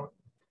bump out,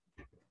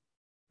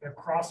 the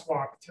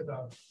crosswalk to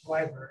the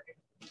library,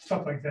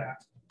 stuff like that.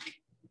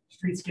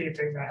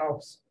 Streetscaping that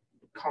helps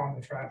calm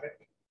the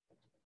traffic.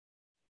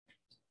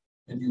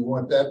 And you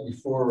want that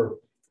before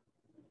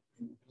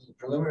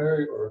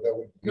preliminary, or that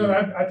would? be- No,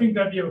 I think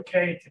that'd be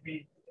okay to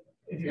be,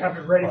 if you have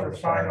it ready for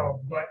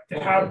final, but to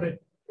have the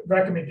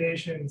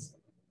recommendations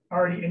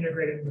already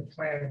integrated in the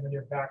plan, and then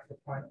you're back to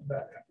final,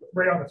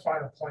 right on the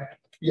final plan.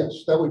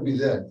 Yes, that would be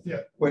then.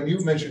 Yeah. When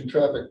you mentioned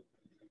traffic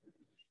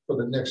for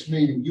the next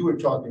meeting, you were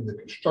talking the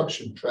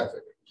construction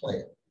traffic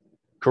plan.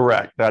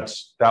 Correct.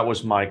 That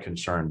was my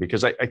concern,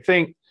 because I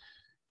think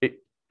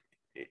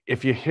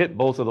if you hit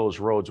both of those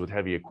roads with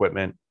heavy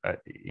equipment,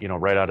 you know,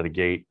 right out of the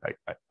gate,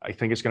 I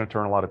think it's going to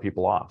turn a lot of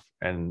people off.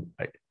 And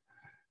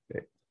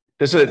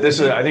this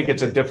is I think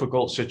it's a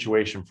difficult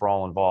situation for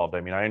all involved.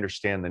 I mean, I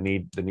understand the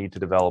need to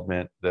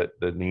development,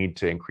 the need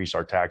to increase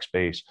our tax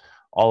base.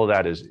 All of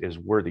that is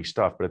worthy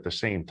stuff. But at the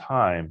same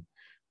time,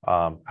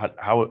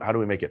 how do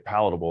we make it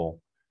palatable?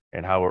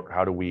 And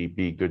how do we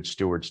be good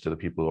stewards to the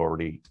people who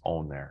already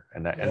own there?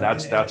 And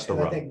that's the I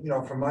rub. think, you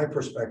know, from my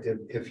perspective,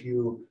 if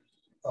you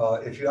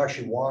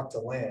actually walk the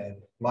land,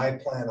 my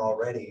plan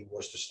already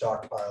was to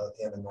stockpile at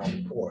the end of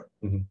Norman Court.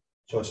 Mhm.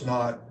 So it's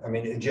not, I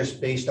mean, just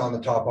based on the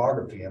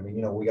topography. I mean,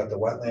 you know, we got the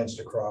wetlands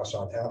to cross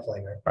on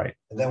Halflinger. Right.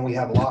 And then we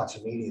have lots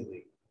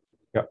immediately.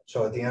 Yep.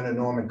 So at the end of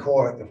Norman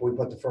Court, if we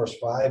put the first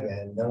 5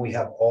 in, then we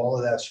have all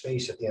of that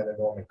space at the end of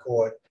Norman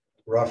Court,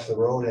 rough the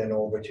road in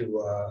over to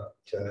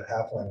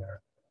Halflinger.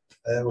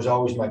 It was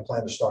always my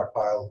plan to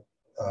stockpile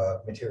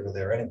material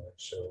there anyway,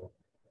 so.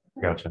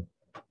 Gotcha.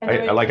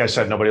 Like I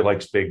said, nobody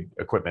likes big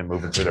equipment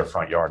moving through their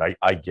front yard.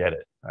 I get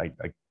it. I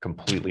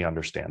completely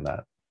understand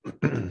that.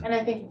 And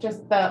I think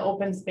just the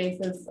open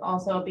spaces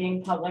also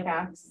being public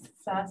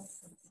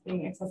access,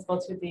 being accessible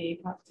to the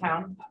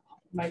town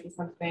might be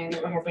something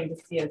that we're hoping to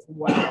see as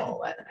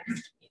well at the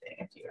next meeting,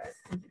 if you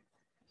guys.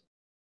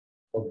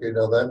 Okay,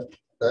 now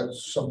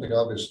that's something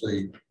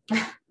obviously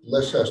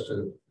Les has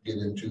to get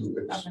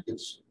into.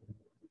 It's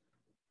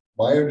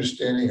my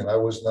understanding, and I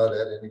was not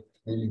at any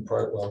meeting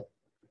part. Well,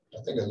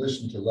 I think I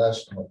listened to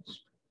last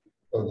month's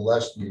or the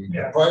last meeting.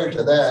 Yeah. Prior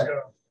to that,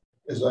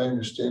 as I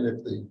understand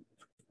it, the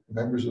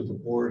members of the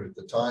board at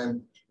the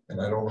time,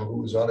 and I don't know who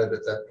was on it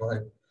at that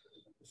time,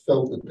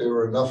 felt that there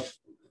were enough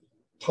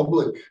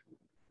public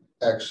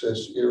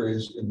access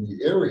areas in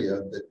the area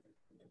that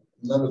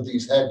none of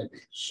these had to be.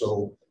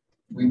 So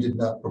we did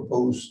not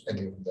propose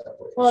any of that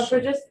way. Well, if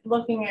we're just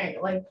looking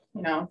at like,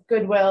 you know,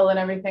 goodwill and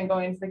everything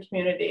going into the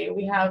community,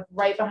 we have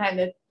right behind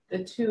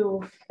the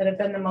two that have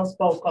been the most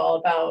vocal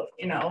about,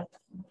 you know,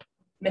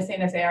 missing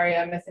this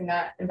area, missing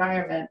that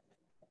environment.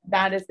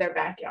 That is their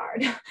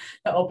backyard,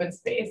 the open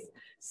space.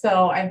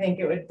 So I think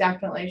it would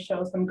definitely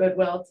show some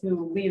goodwill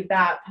to leave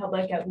that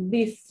public at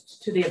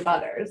least to the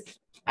abutters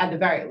at the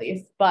very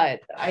least, but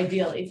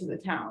ideally to the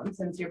town,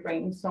 since you're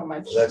bringing so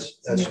much. Well,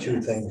 that's two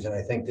newness. things, and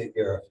I think that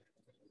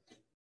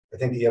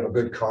you have a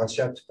good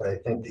concept, but I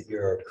think that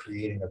you're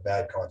creating a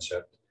bad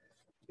concept.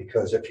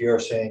 Because if you're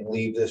saying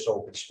leave this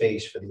open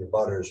space for the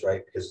abutters,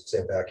 right, because it's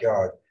their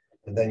backyard,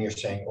 and then you're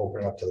saying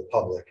open up to the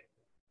public,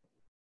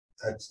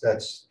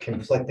 that's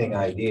conflicting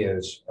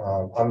ideas.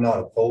 I'm not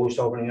opposed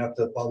to opening up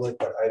to the public,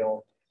 but I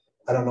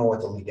don't know what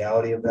the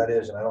legality of that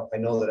is, and I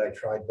know that I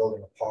tried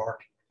building a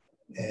park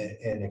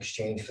in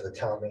exchange for the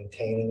town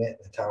maintaining it.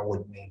 The town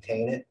wouldn't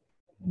maintain it,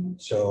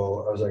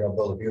 so I was like, I'll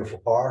build a beautiful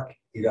park.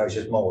 You guys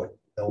just mow it.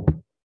 Nope.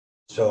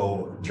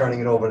 So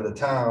turning it over to the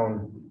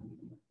town,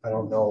 I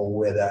don't know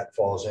where that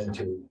falls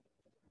into.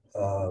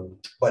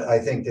 But I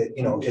think that,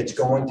 you know, it's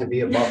going to be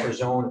a buffer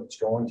zone. It's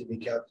going to be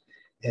kept.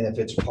 And if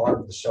it's part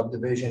of the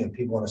subdivision and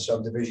people in a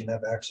subdivision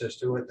have access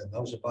to it, then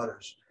those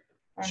abutters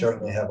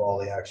certainly have all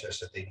the access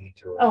that they need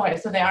to it. Okay,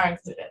 so they are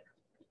included.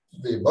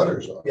 The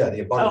butters are. Yeah,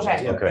 the abutters.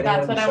 Okay, yeah, anyone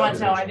that's in what the I want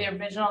to know. Are subdivision.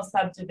 the original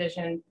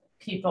subdivision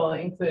people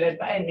included?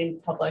 I mean,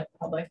 public,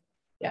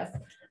 yes.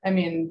 I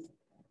mean,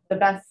 the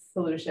best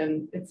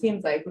solution, it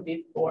seems like, would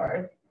be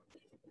for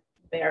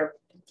their.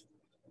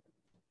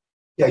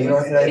 Yeah, you know,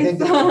 and I think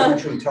that we Space.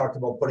 actually talked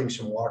about putting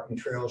some walking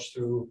trails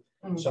through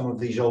Mm. some of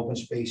these open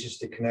spaces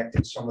to connect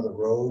in some of the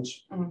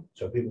roads. Mm.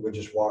 So people could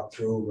just walk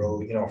through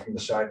road, you know, from the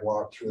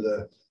sidewalk through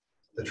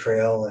the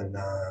trail and,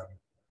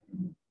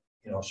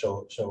 you know,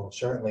 so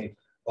certainly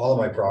all of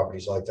my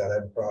properties like that. I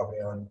have a property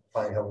on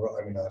Pine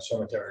Hill,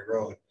 Cemetery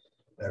Road.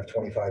 I have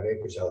 25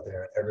 acres out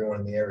there.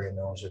 Everyone in the area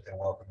knows that they're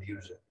welcome to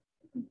use it.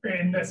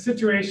 In the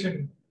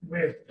situation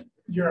with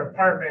your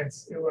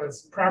apartments, it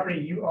was property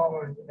you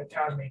owned and the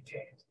town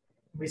maintained.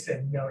 We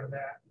said no to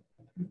that.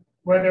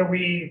 Whether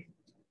we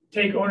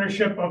take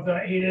ownership of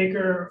the 8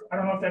 acre, I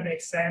don't know if that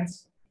makes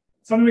sense.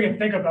 Something we can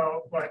think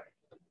about, but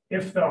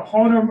if the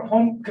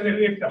because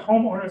if the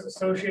homeowners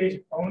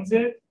association owns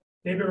it,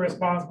 they'd be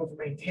responsible for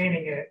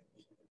maintaining it.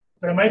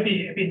 But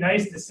it'd be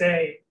nice to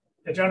say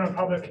the general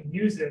public can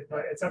use it,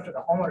 but it's up to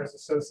the homeowners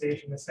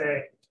association to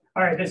say,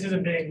 all right, this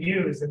isn't being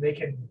used, and they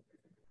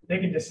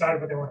can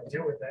decide what they want to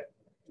do with it.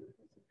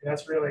 And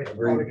that's really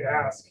all we could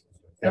ask.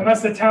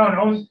 Unless the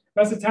town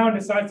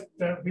decides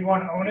that we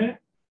want to own it,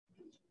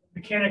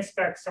 we can't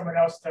expect someone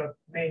else to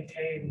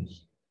maintain.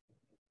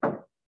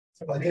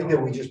 I think that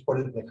we just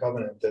put it in the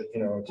covenant that,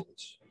 you know,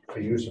 it's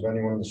for use of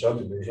anyone in the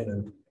subdivision,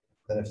 and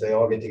then if they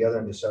all get together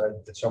and decide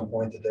at some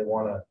point that they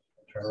want to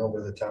turn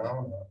over the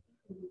town,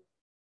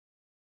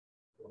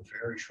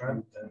 Ferry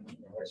Shrimp, then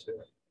that's it.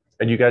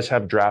 And you guys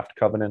have draft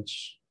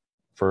covenants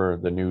for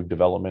the new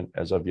development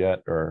as of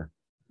yet, or?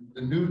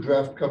 The new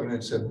draft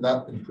covenants have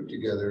not been put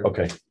together.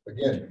 Okay,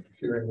 Again,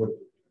 hearing what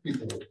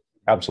people,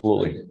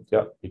 absolutely.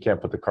 Yeah, you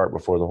can't put the cart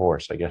before the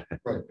horse, I get it.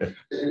 right,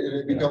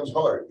 it becomes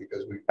hard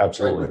because we try to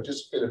Absolutely.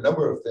 anticipate a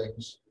number of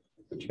things,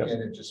 but you Yep.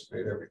 can't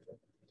anticipate everything.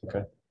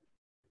 Okay.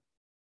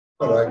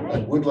 But I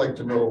would like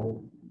to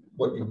know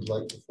what you'd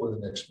like before the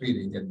next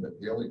meeting, and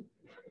the only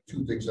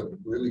two things I'm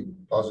really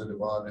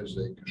positive on is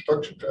a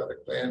construction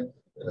traffic plan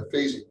and a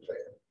phasing plan.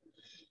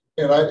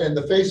 And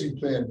the phasing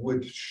plan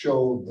would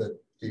show that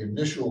the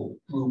initial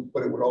group,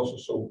 but it would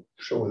also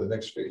show the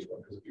next phase one,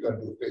 because if you're gonna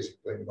do a phasing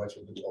plan, you might as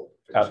well do all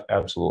the phases.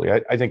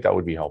 Absolutely. I think that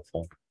would be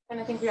helpful. And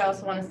I think we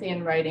also want to see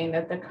in writing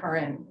that the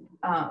current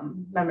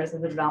members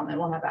of the development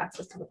will have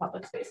access to the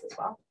public space as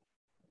well.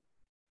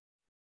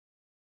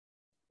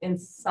 In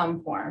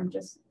some form,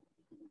 just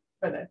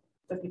for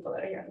the people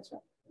that are here in this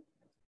room.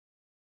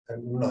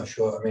 I'm not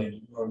sure. I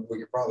mean, we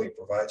could probably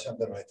provide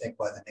something, but I think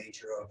by the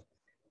nature of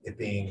it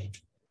being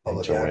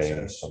public HOA or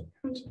access, something.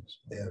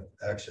 they have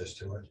access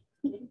to it.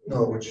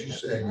 No, what she's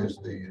saying is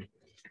the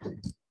 4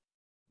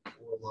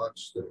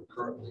 lots that are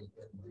currently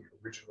in the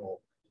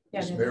original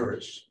Yeah, they-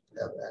 marriage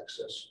have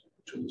access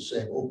to the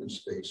same open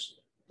space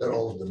that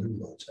all of the new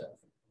lots have.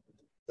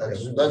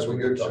 That's what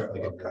you're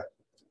talking about.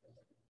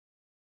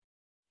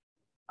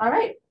 All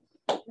right.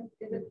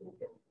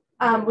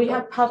 We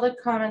have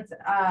public comments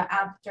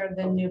after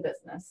the new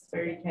business,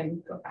 where you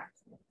can go back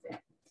to it.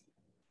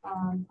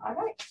 All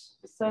right.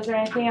 So is there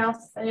anything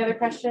else? Any other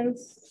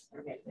questions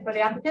for the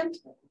applicant?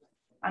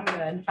 I'm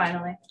good,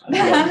 finally.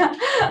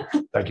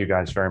 Thank you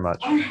guys very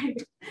much. All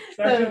right.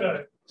 So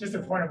actually, just a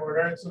point of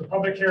order, so the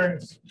public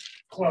hearing's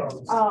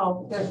closed.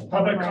 Oh, There's good.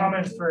 public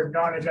comments for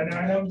non-agenda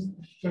items,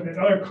 so if there's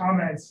other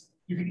comments,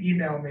 you can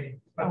email me.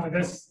 But for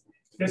this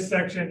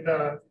section,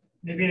 the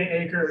Navina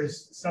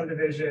Acres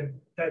subdivision,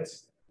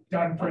 that's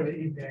done for the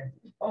evening.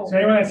 So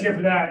anyone that's here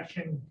for that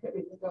can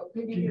go.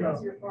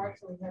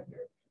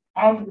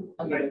 I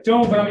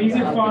don't, but I'm easy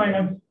to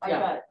find.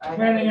 I'm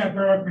planning at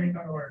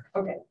boroughreen.org.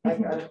 Okay, I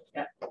got it,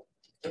 yeah.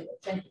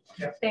 Thank you.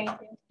 Yeah. Thank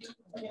you.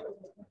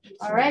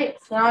 All right,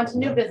 so now on to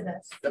new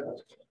business.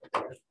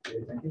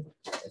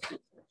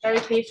 Very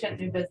patient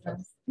new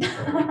business.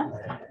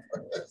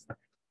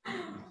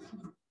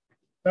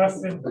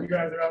 Dustin, you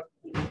guys are up.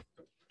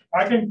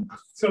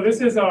 So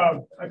this is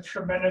a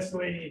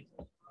tremendously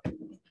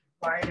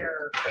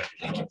minor.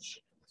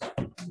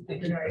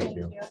 Good night.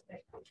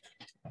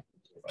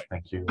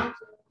 Thank you.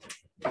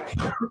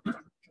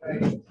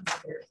 In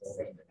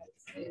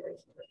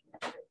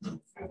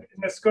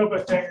the scope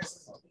of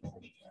things,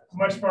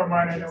 much more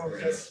minor than what we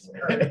just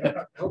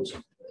heard.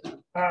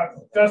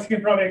 Dustin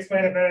can probably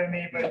explain it better than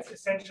me, but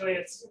essentially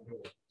it's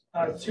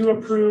 2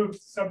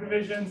 approved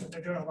subdivisions, and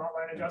they're doing a lot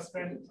line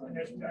adjustment, and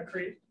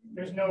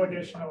there's no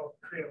additional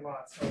created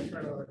lots. So I'll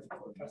turn it over to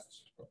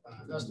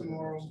Dustin. Dustin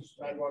Morrow,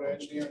 Tidewater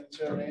Engineering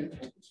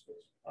in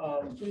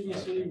Sarah.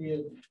 Previously, we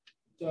had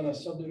done a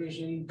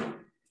subdivision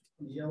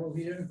in yellow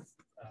here,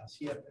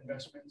 CF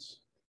Investments.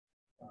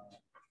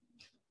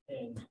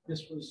 And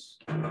this was,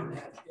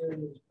 that area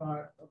was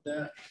part of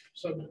that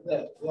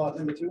lot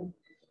number 2.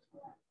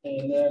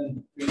 And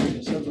then we did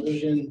a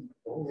subdivision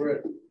over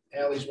at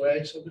Alley's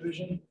Way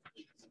subdivision.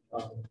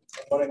 A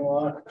budding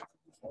lot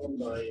owned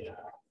by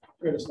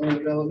Curtis Land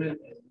Development,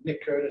 and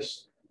Nick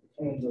Curtis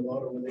owns a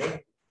lot over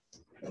there.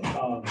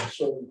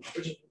 So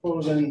we're just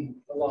proposing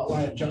a lot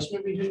line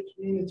adjustment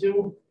between the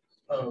two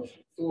of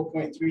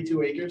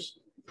 4.32 acres.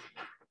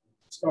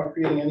 It's not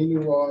creating any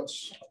new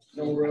lots,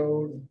 no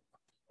road.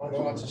 All the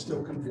lots are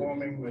still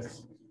conforming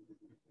with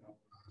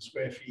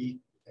square feet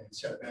and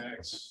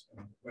setbacks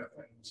and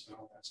wetlands and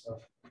all that stuff.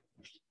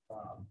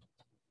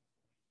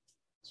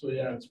 So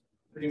yeah, it's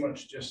pretty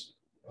much just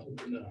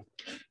hoping to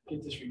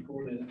get this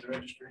recorded at the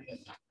registry and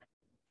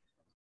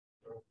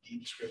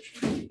deed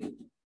description.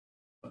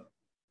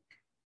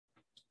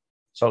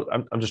 So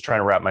I'm just trying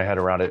to wrap my head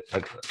around it.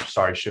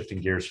 Sorry,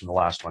 shifting gears from the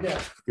last one. Yeah.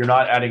 You're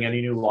not adding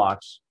any new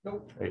lots.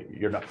 Nope.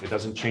 You're not, it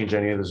doesn't change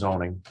any of the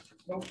zoning.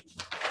 Nope.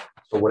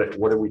 So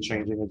what are we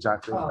changing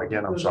exactly?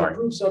 Again, I'm There's an sorry.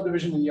 approved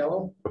subdivision in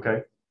yellow,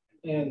 Okay,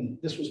 and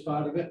this was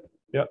part of it.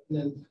 Yep. And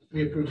then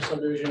we approved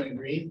subdivision in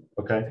green,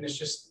 okay. and it's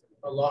just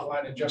a lot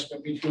line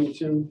adjustment between the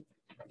two,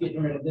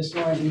 getting rid of this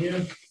line here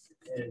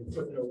and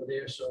putting it over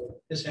there. So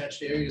this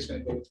hatched area is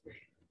gonna go with green.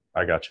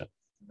 I got you.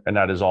 And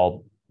that is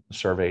all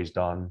surveys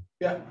done.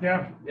 Yeah,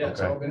 Yeah, it's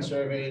all been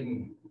surveyed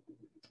and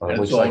It It's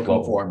looks all like,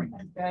 conforming.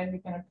 Okay, we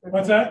can approve.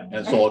 what's that?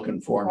 It's all All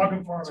conforming.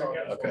 conforming, it's all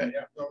yeah. Okay.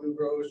 yeah, no new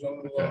roads, no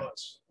new Okay.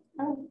 lots.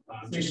 Oh,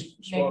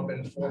 Just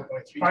swapping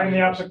 4.3. Find the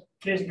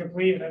application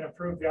complete and then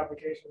approve the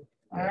application.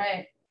 all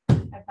right.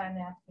 I find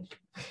the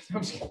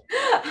application.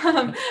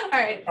 All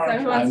right, so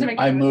who wants to make?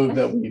 a I move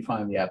motion? that we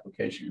find the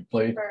application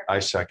complete. For- I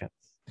second.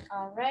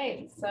 All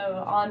right,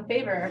 so all in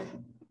favor?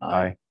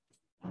 Aye.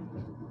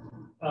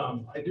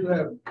 I do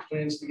have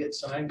plans to get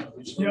signed. I'll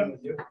be signing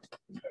with you.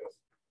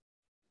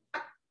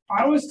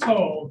 I was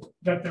told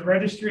that the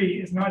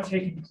registry is not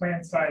taking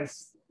plan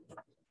size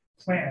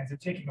plans, they're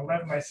taking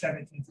 11 by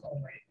 17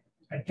 only.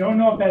 I don't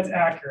know if that's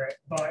accurate,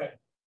 but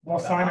we'll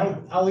sign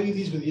them. I'll leave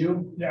these with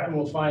you. Yeah. And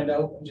we'll find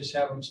out and just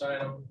have them sign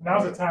them.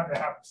 Now's the time to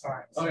have them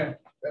signed. Okay.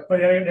 But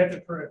yeah, you have to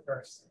prove it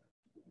first.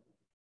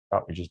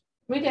 Oh, we just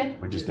You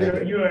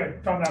did. you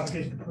had found the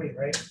application complete,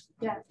 right?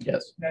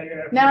 Yes. Now you're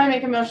gonna. Now I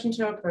make a motion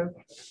to approve.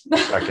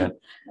 Second.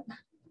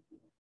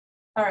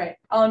 All right,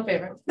 all in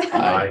favor?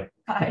 Aye.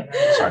 Aye.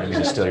 Sorry, didn't mean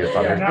to steal your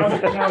Yeah,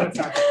 thunder. now the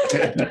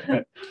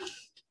time.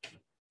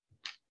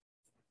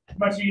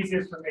 Much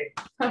easier for me.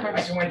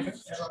 I can wait.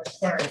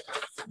 Sorry.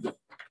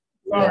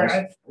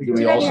 Sorry. Do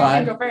we all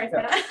sign? Go first.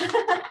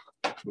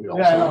 We all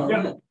Yeah, I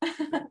sign? know.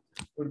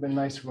 Would have been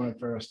nice if we went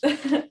first.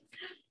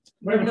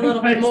 Learn a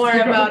little bit more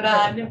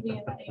about Nifty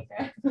and the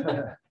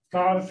acre.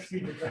 Follow the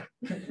procedure.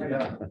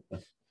 Yeah.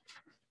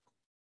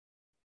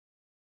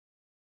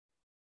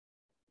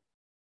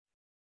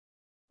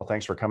 Well,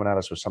 thanks for coming at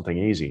us with something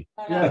easy.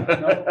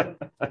 Yeah.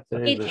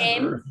 Hey,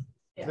 James.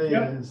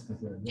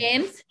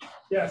 James,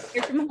 Yes.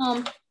 you're from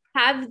home.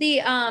 Have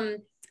the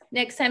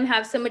next time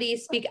have somebody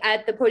speak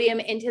at the podium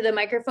into the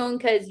microphone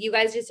because you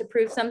guys just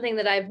approved something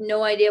that I have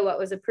no idea what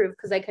was approved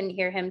because I couldn't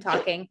hear him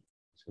talking.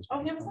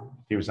 Oh, he was,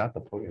 He was at the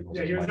podium.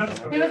 Yeah, he was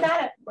wasn't not. he was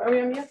at it. Are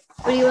we on mute?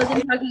 But he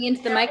wasn't talking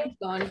into the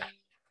microphone. You're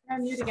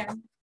on mute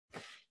again.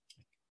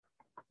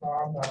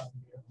 I'm not,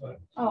 but,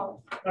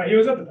 Oh, he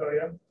was at the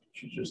podium.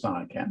 She's just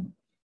on camera.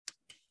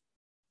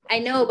 I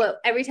know, but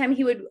every time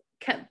he would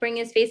bring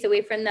his face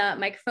away from the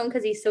microphone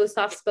because he's so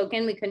soft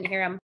spoken, we couldn't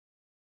hear him.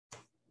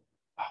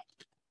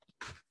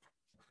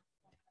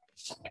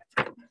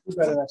 You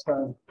better next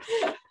time.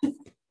 you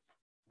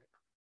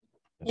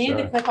need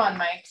to click on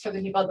mic for the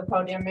people at the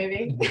podium,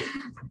 maybe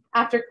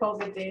after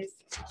COVID days.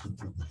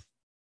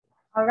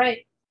 All right,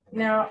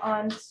 now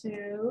on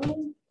to.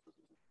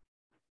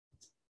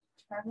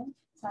 Charlie?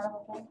 Is that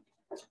okay?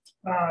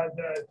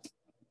 The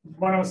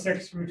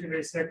 106 Route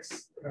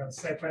 236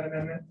 site plan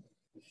amendment.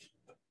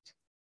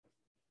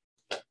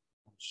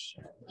 Which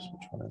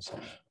one is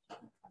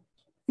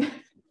it?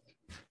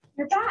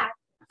 You're back.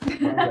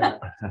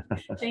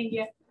 Thank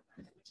you.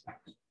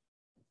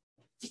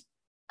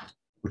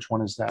 Which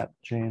one is that,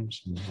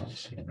 James?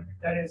 Let's see.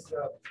 That is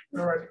the, I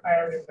already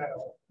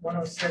metal,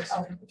 106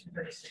 Route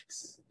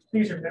 236.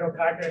 These are middle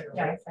packet.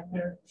 Yeah, Right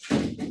there.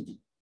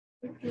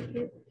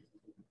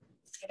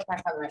 If I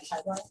have the right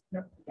sidewalk.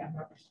 Yep. Yeah.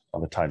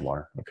 On the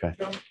Tidewater, okay.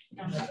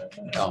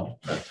 No,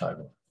 that's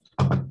title.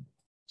 Yep,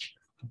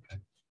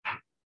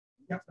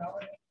 that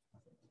one.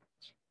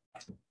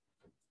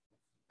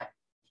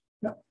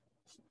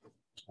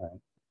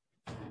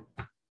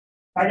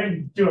 I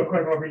can do a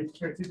quick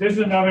overview. This is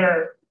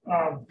another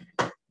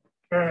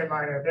very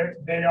minor.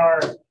 They are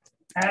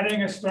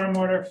adding a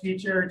stormwater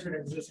feature to an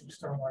existing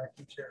stormwater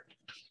feature.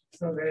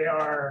 So they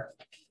are,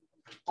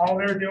 all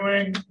they're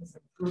doing is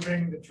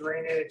improving the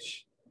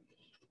drainage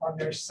on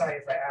their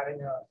site by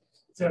adding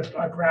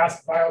a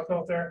grass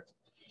biofilter.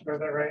 Is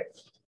that right?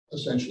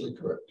 Essentially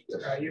correct.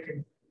 Yes. You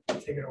can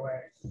take it away.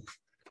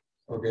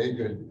 Okay,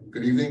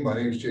 good evening. My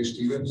name is Jay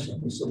Stevens.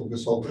 I'm with Civil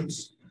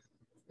Consultants,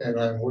 and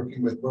I'm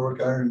working with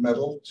Berwick Iron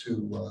Metal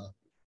to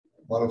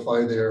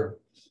modify their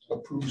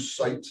approved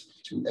site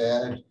to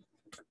add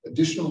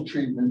additional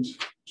treatment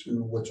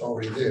to what's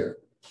already there.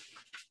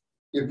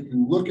 If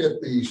you look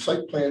at the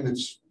site plan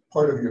that's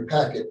part of your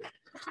packet,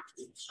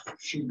 it's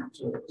sheet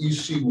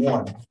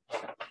EC1.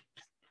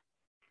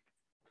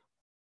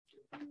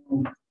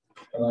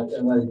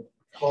 and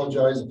I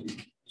apologize if you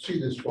see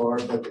this far,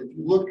 but if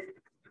you look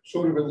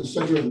sort of in the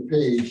center of the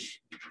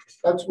page,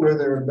 that's where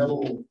their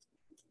metal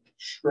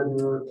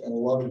shredder and a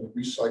lot of the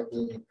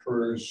recycling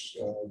occurs.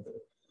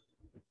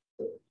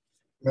 The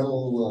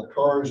metal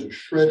cars are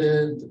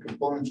shredded, the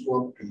components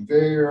go up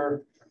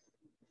conveyor,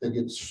 they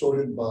get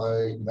sorted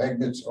by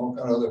magnets, all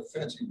kind of other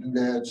fancy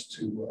doodads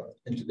to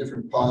into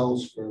different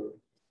piles for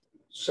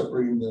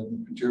separating the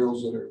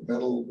materials that are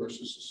metal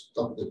versus the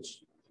stuff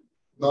that's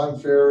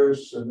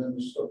non-ferrous, and then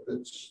the stuff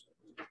that's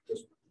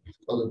just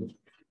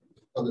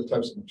other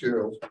types of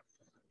materials.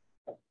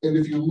 And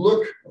if you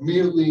look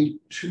immediately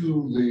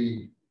to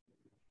the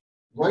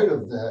right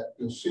of that,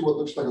 you'll see what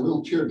looks like a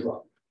little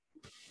teardrop.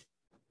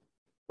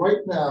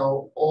 Right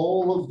now,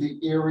 all of the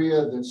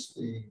area that's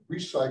the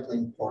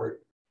recycling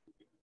part,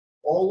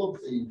 all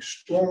of the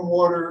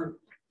stormwater,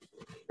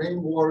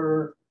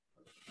 rainwater,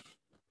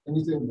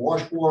 anything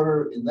wash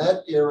water in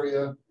that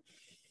area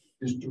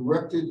is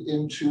directed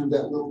into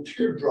that little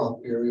teardrop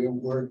area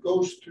where it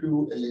goes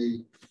through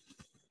a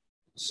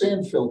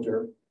sand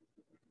filter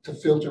to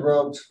filter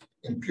out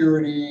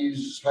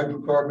impurities,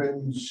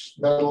 hydrocarbons,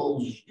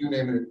 metals, you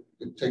name it.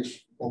 It takes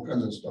all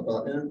kinds of stuff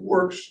out, and it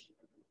works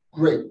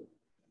great.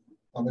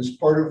 As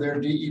part of their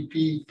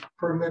DEP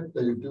permit,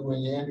 they're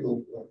doing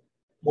annual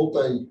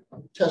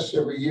multi-tests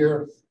every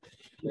year,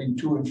 between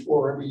 2 and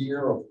 4 every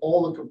year of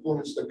all the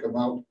components that come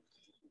out.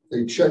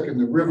 They check in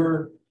the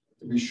river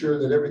to be sure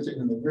that everything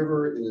in the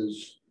river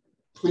is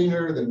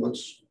cleaner than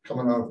what's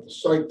coming out of the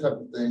site, type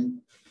of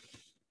thing.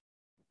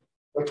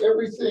 But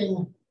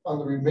everything on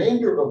the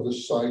remainder of the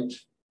site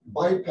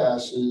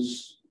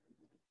bypasses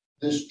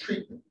this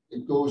treatment.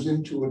 It goes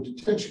into a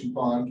detention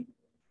pond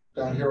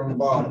down here on the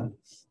bottom.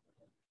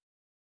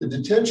 The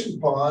detention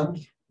pond,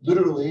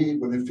 literally,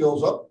 when it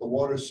fills up, the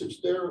water sits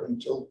there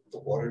until the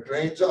water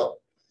drains out.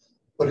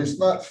 But it's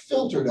not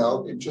filtered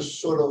out, it just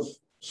sort of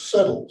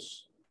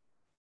settles.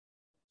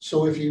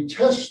 So if you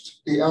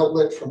test the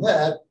outlet from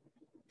that,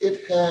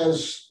 it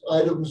has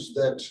items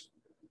that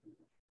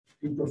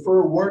you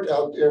prefer weren't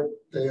out there.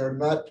 They are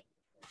not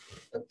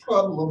a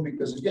problem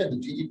because, again,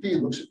 the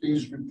DEP looks at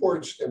these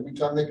reports every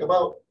time they come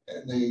out,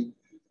 and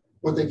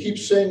what they keep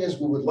saying is,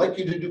 we would like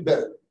you to do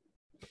better.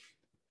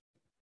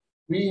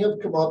 We have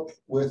come up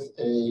with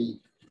a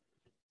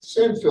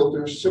sand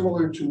filter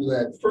similar to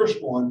that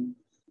first one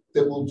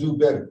that will do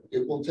better.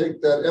 It will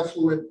take that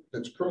effluent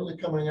that's currently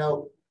coming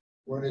out,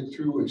 run it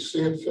through a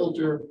sand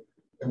filter,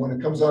 and when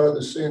it comes out of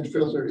the sand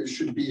filter, it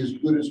should be as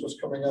good as what's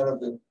coming out of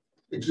the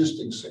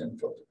existing sand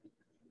filter.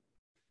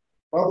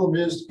 Problem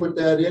is, to put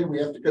that in, we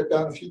have to cut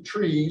down a few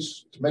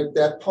trees to make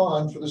that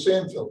pond for the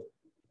sand filter.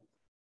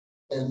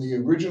 And the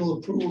original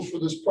approval for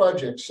this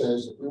project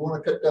says if we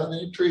want to cut down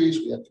any trees,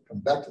 we have to come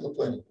back to the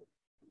planning board.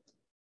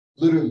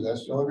 Literally,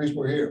 that's the only reason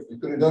we're here. If we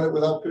could have done it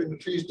without cutting the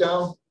trees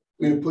down,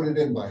 we'd have put it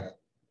in by now.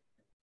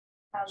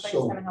 Sounds like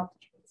it's gonna help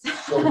the trees.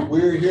 So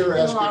we're here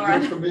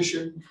asking your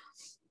permission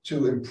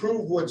to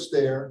improve what's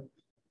there.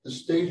 The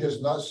state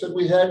has not said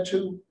we had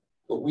to,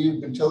 but we've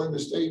been telling the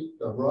state,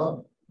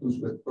 Rob, who's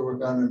with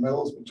Berwick Iron and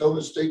Metals, been telling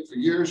the state for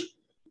years,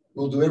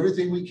 we'll do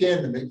everything we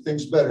can to make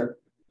things better.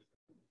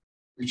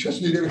 We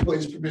just need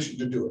everybody's permission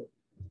to do it.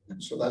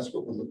 And so that's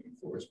what we're looking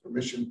for, is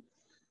permission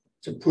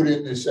to put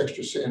in this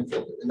extra sand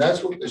filter. And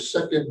that's what the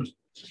second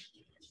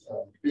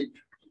big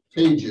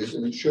page is,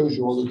 and it shows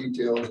you all the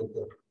details of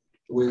the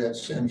way that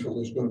sand filter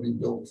is going to be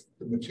built,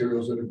 the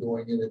materials that are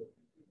going in it.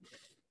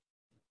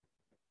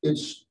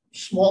 It's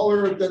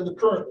smaller than the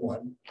current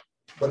one,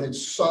 but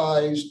it's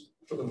sized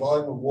for the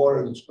volume of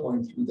water that's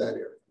going through that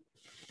area.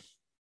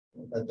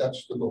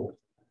 That's the goal.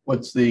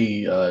 What's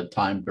the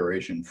time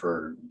duration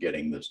for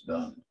getting this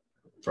done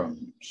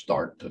from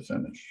start to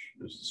finish?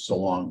 Is this a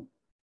long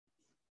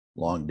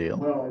deal?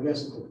 Well, I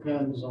guess it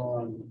depends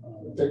on.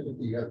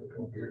 Technically, you have to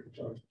come here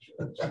to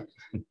talk.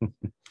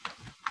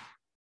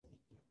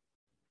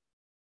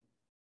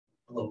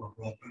 Hello,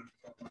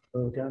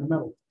 Rob. Down the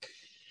middle.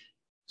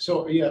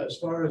 So, yeah, as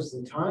far as the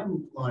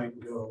timeline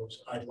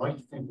goes, I'd like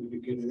to think we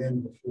could get it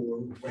in before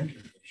winter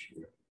this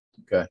year.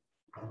 Okay.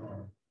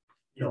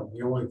 You know,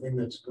 the only thing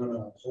that's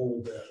gonna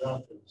hold that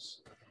up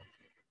is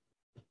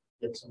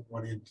get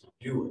someone in to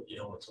do it. You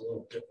know, it's a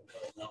little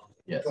difficult now.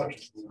 Yes.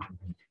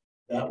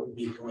 That would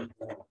be going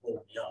to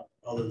hold me up.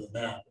 Other than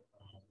that,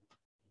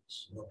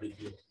 it's no big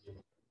deal.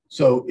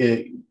 So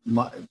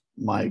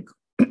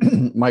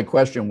my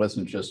question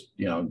wasn't just,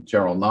 you know,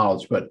 general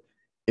knowledge, but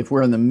if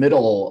we're in the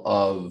middle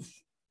of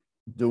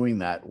doing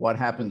that, what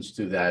happens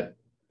to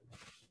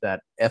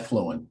that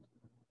effluent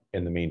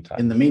in the meantime?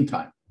 In the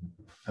meantime,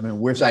 I mean,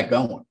 where's that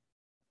going?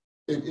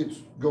 It's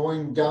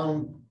going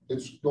down.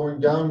 It's going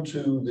down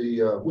to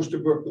the Worcester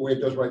Brook the way it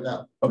does right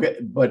now. Okay,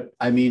 but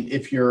I mean,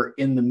 if you're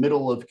in the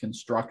middle of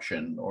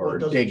construction or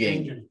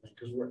digging,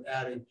 because we're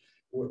adding,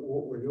 what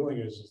we're doing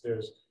is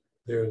there's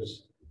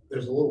a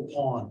little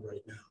pond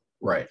right now,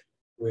 right,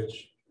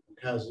 which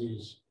has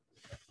these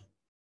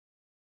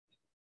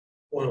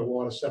oil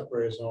water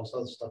separators and all this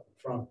other stuff in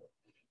front of it.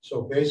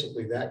 So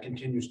basically, that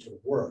continues to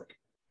work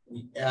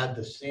we add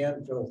the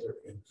sand filter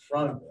in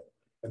front of it,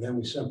 and then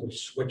we simply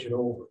switch it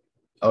over.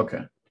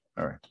 Okay,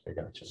 all right. I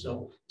got you.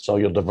 So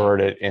You'll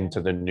divert it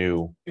into the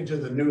new. into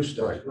the new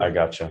stuff. I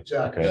got you.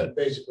 Exactly. Okay.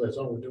 Basically, that's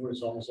all we're doing.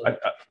 It's almost like.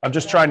 I'm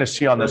just trying to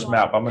see on this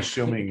map. I'm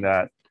assuming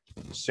that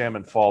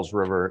Salmon Falls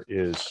River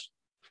is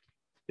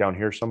down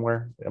here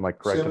somewhere. Am I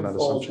correct in Salmon that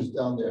Falls assumption? is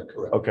down there,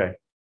 correct? Okay,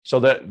 so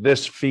that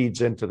this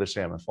feeds into the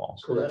Salmon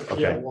Falls. Correct.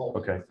 Yeah, Okay, well,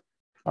 okay.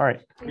 All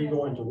right. we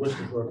go into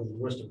Worcesterbrook, and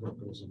Worcesterbrook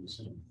goes in the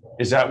same. fall.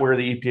 Is that where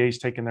the EPA is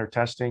taking their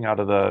testing out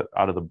of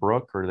the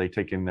brook, or are they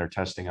taking their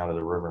testing out of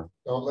the river?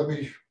 Now, let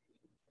me,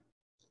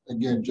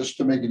 again, just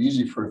to make it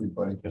easy for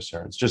everybody. Yes,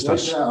 sir. It's just a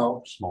Right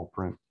now, small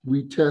print.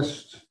 we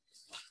test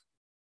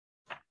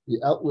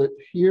the outlet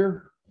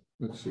here.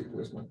 Let's see,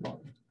 where's my phone?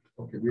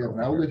 Okay, we have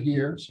an outlet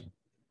here.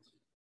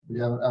 We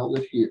have an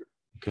outlet here.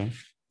 Okay,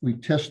 We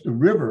test the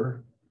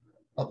river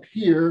up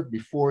here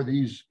before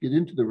these get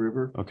into the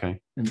river, okay,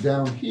 and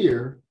down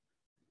here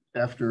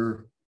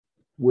after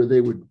where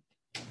they would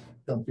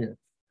dump in.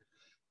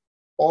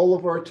 All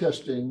of our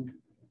testing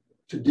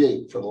to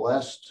date for the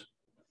last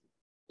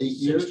 8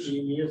 years,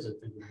 16 years, I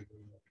think.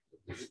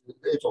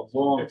 it's a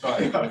long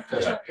time.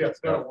 Yeah, it's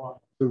been a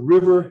while. The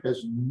river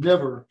has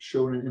never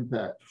shown an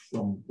impact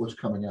from what's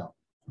coming out.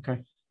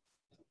 okay.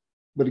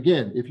 But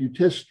again, if you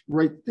test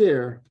right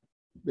there,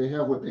 they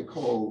have what they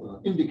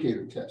call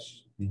indicator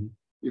tests. Mhm.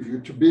 If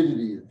your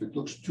turbidity, if it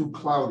looks too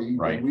cloudy,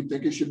 Right. then we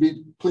think it should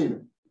be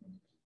cleaner.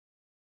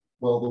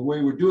 Well, the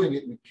way we're doing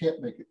it, we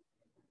can't make it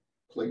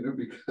cleaner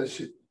because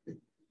it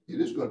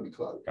is going to be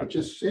cloudy. But Gotcha.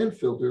 this sand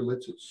filter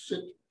lets it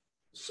sit,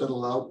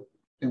 settle out,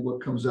 and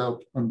what comes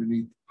out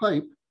underneath the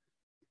pipe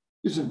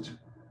isn't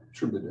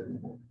turbid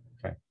anymore.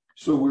 Okay.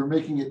 So we're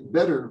making it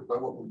better by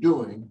what we're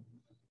doing,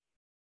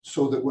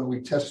 so that when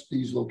we test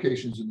these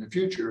locations in the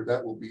future,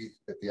 that will be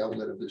at the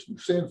outlet of this new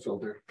sand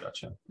filter,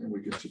 Gotcha. and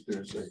we can sit there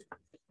and say,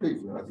 hey,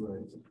 we're not doing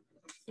anything.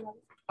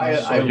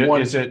 So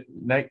is it,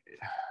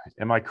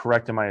 am I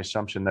correct in my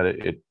assumption that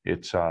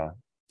it's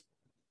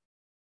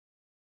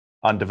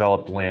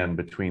undeveloped land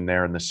between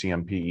there and the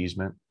CMP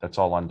easement? That's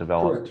all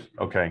undeveloped? Correct.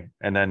 Okay,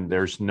 and then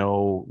there's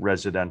no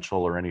residential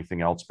or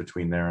anything else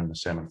between there and the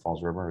Salmon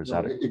Falls River? Is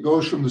that it? It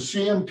goes from the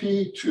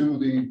CMP to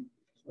the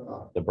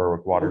The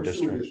Berwick Water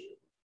sewer District?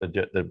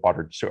 The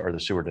water sewer, or the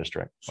sewer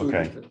district? Sewer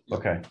Okay, district, yeah.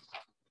 okay.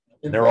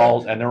 In They're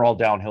all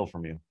downhill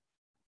from you?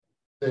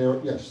 They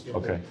are, yes.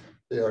 Okay.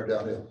 They are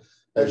downhill.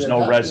 There's And no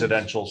it happens-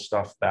 residential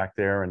stuff back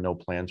there and no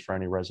plans for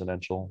any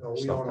residential No,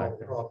 we stuff own all back the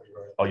there? property,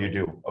 right? Oh, you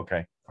do?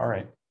 Okay, all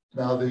right.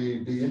 Now, the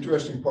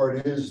interesting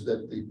part is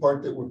that the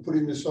part that we're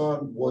putting this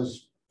on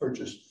was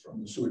purchased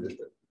from the sewer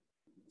district.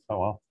 Oh,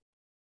 wow.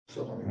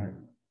 So I mean,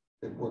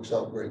 it works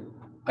out great.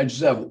 I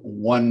just have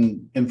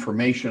one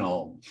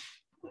informational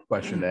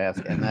question to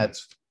ask, and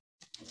that's,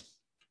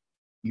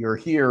 you're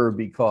here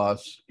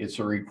because it's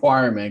a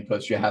requirement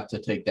because you have to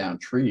take down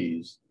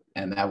trees,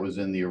 and that was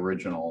in the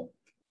original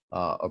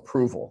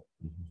approval.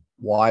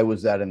 Why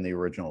was that in the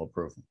original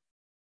approval?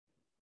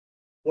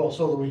 Well,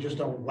 so that we just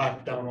don't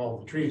whack down all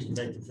the trees and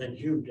make the thing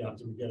huge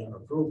after we get our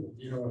approval,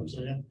 you know what I'm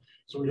saying?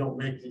 So we don't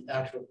make the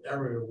actual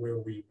area where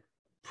we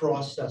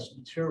process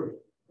material.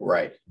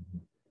 Right.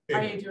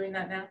 Are you doing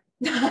that now?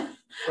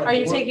 Right, Are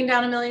you we're- taking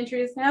down 1 million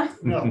trees now?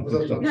 No, but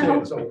that's what I'm No.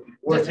 saying. So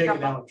we're Just a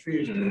taking couple. down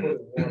trees to put in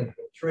water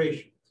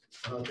filtration.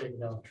 We're not taking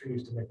down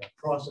trees to make a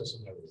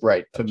processing area.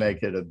 Right, to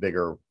make it a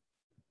bigger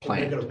To make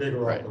plant. it a bigger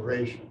Right.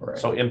 operation. Right.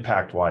 So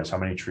impact wise, how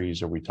many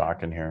trees are we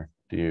talking here?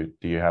 Do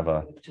you have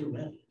a Too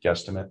many.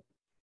 guesstimate?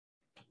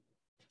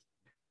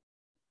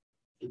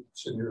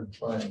 Sit here and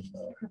try and,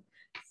 No,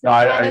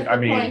 That is I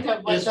the mean, point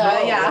of what It's the-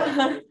 not-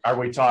 yeah. are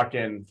we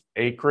talking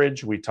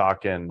acreage? We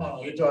talking,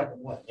 Oh, you're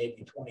talking what,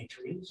 maybe 20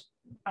 trees?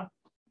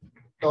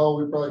 oh,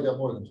 we probably got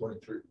more than 20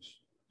 trees.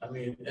 I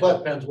mean, it But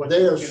depends what.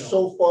 they are you know.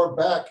 so far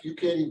back, you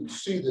can't even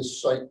see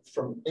this site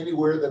from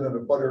anywhere that an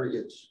abutter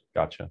is.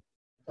 gotcha.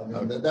 I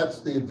mean,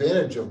 that's the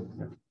advantage of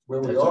where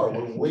we That's are. okay.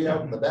 We're way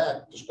out in the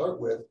back to start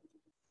with.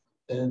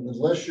 And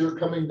unless you're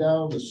coming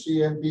down the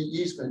CMP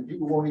easement, you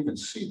won't even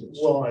see this.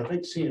 Well, I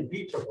think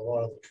CMP took a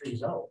lot of the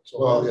trees out, so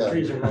a Well, lot of the yeah.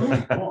 trees are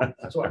really gone.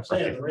 That's what I'm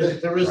saying. There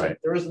Right.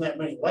 isn't that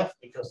many left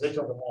because they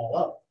took them all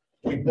out.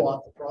 We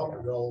bought the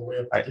property all the way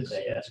up I- to the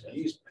CMP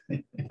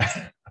easement.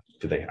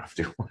 Do they have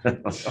to?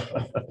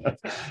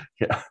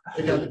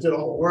 They did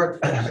all the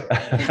work. for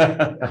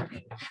us.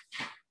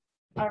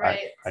 All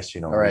right. I see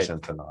no All right. reason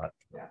to not.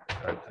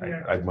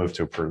 I'd move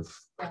to approve.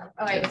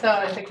 Okay, so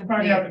I think.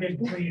 Part of the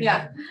application, please.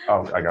 Yeah,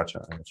 Oh, I got you.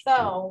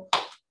 so,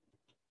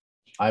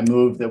 I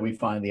move that we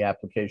find the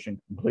application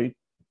complete.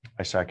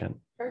 I second.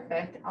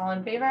 perfect. All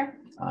in favor?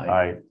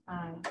 I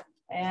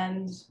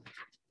And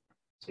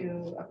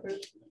to approve,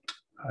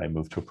 I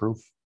move to approve.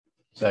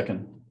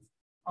 Second.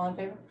 all in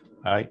favor?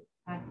 Aye.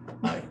 Aye.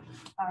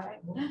 All right,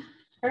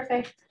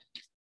 perfect.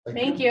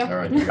 Thank you. All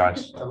right, You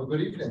guys, Have a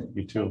good evening.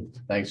 you too.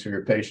 thanks for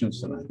your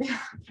patience tonight.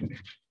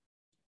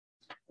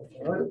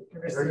 All right.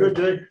 Very good,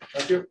 Jay.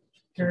 Thank you.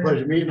 Karen,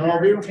 Pleasure meeting all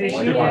of you.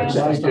 Thank you. Last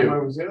Thank time you. I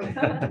was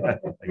there.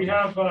 We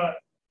have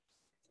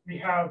we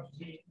have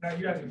the, no,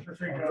 you guys are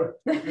free to go.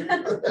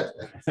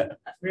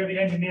 We have the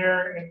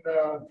engineer in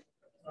the,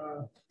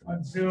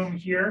 on Zoom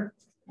here.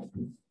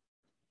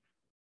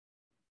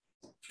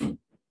 So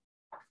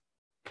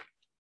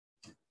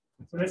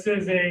this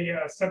is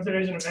a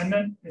subdivision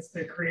amendment. It's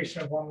the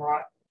creation of one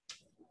lot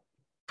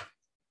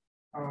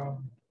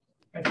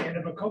at the end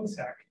of a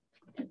cul-de-sac.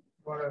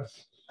 Want to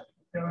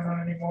fill in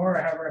on any more,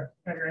 or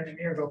have your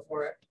engineer go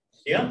for it?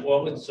 Yeah,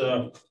 well, it's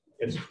a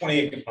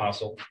 20-acre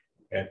parcel.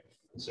 Okay,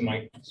 it's in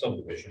my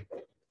subdivision.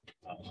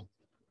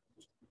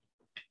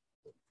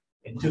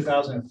 In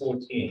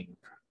 2014,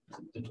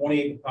 the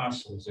 20-acre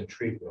parcel was in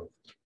tree growth.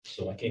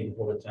 So I came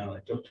before the town. I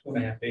took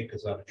 2.5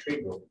 acres out of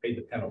tree growth, paid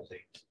the penalty,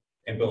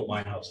 and built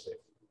my house there.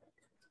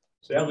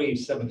 So that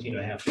leaves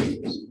 17.5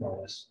 acres, more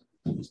or less,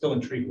 still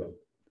in tree growth,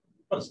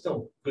 but it's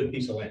still a good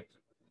piece of land.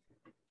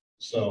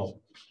 So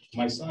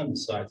my son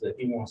decides that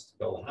he wants to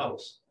build a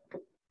house.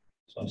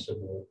 So I said,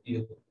 well,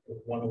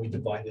 why don't we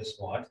divide this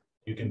lot?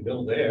 You can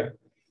build there,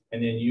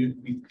 and then you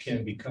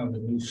can become the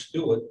new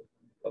steward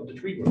of the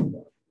tree growth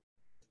lot.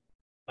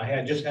 I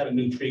had just had a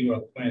new tree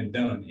growth plan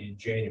done in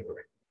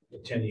January. For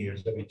 10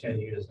 years, every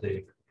 10 years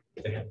they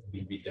have to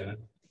be redone,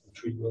 the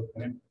tree growth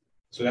plan.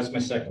 So that's my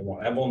second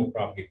one. I've owned the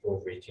property for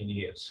over 18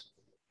 years.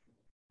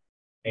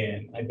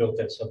 And I built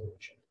that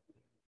subdivision.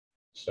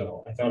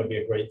 So I thought it'd be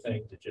a great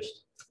thing to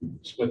just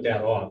split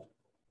that off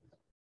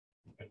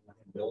and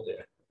build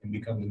it and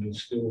become the new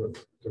steward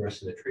of the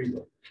rest of the tree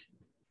growth.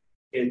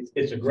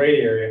 It's a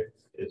great area.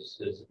 There's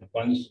an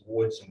abundance of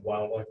woods and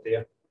wildlife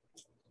there.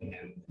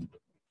 And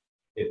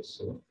it's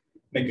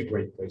make a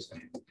great place to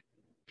live.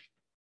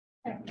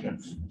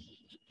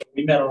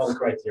 We met all the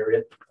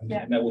criteria. I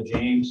met with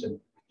James and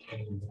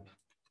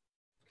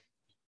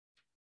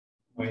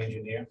my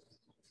engineer,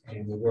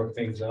 and we worked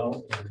things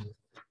out. And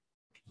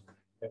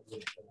met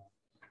with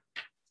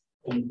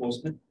code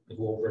enforcement to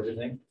go over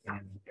everything,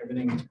 and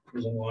everything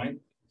was in line.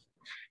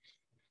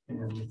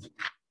 And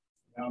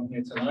now I'm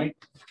here tonight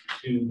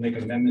to make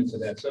amendments to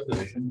that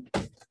subdivision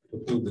to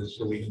approve this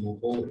so we can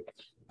move forward.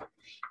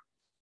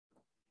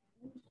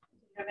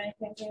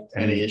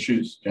 Any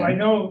issues? Well, I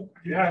know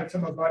you have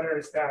some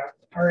abutters that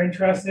are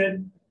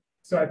interested,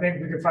 so I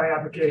think we could find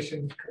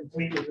application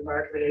complete with my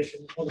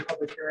recommendation, hold a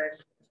public hearing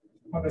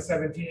on the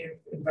 17th,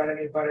 invite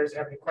any abutters,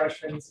 have any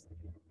questions,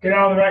 get it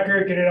on the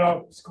record, get it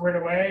all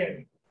squared away,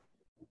 and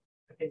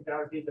I think that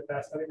would be the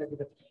best. I think that'd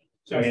be the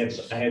So I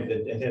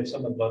had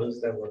some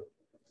abutters that were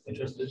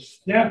interested.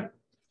 Yeah,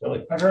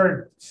 Really? I've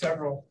heard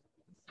several.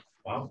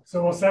 Wow.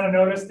 So we'll send a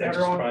notice to That's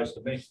a everyone. surprise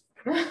to me.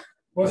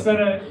 We'll send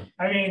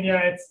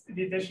it's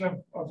the addition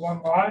of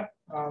one lot.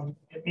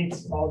 It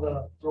meets all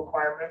the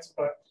requirements,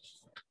 but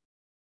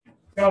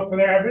for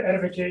their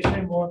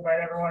edification, we'll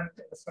invite everyone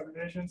to the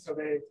subdivision, so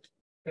they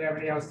have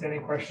any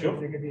outstanding questions, Sure.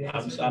 they can be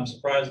answered. I'm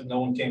surprised no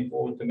one came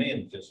forward to me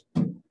and just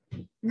put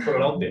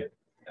it out there.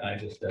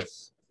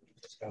 That's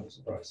kind of a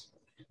surprise.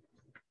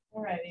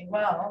 Alrighty,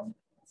 well,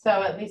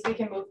 so at least we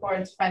can move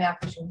forward to find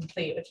application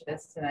complete, which it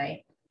is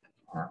tonight.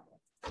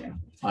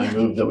 I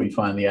move that we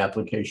find the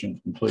application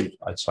complete.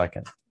 I'd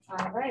second.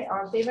 All right,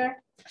 all in favor?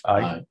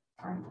 Aye.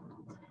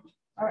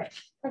 All right,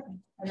 perfect.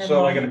 And then So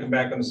we'll- I'm gonna come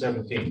back on the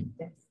 17th.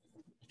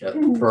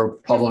 For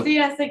Just public, see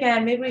us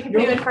again, maybe we can do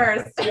it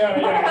first.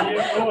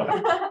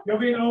 You'll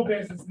be in old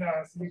business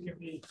now, so you can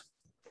be.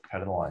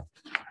 Head of the line.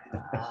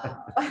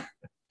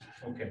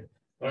 Okay,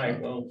 all right,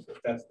 well,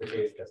 if that's the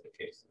case, that's the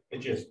case. It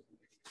just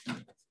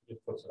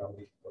puts it on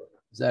me.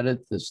 is that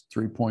it? This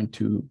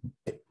 3.2,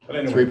 But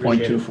anyway,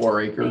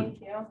 3.24 acre?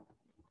 Thank you.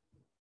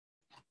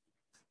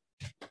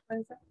 What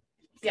is it?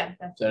 Yeah. Is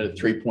that a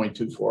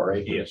 3.24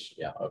 acres? Yes.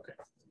 Yeah, okay.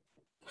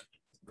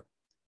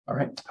 All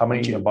right. How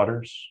many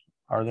abutters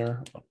are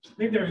there? I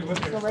think there's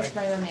what So let's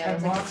write on the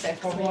other one,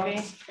 6 maybe.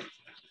 Just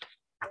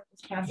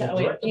pass it. Oh,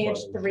 wait, page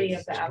 3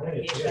 of the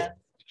application.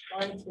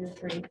 1, 2,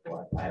 3,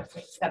 4, 5,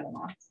 6, 7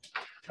 lots.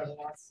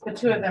 The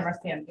 2 of them are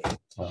CMP.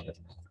 Oh,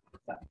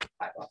 So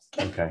 5 lots.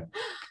 okay.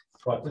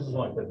 But this is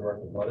only for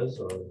direct abutters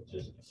or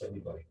just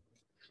anybody?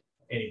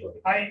 Anybody?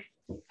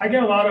 I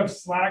get a lot of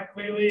slack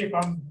lately if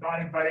I'm not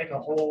inviting the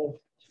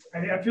whole,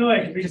 I feel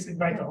like if we just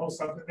invite the whole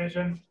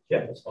subdivision,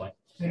 Yeah, that's fine.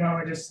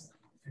 and just,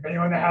 if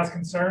anyone that has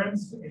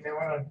concerns, if they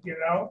want to get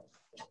it out.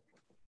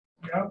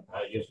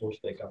 I just wish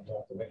they come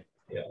back to me.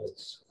 Yeah,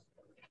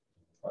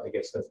 I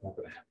guess that's not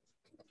gonna happen.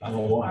 I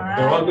don't know why.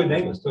 They're all good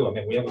neighbors too. I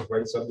mean, we have a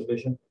great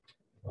subdivision.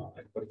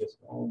 Everybody gets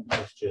along.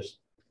 It's just,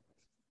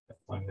 I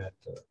find that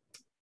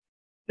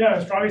Yeah,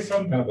 there's probably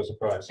some, kind of a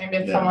surprise. Maybe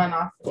it's someone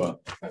off.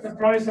 there's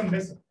probably some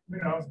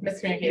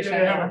Miscommunication, either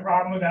they have yeah. a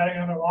problem with adding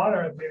another lot,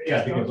 or maybe.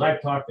 Yeah, because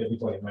I've talked to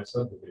everybody in my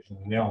subdivision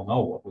and they all know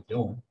what we're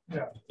doing.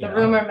 Yeah. You The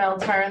know? rumor mill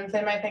turns,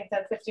 they might think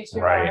that 52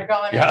 Right. are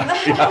going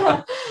Yeah, in.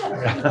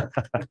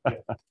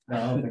 No, I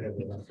don't think I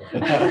did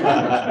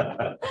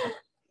that.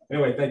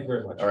 Anyway, thank you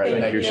very much. All right,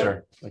 Thank thank you, you.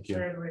 sir. Thank you.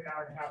 Fairly an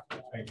hour and a half.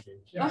 Thank you.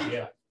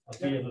 Yeah. I'll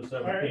see you on the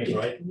All right. 17th,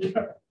 right?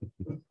 Yeah.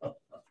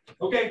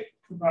 Okay,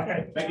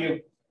 Bye. thank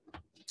you.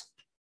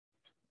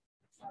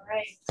 All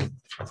right.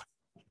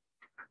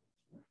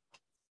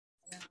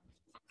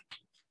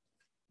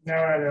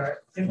 Now are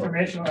the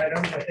informational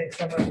items, I think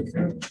some of the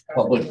Zoom.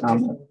 Public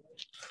comment.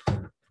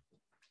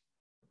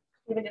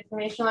 We have an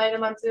informational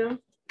item on Zoom.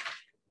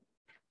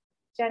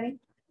 Jenny?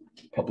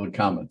 Public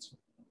comments.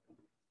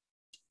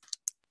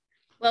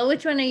 Well,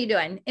 which one are you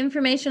doing?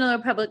 Informational or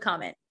public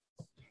comment?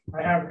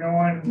 I have no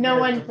one. No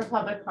one for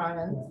public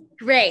comments.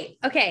 Great.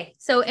 Okay,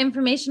 so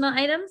informational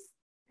items?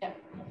 Yeah.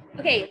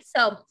 Okay,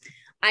 so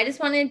I just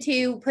wanted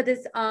to put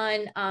this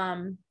on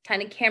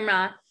kind of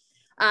camera.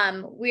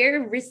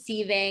 We're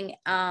receiving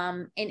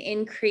an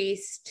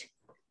increased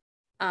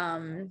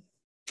amount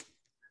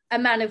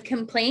of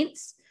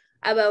complaints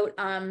about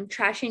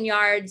trash in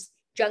yards,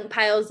 junk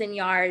piles in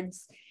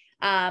yards,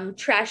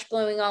 trash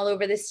blowing all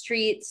over the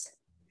streets,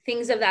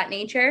 things of that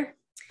nature.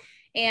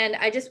 And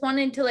I just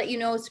wanted to let you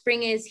know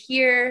spring is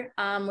here.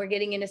 We're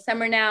getting into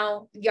summer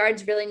now.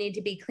 Yards really need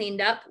to be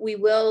cleaned up.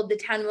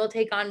 The town will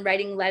take on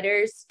writing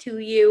letters to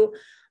you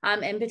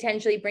and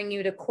potentially bring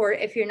you to court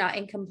if you're not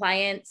in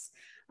compliance.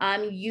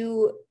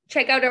 You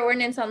check out our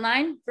ordinance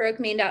online,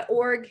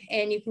 berwickmaine.org,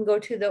 and you can go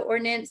to the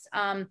ordinance.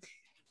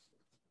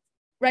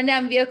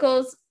 Rundown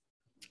vehicles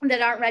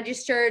that aren't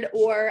registered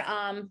or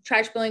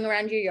trash blowing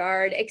around your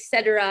yard,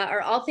 etc.,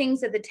 are all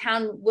things that the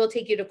town will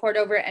take you to court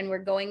over, and we're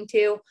going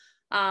to.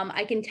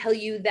 I can tell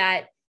you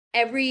that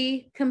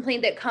every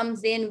complaint that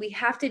comes in, we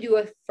have to do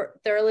a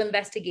thorough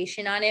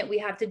investigation on it. We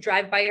have to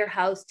drive by your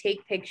house,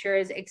 take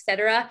pictures,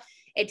 etc.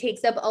 It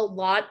takes up a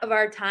lot of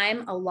our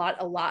time, a lot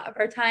of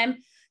our time.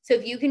 So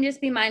if you can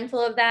just be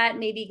mindful of that,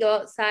 maybe go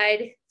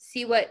outside,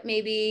 see what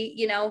maybe,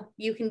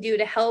 you can do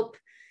to help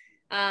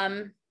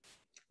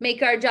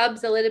make our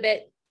jobs a little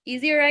bit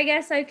easier, I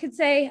guess I could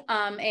say,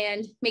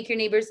 and make your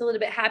neighbors a little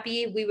bit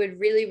happy. We would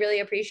really, really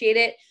appreciate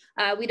it.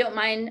 We don't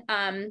mind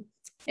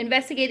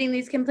investigating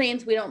these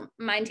complaints. We don't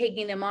mind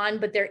taking them on,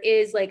 but there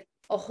is like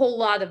a whole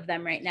lot of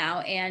them right now,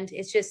 and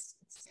it's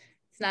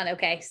not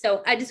okay.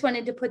 So I just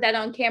wanted to put that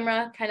on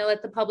camera, kind of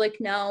let the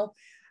public know.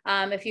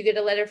 If you get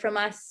a letter from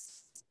us,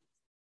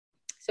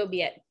 so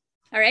be it.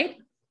 All right.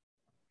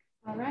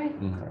 All right.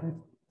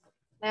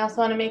 I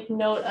also want to make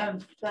note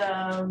of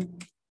the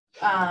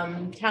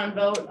town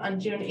vote on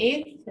June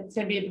 8th. It's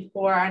going to be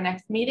before our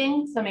next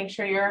meeting, so make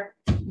sure you're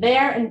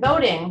there and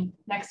voting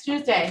next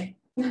Tuesday.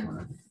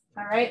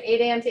 All right,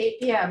 8 a.m. to 8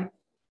 p.m.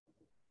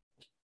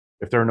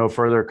 If there are no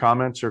further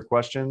comments or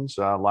questions,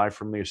 live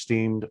from the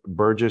esteemed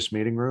Burgess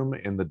meeting room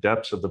in the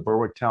depths of the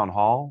Berwick Town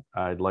Hall,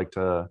 I'd like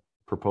to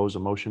propose a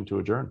motion to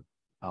adjourn.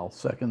 I'll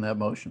second that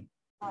motion.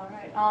 All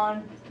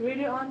right, do we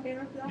do all in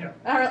favor for that?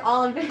 Yeah.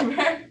 All in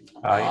favor?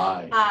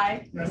 Aye.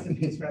 Aye. Rest in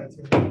peace,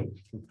 gratitude.